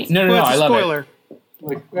favorites. Anarchy? No, Well, I it's a love it. spoiler.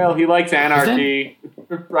 Like, well, he likes Anarchy.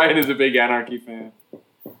 Brian is a big Anarchy fan.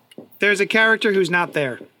 There's a character who's not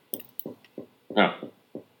there. Oh.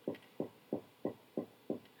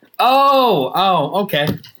 Oh, okay.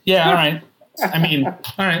 Yeah, all right. I mean, all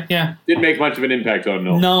right, yeah. Didn't make much of an impact on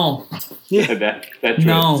Milton. No, that twist.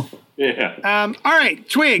 no. Yeah. All right,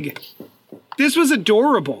 Twig. This was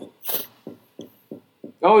adorable.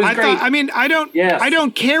 Oh, it was great. I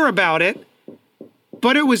don't care about it,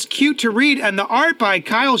 but it was cute to read, and the art by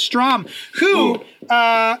Kyle Strom, who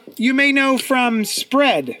you may know from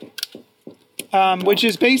Spread, which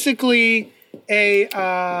is basically a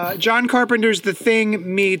John Carpenter's The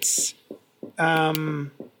Thing meets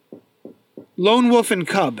Lone Wolf and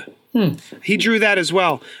Cub. He drew that as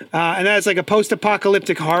well, and that's like a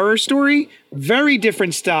post-apocalyptic horror story. Very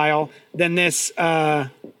different style than this.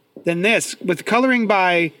 With coloring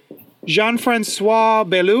by Jean-Francois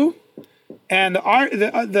Bellou, and the art,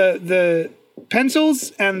 the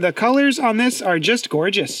pencils and the colors on this are just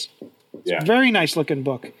gorgeous. Yeah. Very nice looking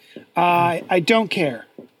book. I don't care,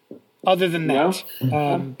 other than that.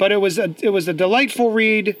 But it was a delightful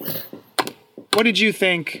read. What did you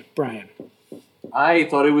think, Brian? I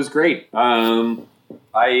thought it was great. I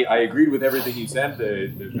agreed with everything you said.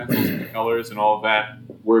 The pencils and the colors and all of that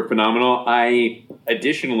were phenomenal. I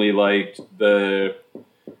additionally liked the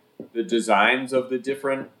designs of the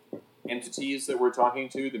different entities that we're talking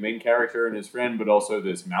to, the main character and his friend, but also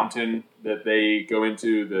this mountain that they go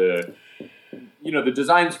into, the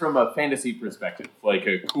designs from a fantasy perspective, like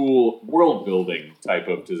a cool world building type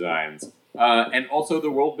of designs. And also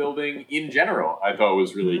the world building in general, I thought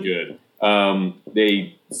was really good.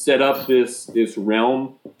 They set up this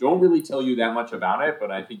realm, don't really tell you that much about it,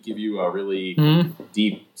 but I think give you a really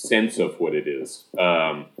deep sense of what it is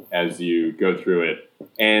as you go through it.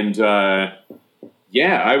 And I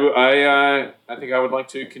think I would like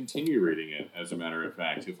to continue reading it, as a matter of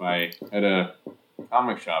fact. If I had a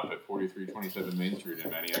comic shop at 4327 Main Street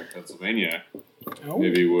in Manioc, Pennsylvania,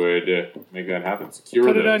 maybe would make that happen. Secure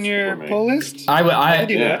Put it those on your for me. pull list. I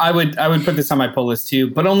do that. would put this on my pull list too,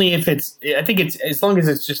 but only if I think it's as long as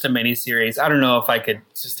it's just a mini series. I don't know if I could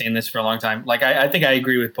sustain this for a long time. Like I think I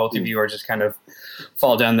agree with both of you, or just kind of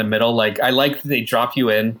fall down the middle. Like I like that they drop you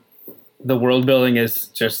in. The world building is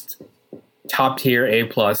just top tier, A+.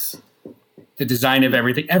 The design of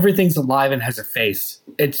everything's alive and has a face.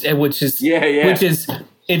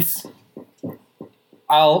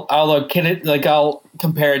 I'll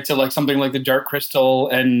compare it to like something like the Dark Crystal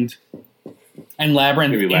and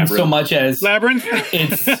Labyrinth, Maybe in Labyrinth. so much as Labyrinth.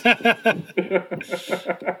 it's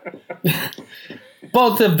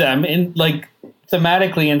both of them in like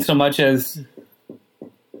thematically, in so much as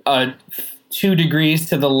 2 degrees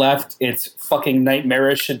to the left it's fucking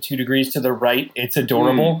nightmarish, and 2 degrees to the right it's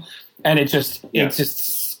adorable, and it just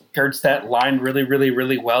skirts that line really, really,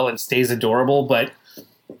 really well and stays adorable. But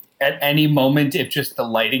at any moment, if just the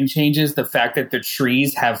lighting changes, the fact that the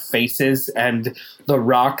trees have faces and the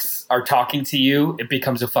rocks are talking to you, it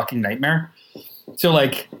becomes a fucking nightmare. So,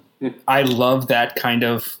 like, I love that kind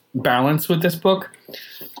of balance with this book.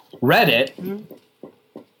 Read it.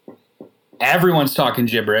 Everyone's talking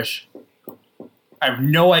gibberish. I have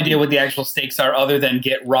no idea what the actual stakes are other than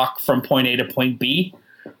get rock from point A to point B,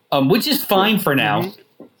 which is fine for now.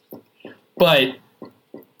 But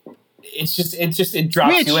it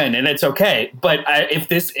drops you in, and it's okay. But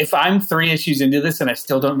if I'm 3 issues into this and I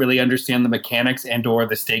still don't really understand the mechanics and or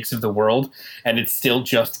the stakes of the world, and it's still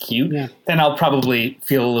just cute, then I'll probably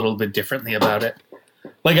feel a little bit differently about it.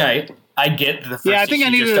 Like I get the first I think issue I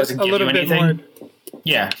need just doesn't a give little you bit anything. more.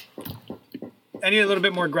 Yeah. I need a little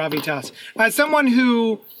bit more gravitas. As someone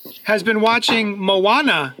who has been watching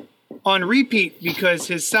Moana on repeat because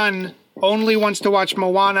his son only wants to watch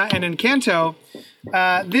Moana and Encanto,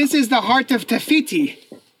 this is the Heart of Te Fiti.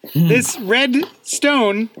 This red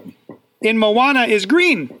stone in Moana is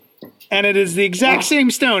green, and it is the exact same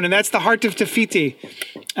stone, and that's the Heart of Te Fiti.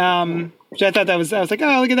 So I thought I was like,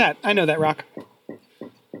 oh, look at that. I know that rock.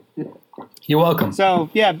 You're welcome. So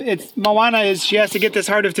yeah, it's Moana she has to get this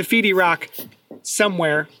Heart of Te Fiti rock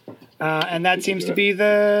somewhere, and that seems to be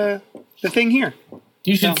the thing here.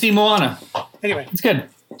 You should see Moana. Anyway, It's good.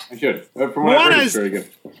 I should. From what I've heard, it's very good.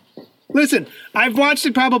 Listen, I've watched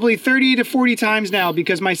it probably 30 to 40 times now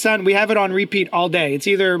because my son, we have it on repeat all day. It's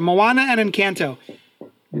either Moana and Encanto.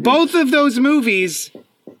 Both of those movies,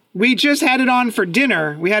 we just had it on for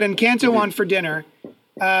dinner. We had Encanto on for dinner,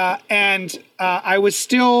 and I was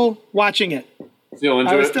still watching it. Still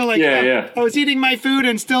into I was it? still like, I was eating my food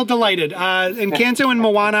and still delighted. Encanto and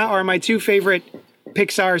Moana are my 2 favorite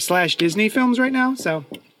Pixar/Disney films right now, so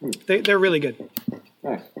they're really good.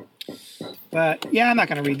 Nice. But yeah, I'm not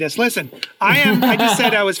going to read this. Listen, I just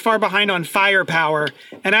said I was far behind on Firepower,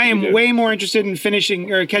 and I am way more interested in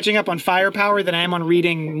finishing or catching up on Firepower than I am on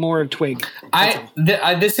reading more of Twig.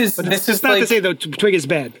 This is not like, to say though Twig is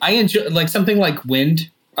bad. I enjoy like something like Wind.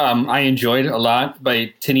 I enjoyed a lot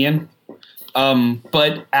by Tinian.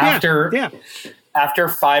 But after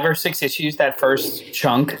 5 or 6 issues, that first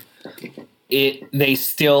chunk, they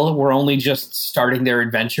still were only just starting their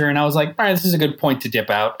adventure, and I was like, all right, this is a good point to dip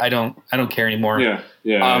out. I don't care anymore.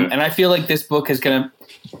 And I feel like this book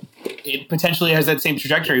it potentially has that same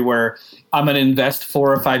trajectory where I'm gonna invest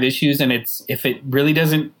 4 or 5 issues, and if it really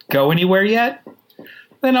doesn't go anywhere yet,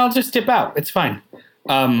 then I'll just dip out. It's fine.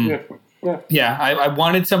 I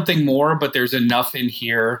wanted something more, but there's enough in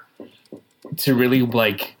here to really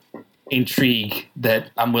like intrigue that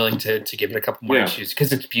I'm willing to give it a couple more issues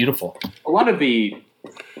because it's beautiful. A lot of the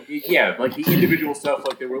individual stuff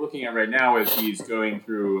like that we're looking at right now as he's going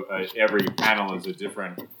through every panel is a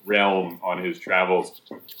different realm on his travels.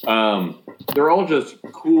 They're all just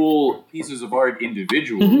cool pieces of art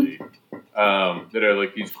individually that are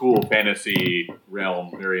like these cool fantasy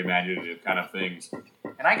realm, very imaginative kind of things.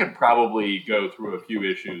 And I could probably go through a few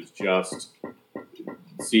issues just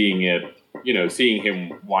seeing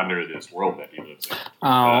him wander this world that he lives in.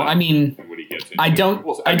 I mean, what he gets into. I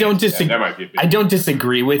don't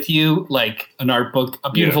disagree with you. Like an art book,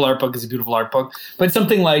 a beautiful art book is a beautiful art book. But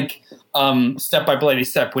something like Step by Bloody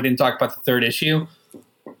Step, we didn't talk about the 3rd issue.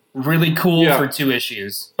 Really cool for 2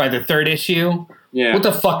 issues. By the 3rd issue, what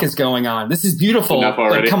the fuck is going on? This is beautiful,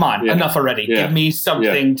 but come on, enough already. Give me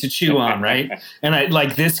something to chew on, right? And I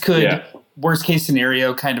like this could worst case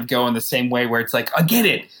scenario kind of go in the same way where it's like, I get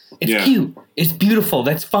it. It's cute. It's beautiful.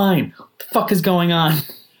 That's fine. What the fuck is going on?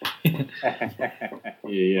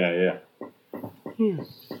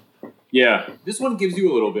 Yeah. This one gives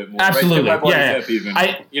you a little bit more. Absolutely. Right? Even.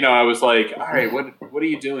 I was like, all right, what are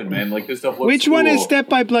you doing, man? Like this stuff looks Which cool. one is Step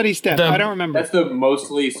by Bloody Step? I don't remember. That's the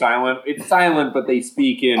mostly silent. It's silent, but they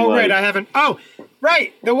speak in. Oh, right. I haven't. Oh,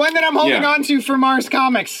 right. The one that I'm holding on to for Mars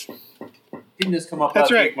Comics. Didn't this come up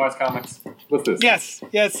That's last right. week, Mars Comics? What's this? Yes,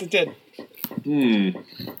 it did.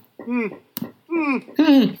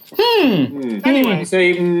 Anyway.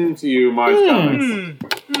 Say to you, Mars Comics.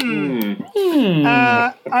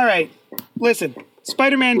 All right. Listen,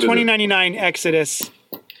 Spider-Man 2099 Exodus,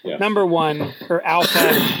 number 1, or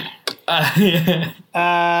Alpha.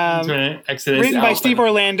 Exodus, written by Steve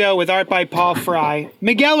Orlando with art by Paul Fry.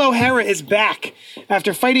 Miguel O'Hara is back.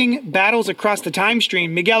 After fighting battles across the time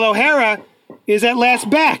stream, Miguel O'Hara is at last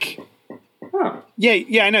back. Huh.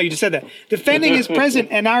 Yeah, I know, you just said that. Defending his present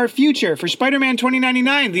and our future for Spider-Man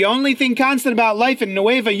 2099, the only thing constant about life in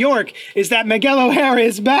Nueva York is that Miguel O'Hara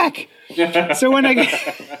is back. So when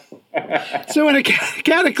a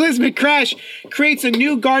cataclysmic crash creates a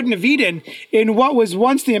new Garden of Eden in what was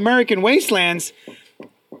once the American wastelands,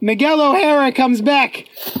 Miguel O'Hara comes back,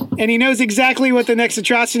 and he knows exactly what the next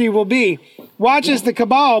atrocity will be. Watch as the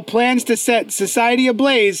Cabal plans to set society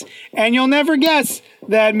ablaze, and you'll never guess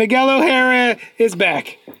that Miguel O'Hara is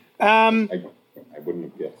back. I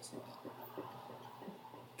wouldn't have guessed.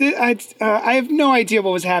 I have no idea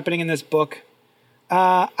what was happening in this book.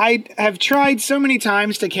 I have tried so many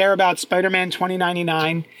times to care about Spider-Man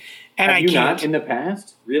 2099, and I can't. Not in the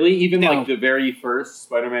past? Really? Even No. like the very first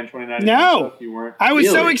Spider-Man 2099 No. stuff you weren't? I was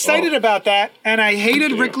so Really? excited Oh. about that, and I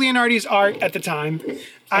hated too. Rick Leonardi's art at the time.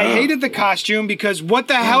 I hated the costume because what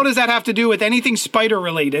the hell does that have to do with anything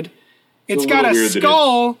spider-related? It's a got a little weird that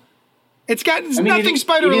skull. It's got nothing it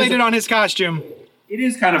spider-related is- on his costume. It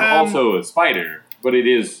is kind of also a spider, but it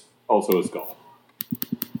is also a skull.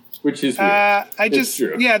 Which is weird. It's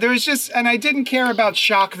true. There was just, and I didn't care about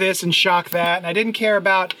shock this and shock that, and I didn't care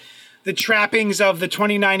about the trappings of the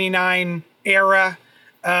 2099 era.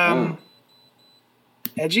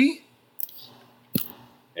 Edgy?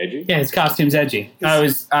 Edgy? Yeah, his costume's edgy.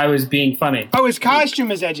 I was being funny. Oh, his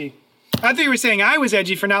costume is edgy. I thought you were saying I was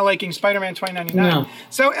edgy for not liking Spider-Man 2099. No.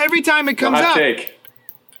 So every time it comes Hot up, take.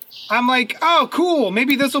 I'm like, oh, cool.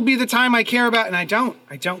 Maybe this will be the time I care about. And I don't.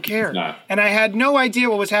 I don't care. No. And I had no idea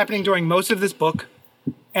what was happening during most of this book.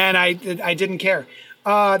 And I didn't care.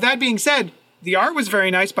 That being said, the art was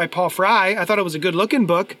very nice by Paul Fry. I thought it was a good looking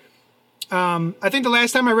book. I think the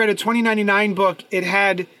last time I read a 2099 book, it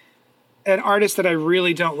had an artist that I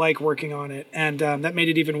really don't like working on it. And that made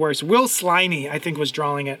it even worse. Will Sliney, I think, was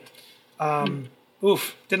drawing it.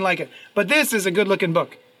 Didn't like it. But this is a good looking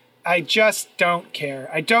book. I just don't care.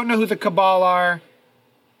 I don't know who the Cabal are.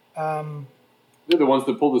 They're the ones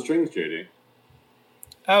that pull the strings, JD.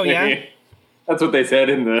 Oh, yeah? That's what they said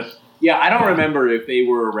in the... Yeah, I don't remember if they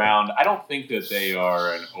were around. I don't think that they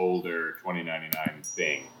are an older 2099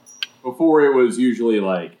 thing. Before it was usually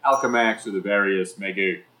like Alchemax or the various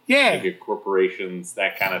mega corporations,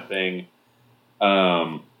 that kind of thing.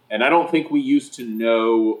 And I don't think we used to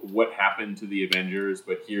know what happened to the Avengers,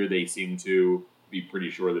 but here they seem to be pretty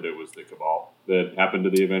sure that it was the Cabal that happened to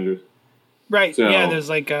the Avengers. Right. So- Yeah, there's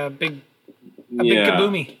like a big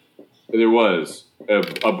kaboomy. There was a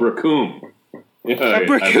Braccoon. Yeah, A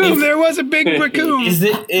Braccoon. There was a big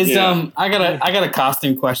Braccoon. I got a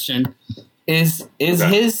costume question. Is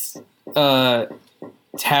his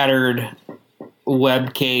tattered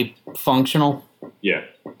web cape functional? Yeah.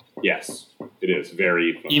 Yes. It is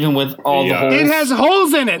very fun. Even with all the holes? It has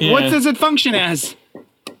holes in it. Yeah. What does it function as?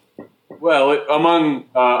 Well, among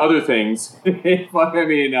other things,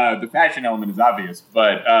 the fashion element is obvious,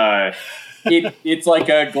 but it's like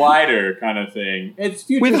a glider kind of thing. It's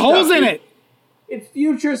future With stuff. holes in it. It's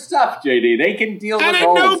future stuff, JD. They can deal And with at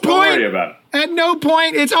holes. no Don't worry point, about it. at no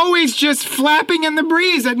point, it's always just flapping in the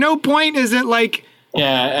breeze. At no point is it like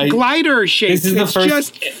Yeah. glider shaped. This is the It's first-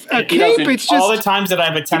 just a He cape. doesn't- It's all the just times that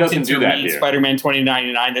I've attempted doesn't to do that read here. Spider-Man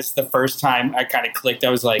 2099, this is the first time I kind of clicked. I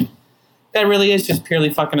was like, that really is just purely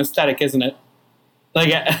fucking aesthetic, isn't it? Like,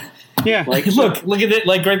 yeah. Like, look at it,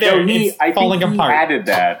 like right there, No, it's I falling think he apart. added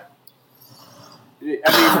that. I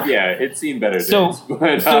mean, yeah, it's seen better days. So But,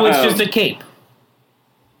 it's just a cape.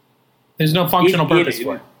 There's no functional purpose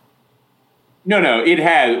for it. No, it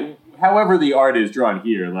has. However, the art is drawn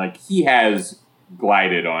here, like he has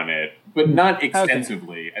glided on it, but not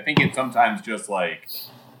extensively. I think it's sometimes just like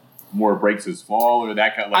more breaks his fall or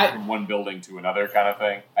that kind of like from one building to another kind of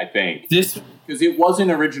thing. I think This because it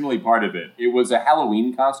wasn't originally part of it. It was a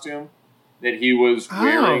Halloween costume that he was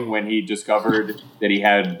wearing when he discovered that he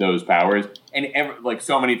had those powers. And like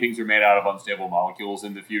so many things are made out of unstable molecules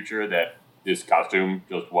in the future that this costume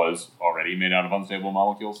just was already made out of unstable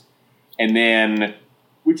molecules. And then,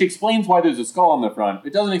 which explains why there's a skull on the front.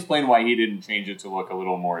 It doesn't explain why he didn't change it to look a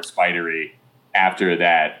little more spidery after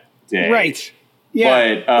that day. Right.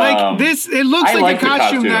 Yeah. But, like this, it looks I like a the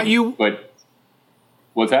costume that you. But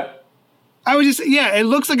what's that? I would just, it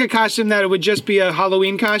looks like a costume that it would just be a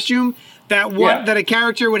Halloween costume that a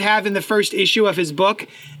character would have in the first issue of his book,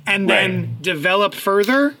 and then develop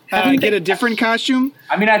further, get a different costume.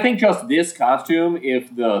 I mean, I think just this costume,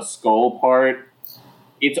 if the skull part,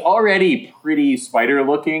 it's already pretty spider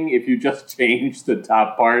looking. If you just change the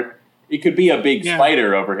top part, it could be a big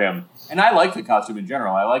spider over him. And I like the costume in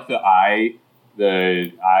general. I like the eye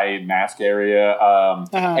mask area,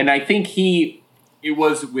 and I think it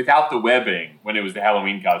was without the webbing when it was the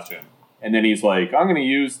Halloween costume. And then he's like, I'm going to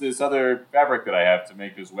use this other fabric that I have to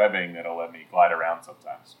make this webbing that'll let me glide around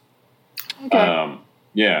sometimes.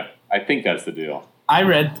 Okay. I think that's the deal. I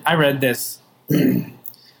read this.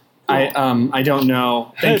 I don't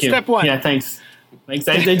know. Thank you. Step one. Yeah, thanks. I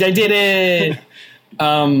did it.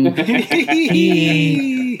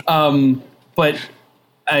 But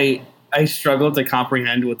I struggled to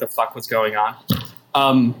comprehend what the fuck was going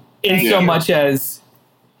on. In so much as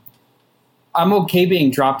I'm okay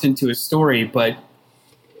being dropped into a story, but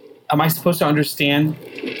am I supposed to understand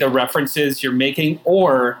the references you're making,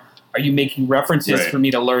 or are you making references for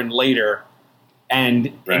me to learn later? And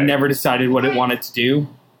it never decided what it wanted to do,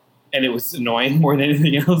 and it was annoying more than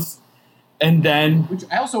anything else. And then, which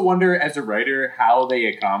I also wonder, as a writer, how they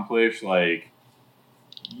accomplish, like,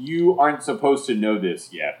 you aren't supposed to know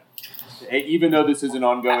this yet. Even though this is an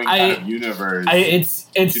ongoing kind of universe, you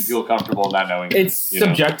should feel comfortable not knowing. It's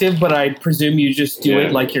subjective, but I presume you just do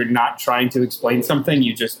it like you're not trying to explain something.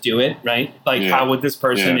 You just do it, right? Like, how would this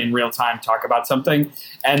person in real time talk about something?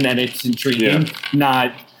 And then it's intriguing,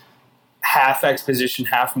 not half exposition,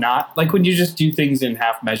 half not. Like, when you just do things in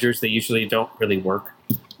half measures, they usually don't really work.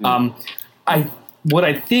 What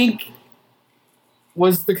I think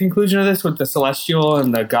was the conclusion of this with the Celestial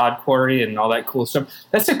and the God Quarry and all that cool stuff.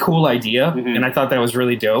 That's a cool idea, and I thought that was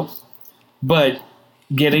really dope. But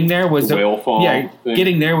getting there was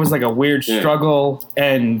getting there was like a weird struggle,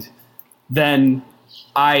 and then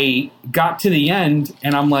I got to the end,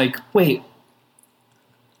 and I'm like, wait,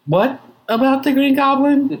 what about the Green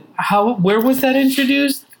Goblin? Where was that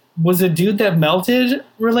introduced? Was a dude that melted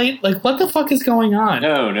relate? Like, what the fuck is going on?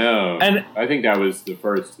 No. And I think that was the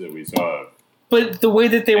first that we saw. But the way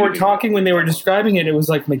that they were talking when they were describing it, it was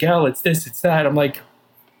like, Miguel, it's this, it's that. I'm like,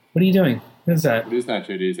 what are you doing? What is that? What is that,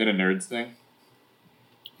 JD? Is that a Nerds thing?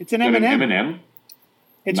 It's an M&M. M&M?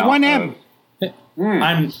 It's one M.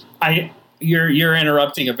 You're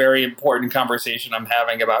interrupting a very important conversation I'm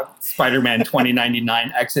having about Spider-Man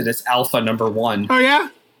 2099 Exodus Alpha number 1. Oh, yeah?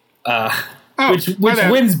 Which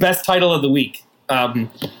wins best title of the week. So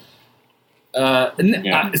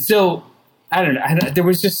I don't know. There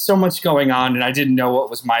was just so much going on, and I didn't know what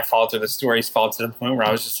was my fault or the story's fault to the point where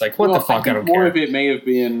I was just like, what the fuck? I don't care. More of it may have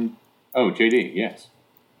been... Oh, JD, yes.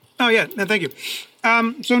 Oh, yeah. No, thank you.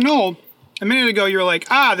 So, Noel, a minute ago, you were like,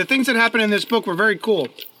 the things that happened in this book were very cool.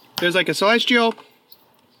 There's like a Celestial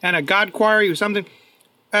and a God Quarry or something.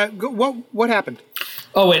 What happened?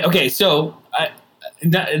 Oh, wait. Okay, so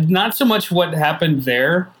not so much what happened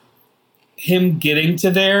there. Him getting to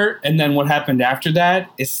there and then what happened after that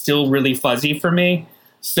is still really fuzzy for me.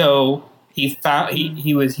 So he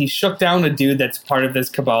shook down a dude that's part of this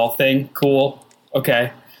Cabal thing. Cool.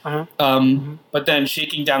 Okay. But then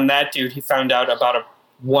shaking down that dude, he found out about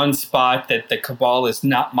one spot that the Cabal is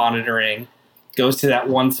not monitoring. Goes to that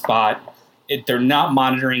one spot. They're not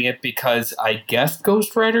monitoring it because I guess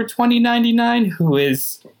Ghost Rider 2099, who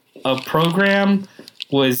is a program,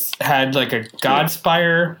 had like a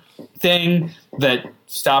Godspire thing that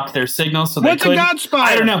stopped their signal, so they couldn't. What's a Godspire?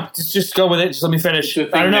 I don't know. Just go with it. Just let me finish. I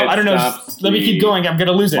don't know. Let me keep going. I'm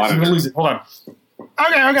gonna lose it. Hold on.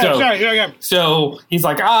 Okay. Sorry. Okay. So he's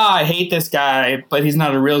like, I hate this guy, but he's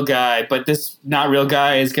not a real guy. But this not real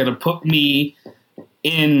guy is gonna put me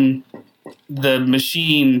in the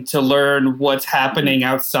machine to learn what's happening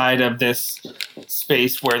outside of this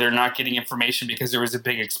space where they're not getting information because there was a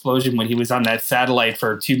big explosion when he was on that satellite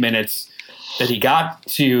for 2 minutes that he got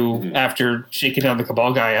to after shaking down the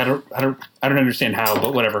Cabal guy. I don't understand how,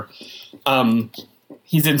 but whatever.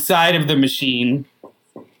 He's inside of the machine.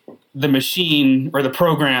 The machine or the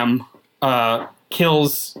program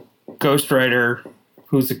kills Ghost Rider,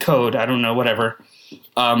 who's a code. I don't know, whatever.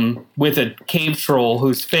 With a cave troll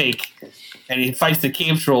who's fake. And he fights the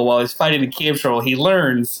cave troll. While he's fighting the cave troll, he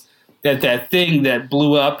learns that thing that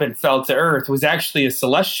blew up and fell to Earth was actually a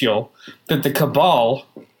Celestial that the Cabal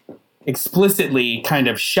explicitly kind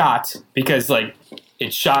of shot because, like,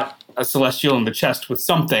 it shot a Celestial in the chest with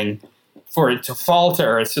something for it to fall to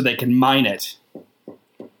Earth so they can mine it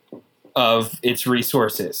of its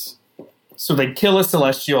resources. So they kill a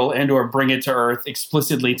Celestial and or bring it to Earth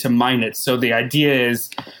explicitly to mine it. So the idea is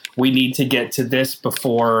we need to get to this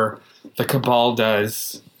before the Cabal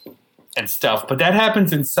does and stuff. But that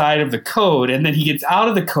happens inside of the code, and then he gets out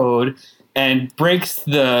of the code and breaks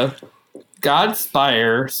the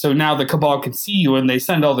Godspire, so now the Cabal can see you, and they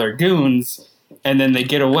send all their goons, and then they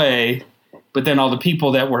get away. But then all the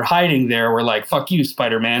people that were hiding there were like, fuck you,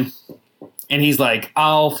 Spider-Man. And he's like,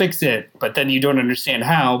 I'll fix it. But then you don't understand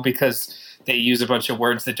how because they use a bunch of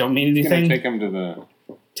words that don't mean anything. He's going to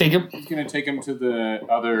take him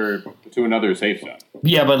to another safe zone.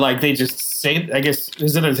 Yeah, but like they just say, I guess,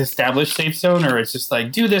 is it an established safe zone or it's just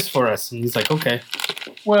like, do this for us? And he's like, okay.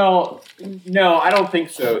 Well, no, I don't think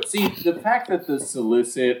so. See, the fact that the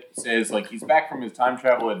solicit says like he's back from his time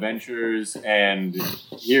travel adventures and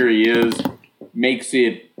here he is makes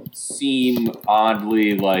it seem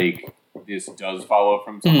oddly like this does follow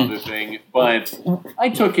from some other thing, but I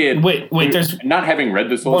took it. Wait, there's not having read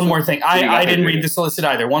the solicit. one more thing. I didn't read the solicit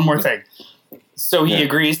either. One more thing. So he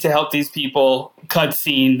agrees to help these people. Cut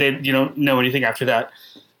scene. You don't know anything after that.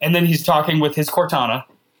 And then he's talking with his Cortana,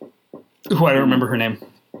 who I don't remember her name.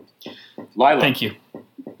 Lila. Thank you.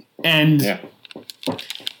 And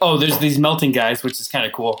there's these melting guys, which is kind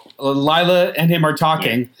of cool. Lila and him are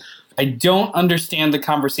talking. I don't understand the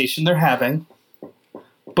conversation they're having,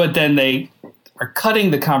 but then they are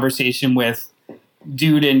cutting the conversation with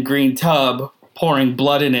dude in green tub pouring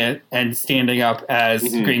blood in it and standing up as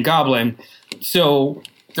Green Goblin. So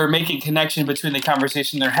they're making connection between the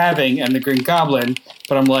conversation they're having and the Green Goblin.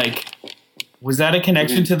 But I'm like, was that a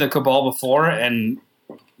connection to the Cabal before? And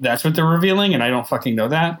that's what they're revealing, and I don't fucking know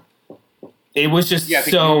that. It was just I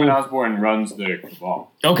think Norman Osborn runs the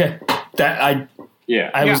Cabal. Okay. I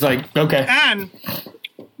was like, okay. And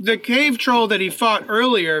the cave troll that he fought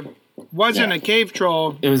earlier wasn't a cave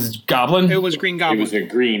troll. It was Goblin? It was Green Goblin. It was a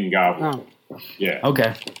Green Goblin. Oh. Yeah.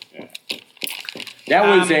 Okay. Yeah. That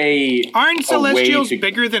was Aren't Celestials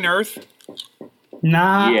bigger than Earth?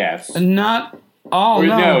 Yes. Not all.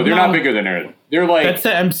 No, they're not bigger than Earth. They're like... That's the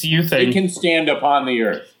MCU thing. They can stand upon the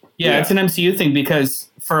Earth. Yeah, it's an MCU thing because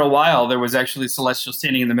for a while there was actually Celestial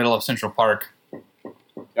standing in the middle of Central Park.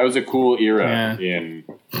 That was a cool era.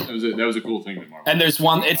 That was a cool thing. And there's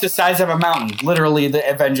one. It's the size of a mountain. Literally, the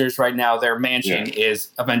Avengers right now, their mansion is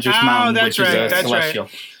Avengers Mountain, which is a Celestial.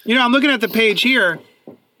 Right. You know, I'm looking at the page here,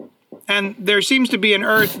 and there seems to be an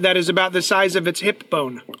Earth that is about the size of its hip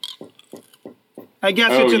bone. I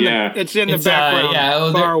guess it's in the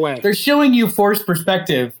background, far away. They're showing you forced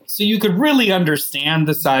perspective, so you could really understand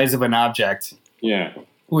the size of an object. Yeah,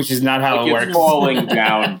 which is not how it works. It's falling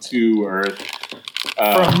down to Earth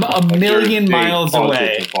from a million miles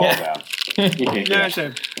away.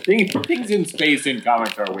 Things in space in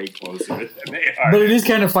comics are way closer than they are. But it is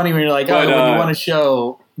kind of funny when you're like, when you want to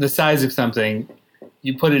show the size of something,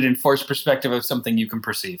 you put it in forced perspective of something you can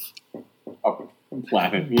perceive. A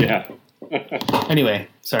planet, yeah. Anyway,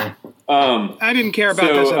 sorry. I didn't care about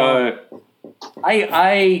this at all.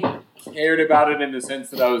 I cared about it in the sense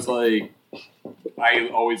that I was like, I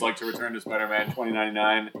always like to return to Spider-Man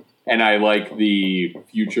 2099, and I like the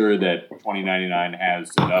future that 2099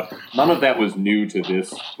 has set up. None of that was new to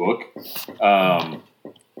this book.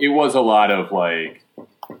 It was a lot of mishmash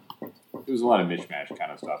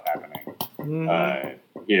kind of stuff happening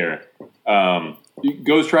here.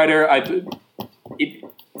 Ghost Rider,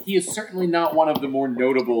 he is certainly not one of the more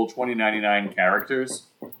notable 2099 characters.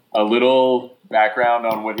 A little background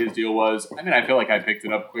on what his deal was. I mean, I feel like I picked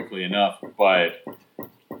it up quickly enough, but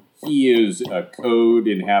he is a code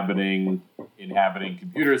inhabiting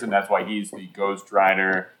computers, and that's why he's the Ghost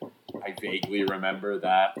Rider. I vaguely remember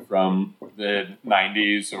that from the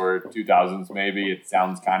 90s or 2000s, maybe. It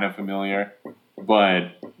sounds kind of familiar,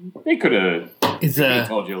 but they could have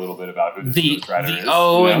told you a little bit about who the Ghost Rider is.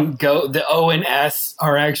 The O and S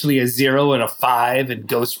are actually a 0 and a 5 in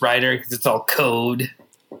Ghost Rider because it's all code.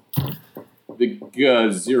 The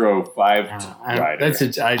 05 Rider.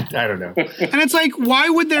 I don't know. And it's like, why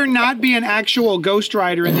would there not be an actual Ghost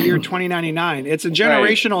Rider in the year 2099? It's a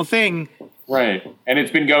generational thing. Right. And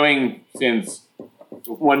it's been going since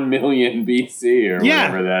 1 million BC or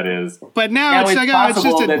whatever that is. But now it's like, it's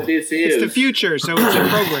just it's the future, so it's a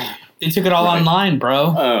program. They took it all online,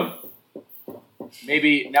 bro.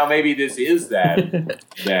 Maybe this is that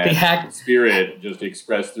spirit just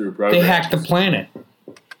expressed through programs. They hacked the planet.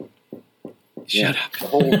 Shut up. The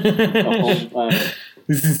whole planet.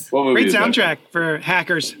 Great soundtrack for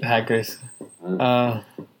hackers.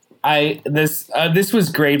 This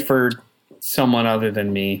was great for someone other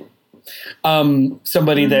than me.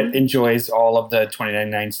 Somebody that enjoys all of the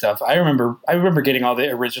 2099 stuff. I remember getting all the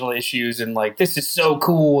original issues and like, this is so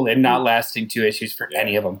cool, and not lasting 2 issues for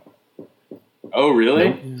any of them. Oh,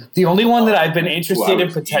 really? No. The only one that I've been interested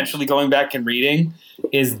in potentially going back and reading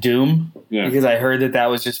is Doom. Yeah. Because I heard that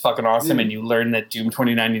was just fucking awesome, and you learn that Doom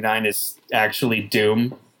 2099 is actually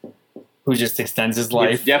Doom, who just extends his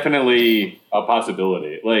life. It's definitely a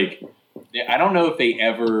possibility. Like, I don't know if they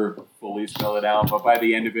ever fully spell it out, but by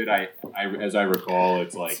the end of it, I as I recall,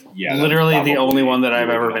 it's like, literally the only one that I've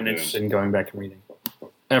ever been interested in going back and reading.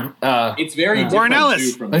 It's very different. Warren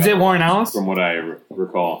Ellis. Is it Warren Ellis? From what I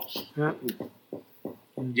recall.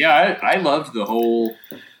 Yeah, I loved the whole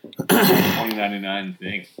 2099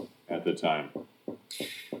 thing at the time.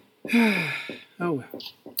 Oh,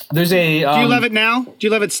 there's a. Do you love it now? Do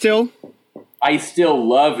you love it still? I still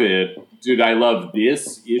love it, dude. I love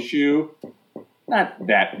this issue. Not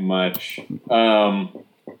that much.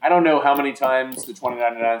 I don't know how many times the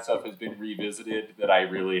 2099 stuff has been revisited that I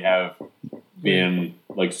really have been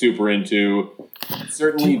like super into.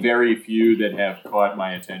 Certainly very few that have caught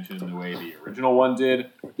my attention the way the original one did.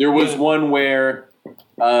 There was one where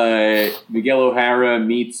Miguel O'Hara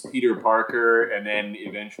meets Peter Parker, and then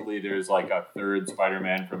eventually there's like a third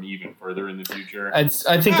Spider-Man from even further in the future. I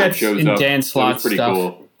think that's shows in up. Dan Slott's pretty stuff.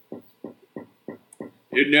 cool.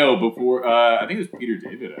 Before I think it was Peter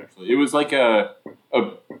David actually. It was like a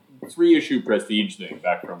 3-issue Prestige thing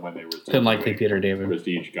back from when they were still Unlikely doing Peter David.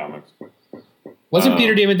 Prestige comics. Wasn't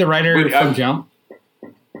Peter David the writer from Jump?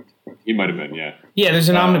 He might have been, yeah. Yeah, there's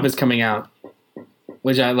an omnibus coming out,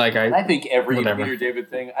 which I like. I think every whatever. Peter David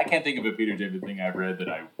thing. I can't think of a Peter David thing I've read that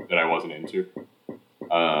I wasn't into.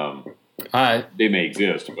 They may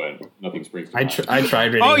exist, but nothing springs to mind. I tried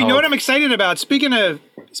reading. Oh, you know Hulk. what I'm excited about? Speaking of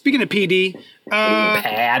PD,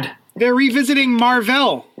 Pad. they're revisiting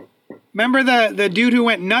Marvel. Remember the dude who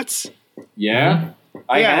went nuts? Yeah,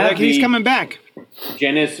 He's coming back.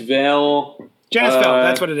 Genis Vell.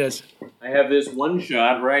 That's what it is. I have this one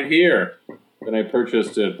shot right here that I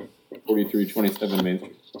purchased at 4327 Main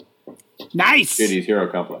Street. Nice. JD's Hero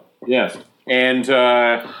Complex. Yes, and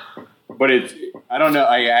but it's I don't know.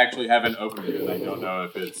 I actually haven't opened it, and I don't know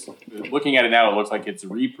if it's. Looking at it now, it looks like it's a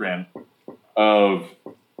reprint of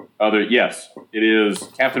other. Yes, it is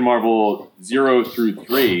Captain Marvel 0 through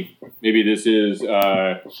 3. Maybe this is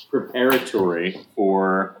preparatory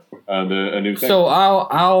for a new thing. So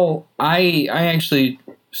I actually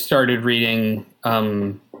started reading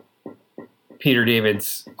Peter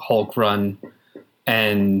David's Hulk run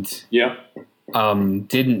and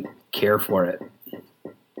didn't care for it.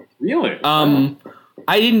 Really?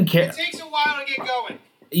 I didn't care. It takes a while to get going.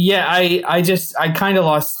 Yeah, I kind of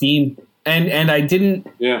lost steam, and I didn't.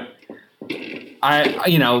 Yeah.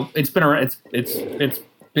 It's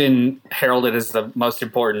been heralded as the most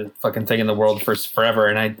important fucking thing in the world for forever,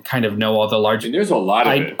 and I kind of know all the larger. And there's a lot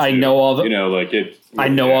of it. I know all the. I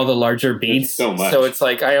know all the larger beats, it's so much. So it's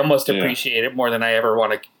like I almost appreciate it more than I ever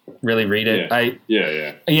want to really read it.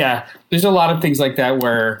 Yeah. There's a lot of things like that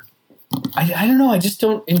where I don't know. I just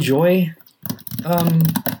don't enjoy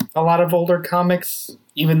a lot of older comics,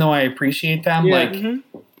 even though I appreciate them.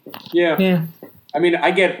 Yeah. I mean,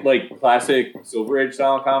 I get like classic Silver Age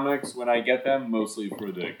style comics when I get them, mostly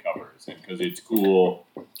for the covers and because it's cool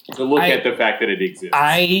to look at the fact that it exists.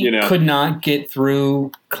 I could not get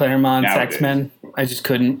through Claremont's X-Men. I just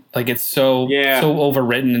couldn't. Like, it's so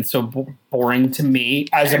overwritten and so boring to me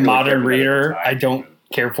as a modern reader. I don't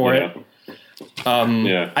care for it.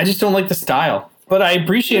 I just don't like the style, but I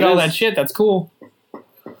appreciate all that shit. That's cool.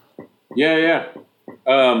 Yeah.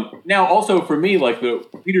 Now, also for me, like the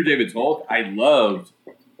Peter David's Hulk, I loved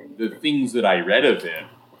the things that I read of it,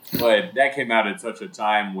 but that came out at such a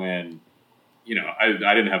time when,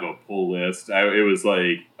 I didn't have a pull list. It was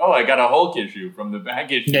like, I got a Hulk issue from the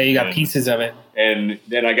back issue. Yeah, you got pieces of it. And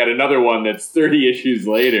then I got another one that's 30 issues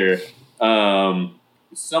later.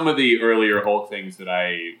 Some of the earlier Hulk things that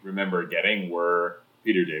I remember getting were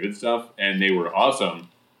Peter David stuff, and they were awesome.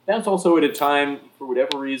 That's also at a time, for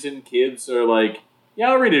whatever reason, kids are like,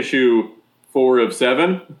 I'll read issue 4 of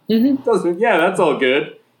 7. Mm-hmm. That's all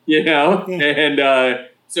good, And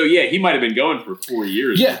so he might have been going for 4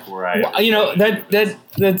 years before I. Well,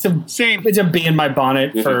 that's a same. It's a bee in my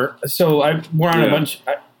bonnet for. So we're on a bunch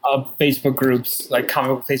of Facebook groups, like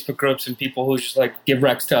comic book Facebook groups, and people who just like give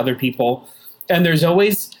recs to other people. And there's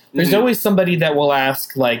always somebody that will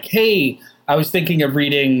ask like, "Hey, I was thinking of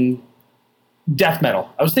reading death metal.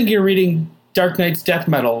 I was thinking of reading Dark Knight's death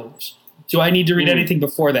metal. Do I need to read anything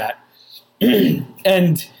before that?"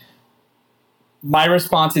 And my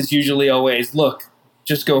response is usually always, look,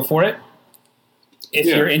 just go for it. If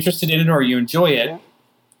you're interested in it or you enjoy it,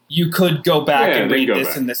 you could go back and read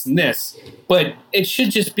this and this and this. But it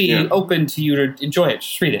should just be open to you to enjoy it.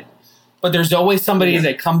 Just read it. But there's always somebody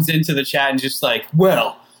that comes into the chat and just like,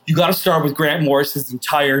 well, you got to start with Grant Morrison's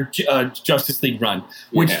entire Justice League run,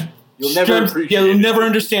 which you'll never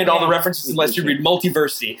understand all the references unless you read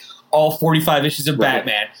Multiversity, all 45 issues of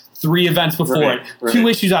Batman, 3 events before it, 2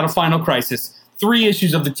 issues out of Final Crisis, 3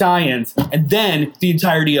 issues of the tie-ins, and then the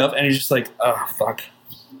entirety of, and it's just like, oh, fuck.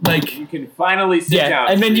 Like, you can finally sit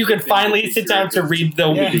down. And then you can finally sit down to read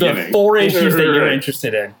the 4 issues that you're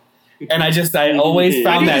interested in. And I always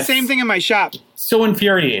found that the same thing in my shop. So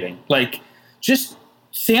infuriating. Like, just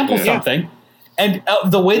sample something. And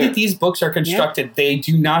the way that these books are constructed, they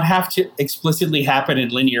do not have to explicitly happen in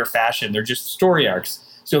linear fashion. They're just story arcs.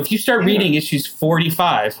 So if you start reading issues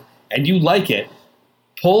 45 and you like it,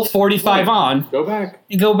 pull 45 on. Go back.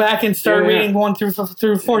 And go back and start reading 1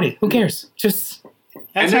 through 40. Who cares? Just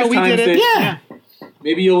that's how we did it.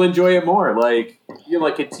 Maybe you'll enjoy it more. Like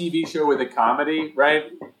a TV show with a comedy,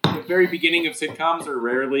 right? very beginning of sitcoms are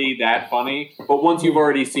rarely that funny, but once you've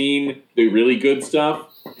already seen the really good stuff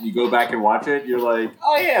and you go back and watch it, you're like,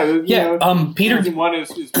 oh yeah, Peter. season 1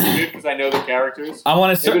 is pretty good because I know the characters. I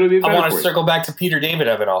want to for you. circle back to Peter David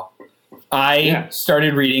of it all. I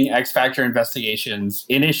started reading X Factor Investigations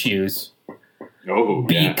in issues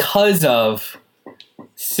because of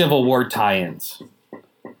Civil War tie-ins.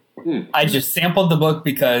 I just sampled the book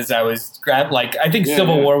because I was I think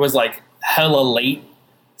Civil War was like hella late,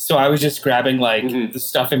 so I was just grabbing the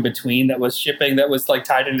stuff in between that was shipping that was like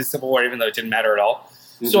tied into Civil War, even though it didn't matter at all.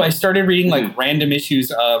 So I started reading like random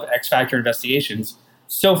issues of X Factor Investigations,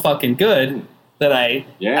 so fucking good that I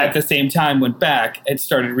at the same time went back and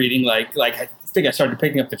started reading like I think I started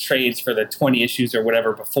picking up the trades for the 20 issues or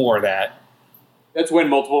whatever before that. That's when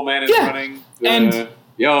Multiple Man is running.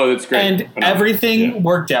 That's great. And everything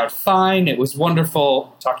worked out fine. It was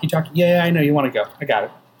wonderful. Talkie. Yeah, I know you want to go. I got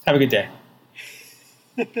it. Have a good day.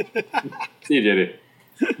 You did it.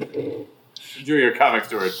 Enjoy your comic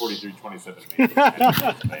store at 4327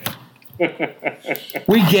 Main.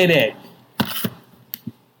 We get it.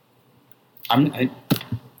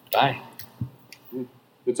 Bye.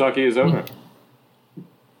 The talkie is over.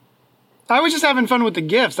 I was just having fun with the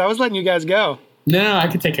gifts. I was letting you guys go. No, I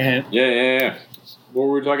could take a hint. Yeah. What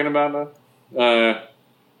were we talking about now?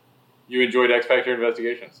 You enjoyed X Factor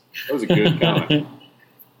Investigations. That was a good comic.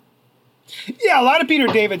 Yeah, a lot of Peter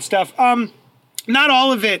David stuff. Not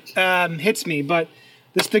all of it hits me, but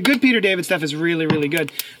the good Peter David stuff is really, really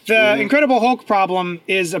good. The Incredible Hulk problem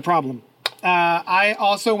is a problem. I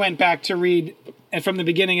also went back to read from the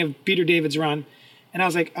beginning of Peter David's run, and I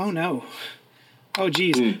was like, oh no. Oh,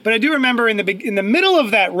 geez. But I do remember in the middle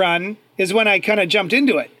of that run is when I kind of jumped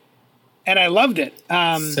into it, and I loved it.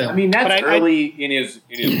 That's early in his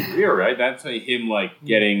career, right? That's him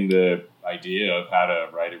getting the idea of how to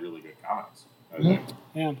write a really good comics.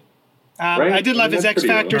 Yeah. Right? I did love his X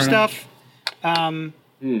Factor stuff. I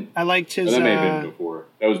liked his... that may have been before.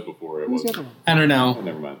 That was before it was. I don't know. Oh,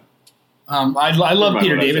 never mind. I love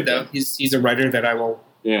Peter David, though. He's a writer that I will...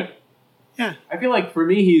 Yeah. I feel like for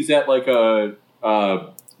me, he's at like a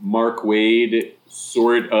Mark Waid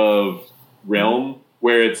sort of realm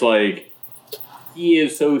where it's like he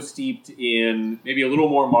is so steeped in maybe a little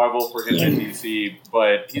more Marvel for him than DC,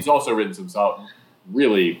 but he's also written some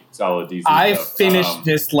really solid DC I stuff. finished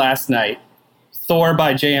this last night. Thor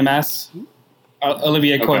by JMS.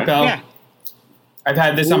 Olivier Coipel. Yeah. I've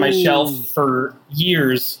had this on my shelf for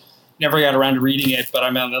years. Never got around to reading it, but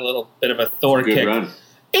I'm on a little bit of a Thor kick. Run.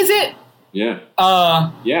 Is it? Yeah.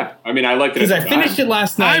 Yeah. I mean, I liked it because I finished it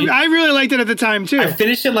last night. I really liked it at the time too. I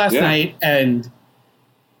finished it last night, and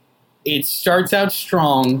it starts out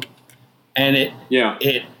strong, and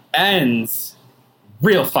it ends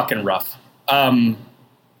real fucking rough. That's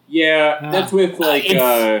with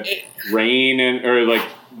Rain or like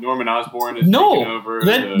Norman Osborn is taking over.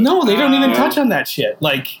 They don't even touch on that shit.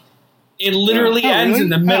 Like, it literally ends in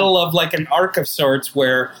the middle of like an arc of sorts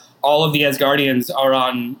where all of the Asgardians are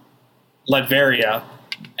on Latveria,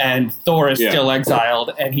 and Thor is still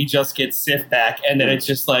exiled, and he just gets Sif back, and then it's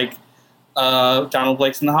just like Donald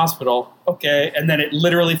Blake's in the hospital, okay, and then it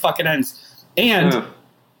literally fucking ends. And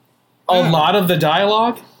a lot of the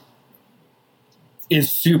dialogue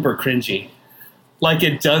is super cringy. Like,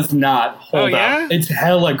 it does not hold up. It's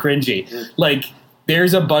hella cringy. Like,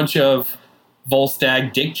 there's a bunch of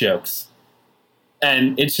Volstagg dick jokes,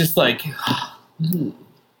 and it's just like,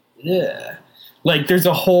 yeah. Like, there's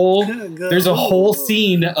a whole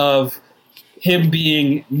scene of him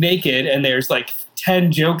being naked, and there's like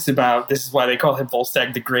 10 jokes about this is why they call him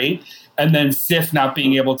Volstagg the Great, and then Sif not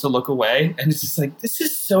being able to look away, and it's just like, this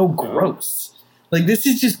is so gross. Like, this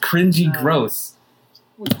is just cringy gross.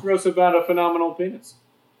 What's gross about a phenomenal penis?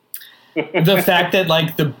 The fact that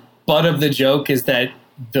like the butt of the joke is that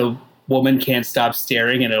the woman can't stop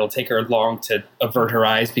staring, and it'll take her long to avert her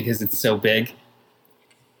eyes because it's so big.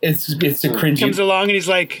 It's a cringy. Comes along and he's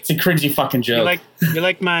like, it's a cringy fucking joke. You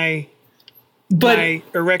like my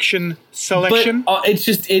erection selection? But it's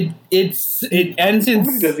just it ends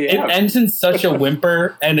in such a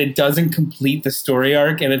whimper, and it doesn't complete the story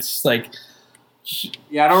arc, and it's just like,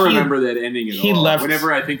 I don't remember that ending at all. Left,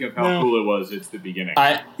 whenever I think of how cool it was, it's the beginning.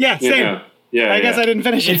 Same. Yeah, I guess I didn't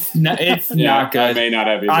finish it. It's not good. I may not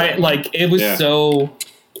have either. It was so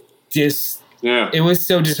it was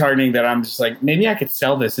so disheartening that I'm just like, maybe I could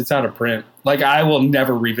sell this. It's out of print. Like, I will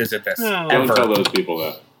never revisit this. Don't tell those people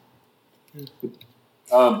that.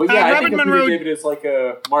 But I think Peter David is like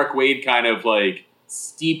a Mark Waid kind of like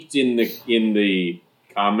steeped in the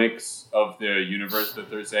comics of the universe that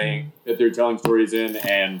they're saying that they're telling stories in,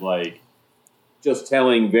 and like just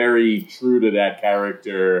telling very true to that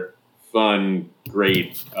character, fun,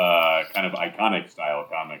 great, kind of iconic style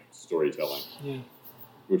comic storytelling,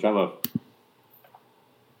 which I love.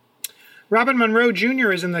 Robin Monroe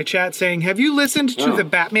Jr. is in the chat saying, have you listened to the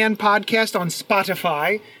Batman podcast on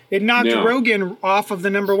Spotify? It knocked Rogan off of the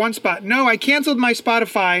 #1 spot. No, I canceled my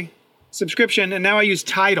Spotify subscription, and now I use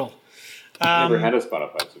Tidal. Never had a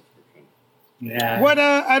Spotify subscription. Yeah. What?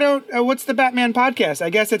 I don't. What's the Batman podcast? I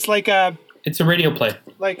guess it's like a. It's a radio play.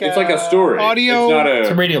 It's like a story. Audio. It's not It's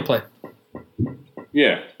a radio play.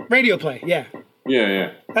 Yeah. Radio play. Yeah.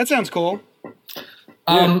 Yeah. That sounds cool.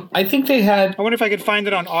 I think they had. I wonder if I could find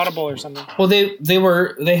it on Audible or something. Well,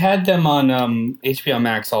 they had them on HBO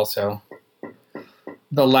Max also.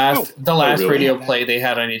 The last really? radio play they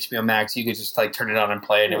had on HBO Max, you could just like turn it on and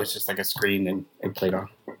play, and it was just like a screen and it played on.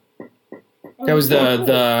 That was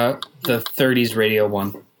the 30s radio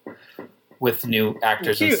one with new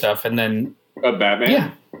actors and stuff, and then a Batman.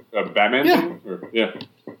 Yeah, a Batman. Yeah. Thing? Or,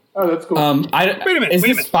 Oh, that's cool. Wait a minute. Is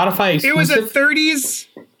this Spotify exclusive? It was a 30s.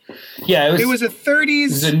 Yeah, it was a 30s.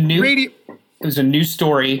 It was a new radio. It was a new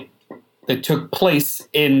story that took place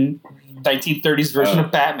in 1930s version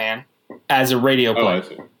of Batman as a radio play. I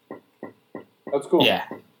see. That's cool. Yeah.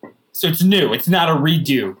 So it's new. It's not a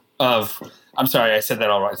redo of. I'm sorry, I said that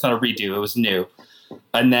all right. It's not a redo. It was new.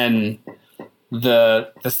 And then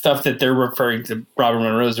the stuff that they're referring to, Robert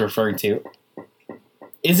Monroe's referring to,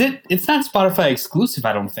 it's not Spotify exclusive,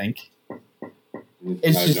 I don't think.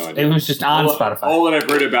 It was just on Spotify. All that I've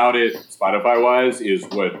heard about it, Spotify-wise, is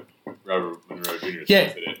what Robert Monroe Jr.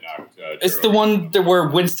 says that it knocked. It's the one where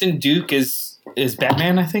Winston Duke is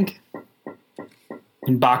Batman, I think.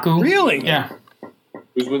 In Baku. Really? Yeah.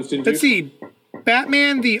 Who's Winston Duke? Let's see.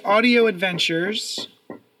 Batman: The Audio Adventures.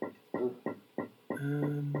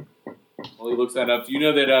 While he looks that up, do you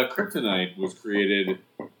know that Kryptonite was created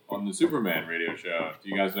on the Superman radio show? Do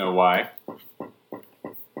you guys know why?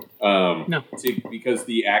 No. See, because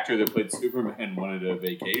the actor that played Superman wanted a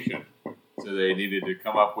vacation. So they needed to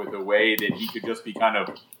come up with a way that he could just be kind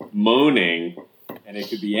of moaning, and it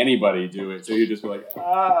could be anybody do it. So he'd just be like,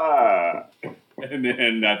 ah. And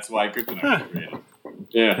then that's why Kryptonite was created.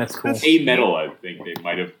 Yeah. That's cool. K-Metal, I think they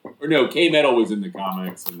might have. Or no, K-Metal was in the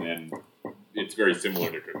comics, and then it's very similar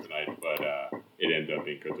to Kryptonite, but it ended up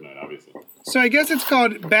being Kryptonite, obviously. So I guess it's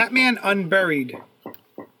called Batman Unburied.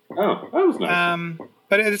 Oh, that was nice.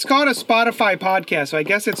 But it's called a Spotify podcast, so I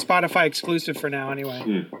guess it's Spotify exclusive for now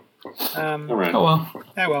anyway. All right. Oh, well.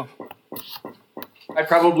 Well. I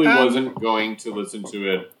probably wasn't going to listen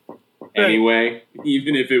to it anyway,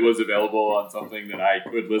 even if it was available on something that I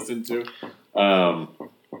could listen to.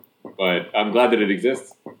 But I'm glad that it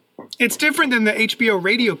exists. It's different than the HBO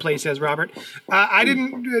radio play, says Robert. I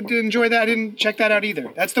didn't enjoy that. I didn't check that out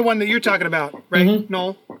either. That's the one that you're talking about, right,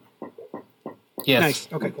 Noel? Yes. Nice.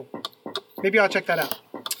 Okay, cool. Maybe I'll check that out.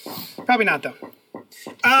 Probably not, though.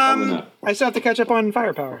 Probably not. I still have to catch up on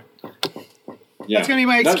Firepower. Yeah. That's going to be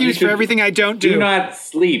my excuse for everything I don't do. Do not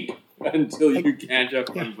sleep until you catch up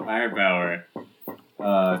on Firepower.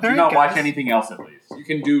 Do not watch anything else, at least. You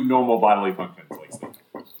can do normal bodily functions like sleep.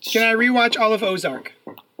 Can I rewatch all of Ozark?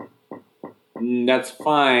 That's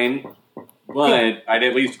fine, but I'd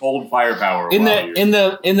at least hold Firepower. In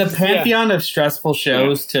the pantheon of stressful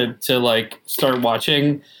shows to like start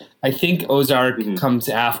watching, I think Ozark comes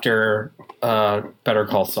after Better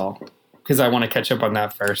Call Saul because I want to catch up on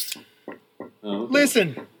that first. Oh, okay.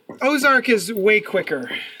 Listen, Ozark is way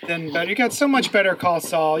quicker than Better. You got so much Better Call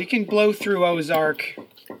Saul. You can blow through Ozark.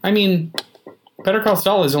 I mean, Better Call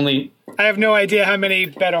Saul is only. I have no idea how many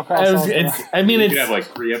Better Call Sauls there are. You could have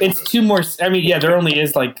like 3 episodes. It's 2 more. I mean, yeah, there only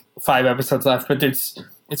is like 5 episodes left, but it's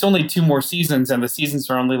only 2 more seasons, and the seasons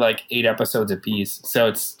are only like 8 episodes apiece. So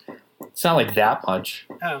it's not like that much.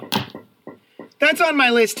 Oh. That's on my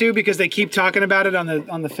list too because they keep talking about it on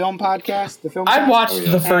the film podcast. I watched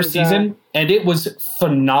the first season and it was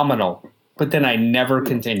phenomenal, but then I never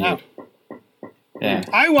continued. Yeah,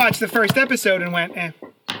 I watched the first episode and went, eh.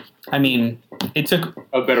 I mean, it took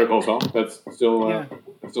a Better Call Saul. That's still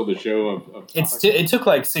the show of it took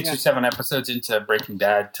like 6 or 7 episodes into Breaking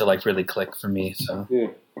Bad to like really click for me. So yeah.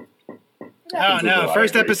 Oh no!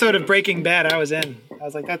 First episode of Breaking Bad, I was in. I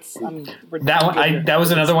was like, "That's that one." That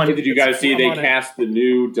was another one. Did you guys see they cast the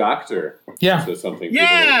new Doctor? Yeah. So something.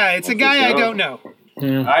 Yeah, it's a guy I don't know.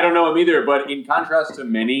 Yeah. I don't know him either, but in contrast to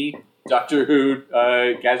many Doctor Who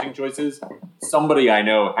casting choices, somebody I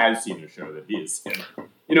know has seen a show that he is in.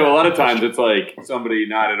 You know, a lot of times it's like somebody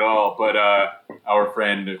not at all, but our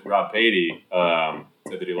friend Rob Patey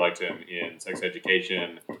said that he liked him in Sex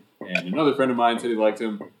Education, and another friend of mine said he liked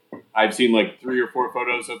him. I've seen like 3 or 4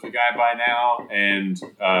 photos of the guy by now, and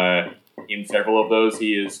in several of those,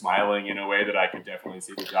 he is smiling in a way that I could definitely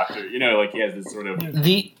see the Doctor. You know, like he has this sort of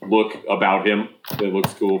look about him that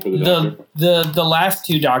looks cool for the Doctor. The last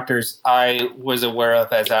two Doctors I was aware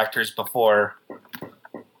of as actors before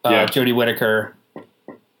Jodie Whittaker.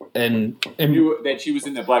 And that she was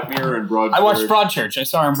in the Black Mirror and Broadchurch. I watched Broadchurch. I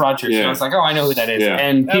saw her in Broadchurch. And I was like, oh, I know who that is. Yeah.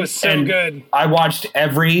 And that was so good. I watched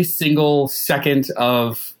every single second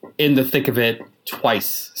of In the Thick of It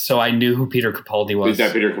twice, so I knew who Peter Capaldi was. Is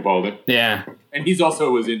that Peter Capaldi? Yeah. And he's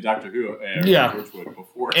also was in Doctor Who. Torchwood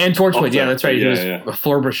before. And Torchwood, that's right. He was a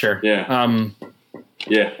Frobisher. Yeah.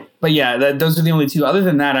 But yeah, those are the only two. Other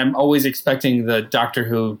than that, I'm always expecting the Doctor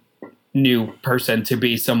Who new person to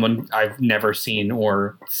be someone I've never seen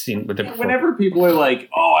or seen with it before. Whenever people are like,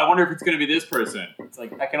 oh, I wonder if it's going to be this person, it's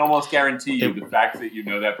like, I can almost guarantee you the fact that you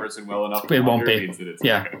know that person well enough it won't be. means that it's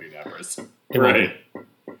not going to be that person. It right.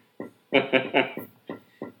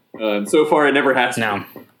 So far, it never has to. No.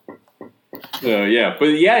 But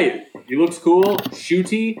he looks cool.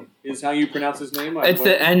 Shooty is how you pronounce his name. It's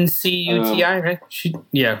the N-C-U-T-I, right?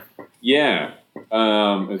 Yeah. Yeah.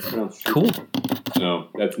 It's pronounced cool. No,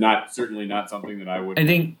 that's certainly not something that I would. I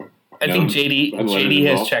think JD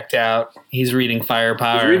has checked out. He's reading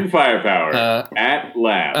Firepower. At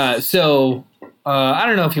last. So I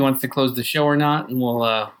don't know if he wants to close the show or not, and we'll.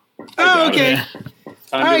 Okay.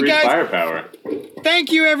 Time to read Firepower.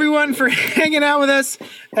 Thank you, everyone, for hanging out with us.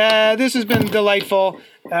 This has been delightful.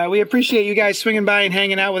 We appreciate you guys swinging by and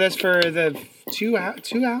hanging out with us for the 2 hours.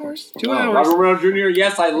 2 hours. Robert Brown Jr.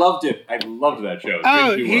 Yes, I loved it. I loved that show.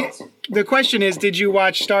 The question is, did you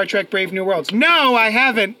watch Star Trek: Brave New Worlds? No, I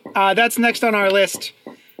haven't. That's next on our list.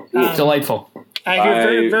 Delightful. I hear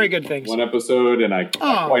very, very good things. One episode, and I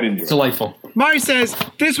quite enjoyed it. Delightful. Mars says,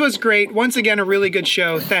 this was great. Once again, a really good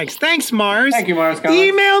show. Thanks. Thanks, Mars. Thank you, Mars.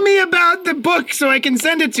 Email me about the book so I can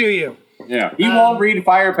send it to you. Yeah. He won't read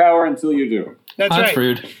Firepower until you do. That's right.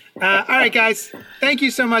 Rude. All right, guys. Thank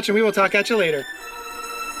you so much, and we will talk at you later.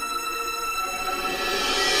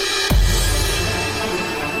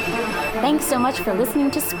 Thanks so much for listening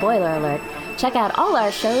to Spoiler Alert. Check out all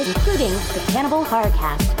our shows, including the Cannibal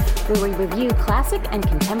Horrorcast, where we review classic and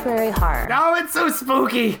contemporary horror. Oh, it's so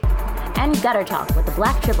spooky! And Gutter Talk with the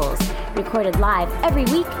Black Tribbles, recorded live every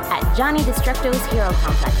week at Johnny Destructo's Hero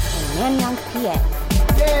Complex in Manayunk, PA.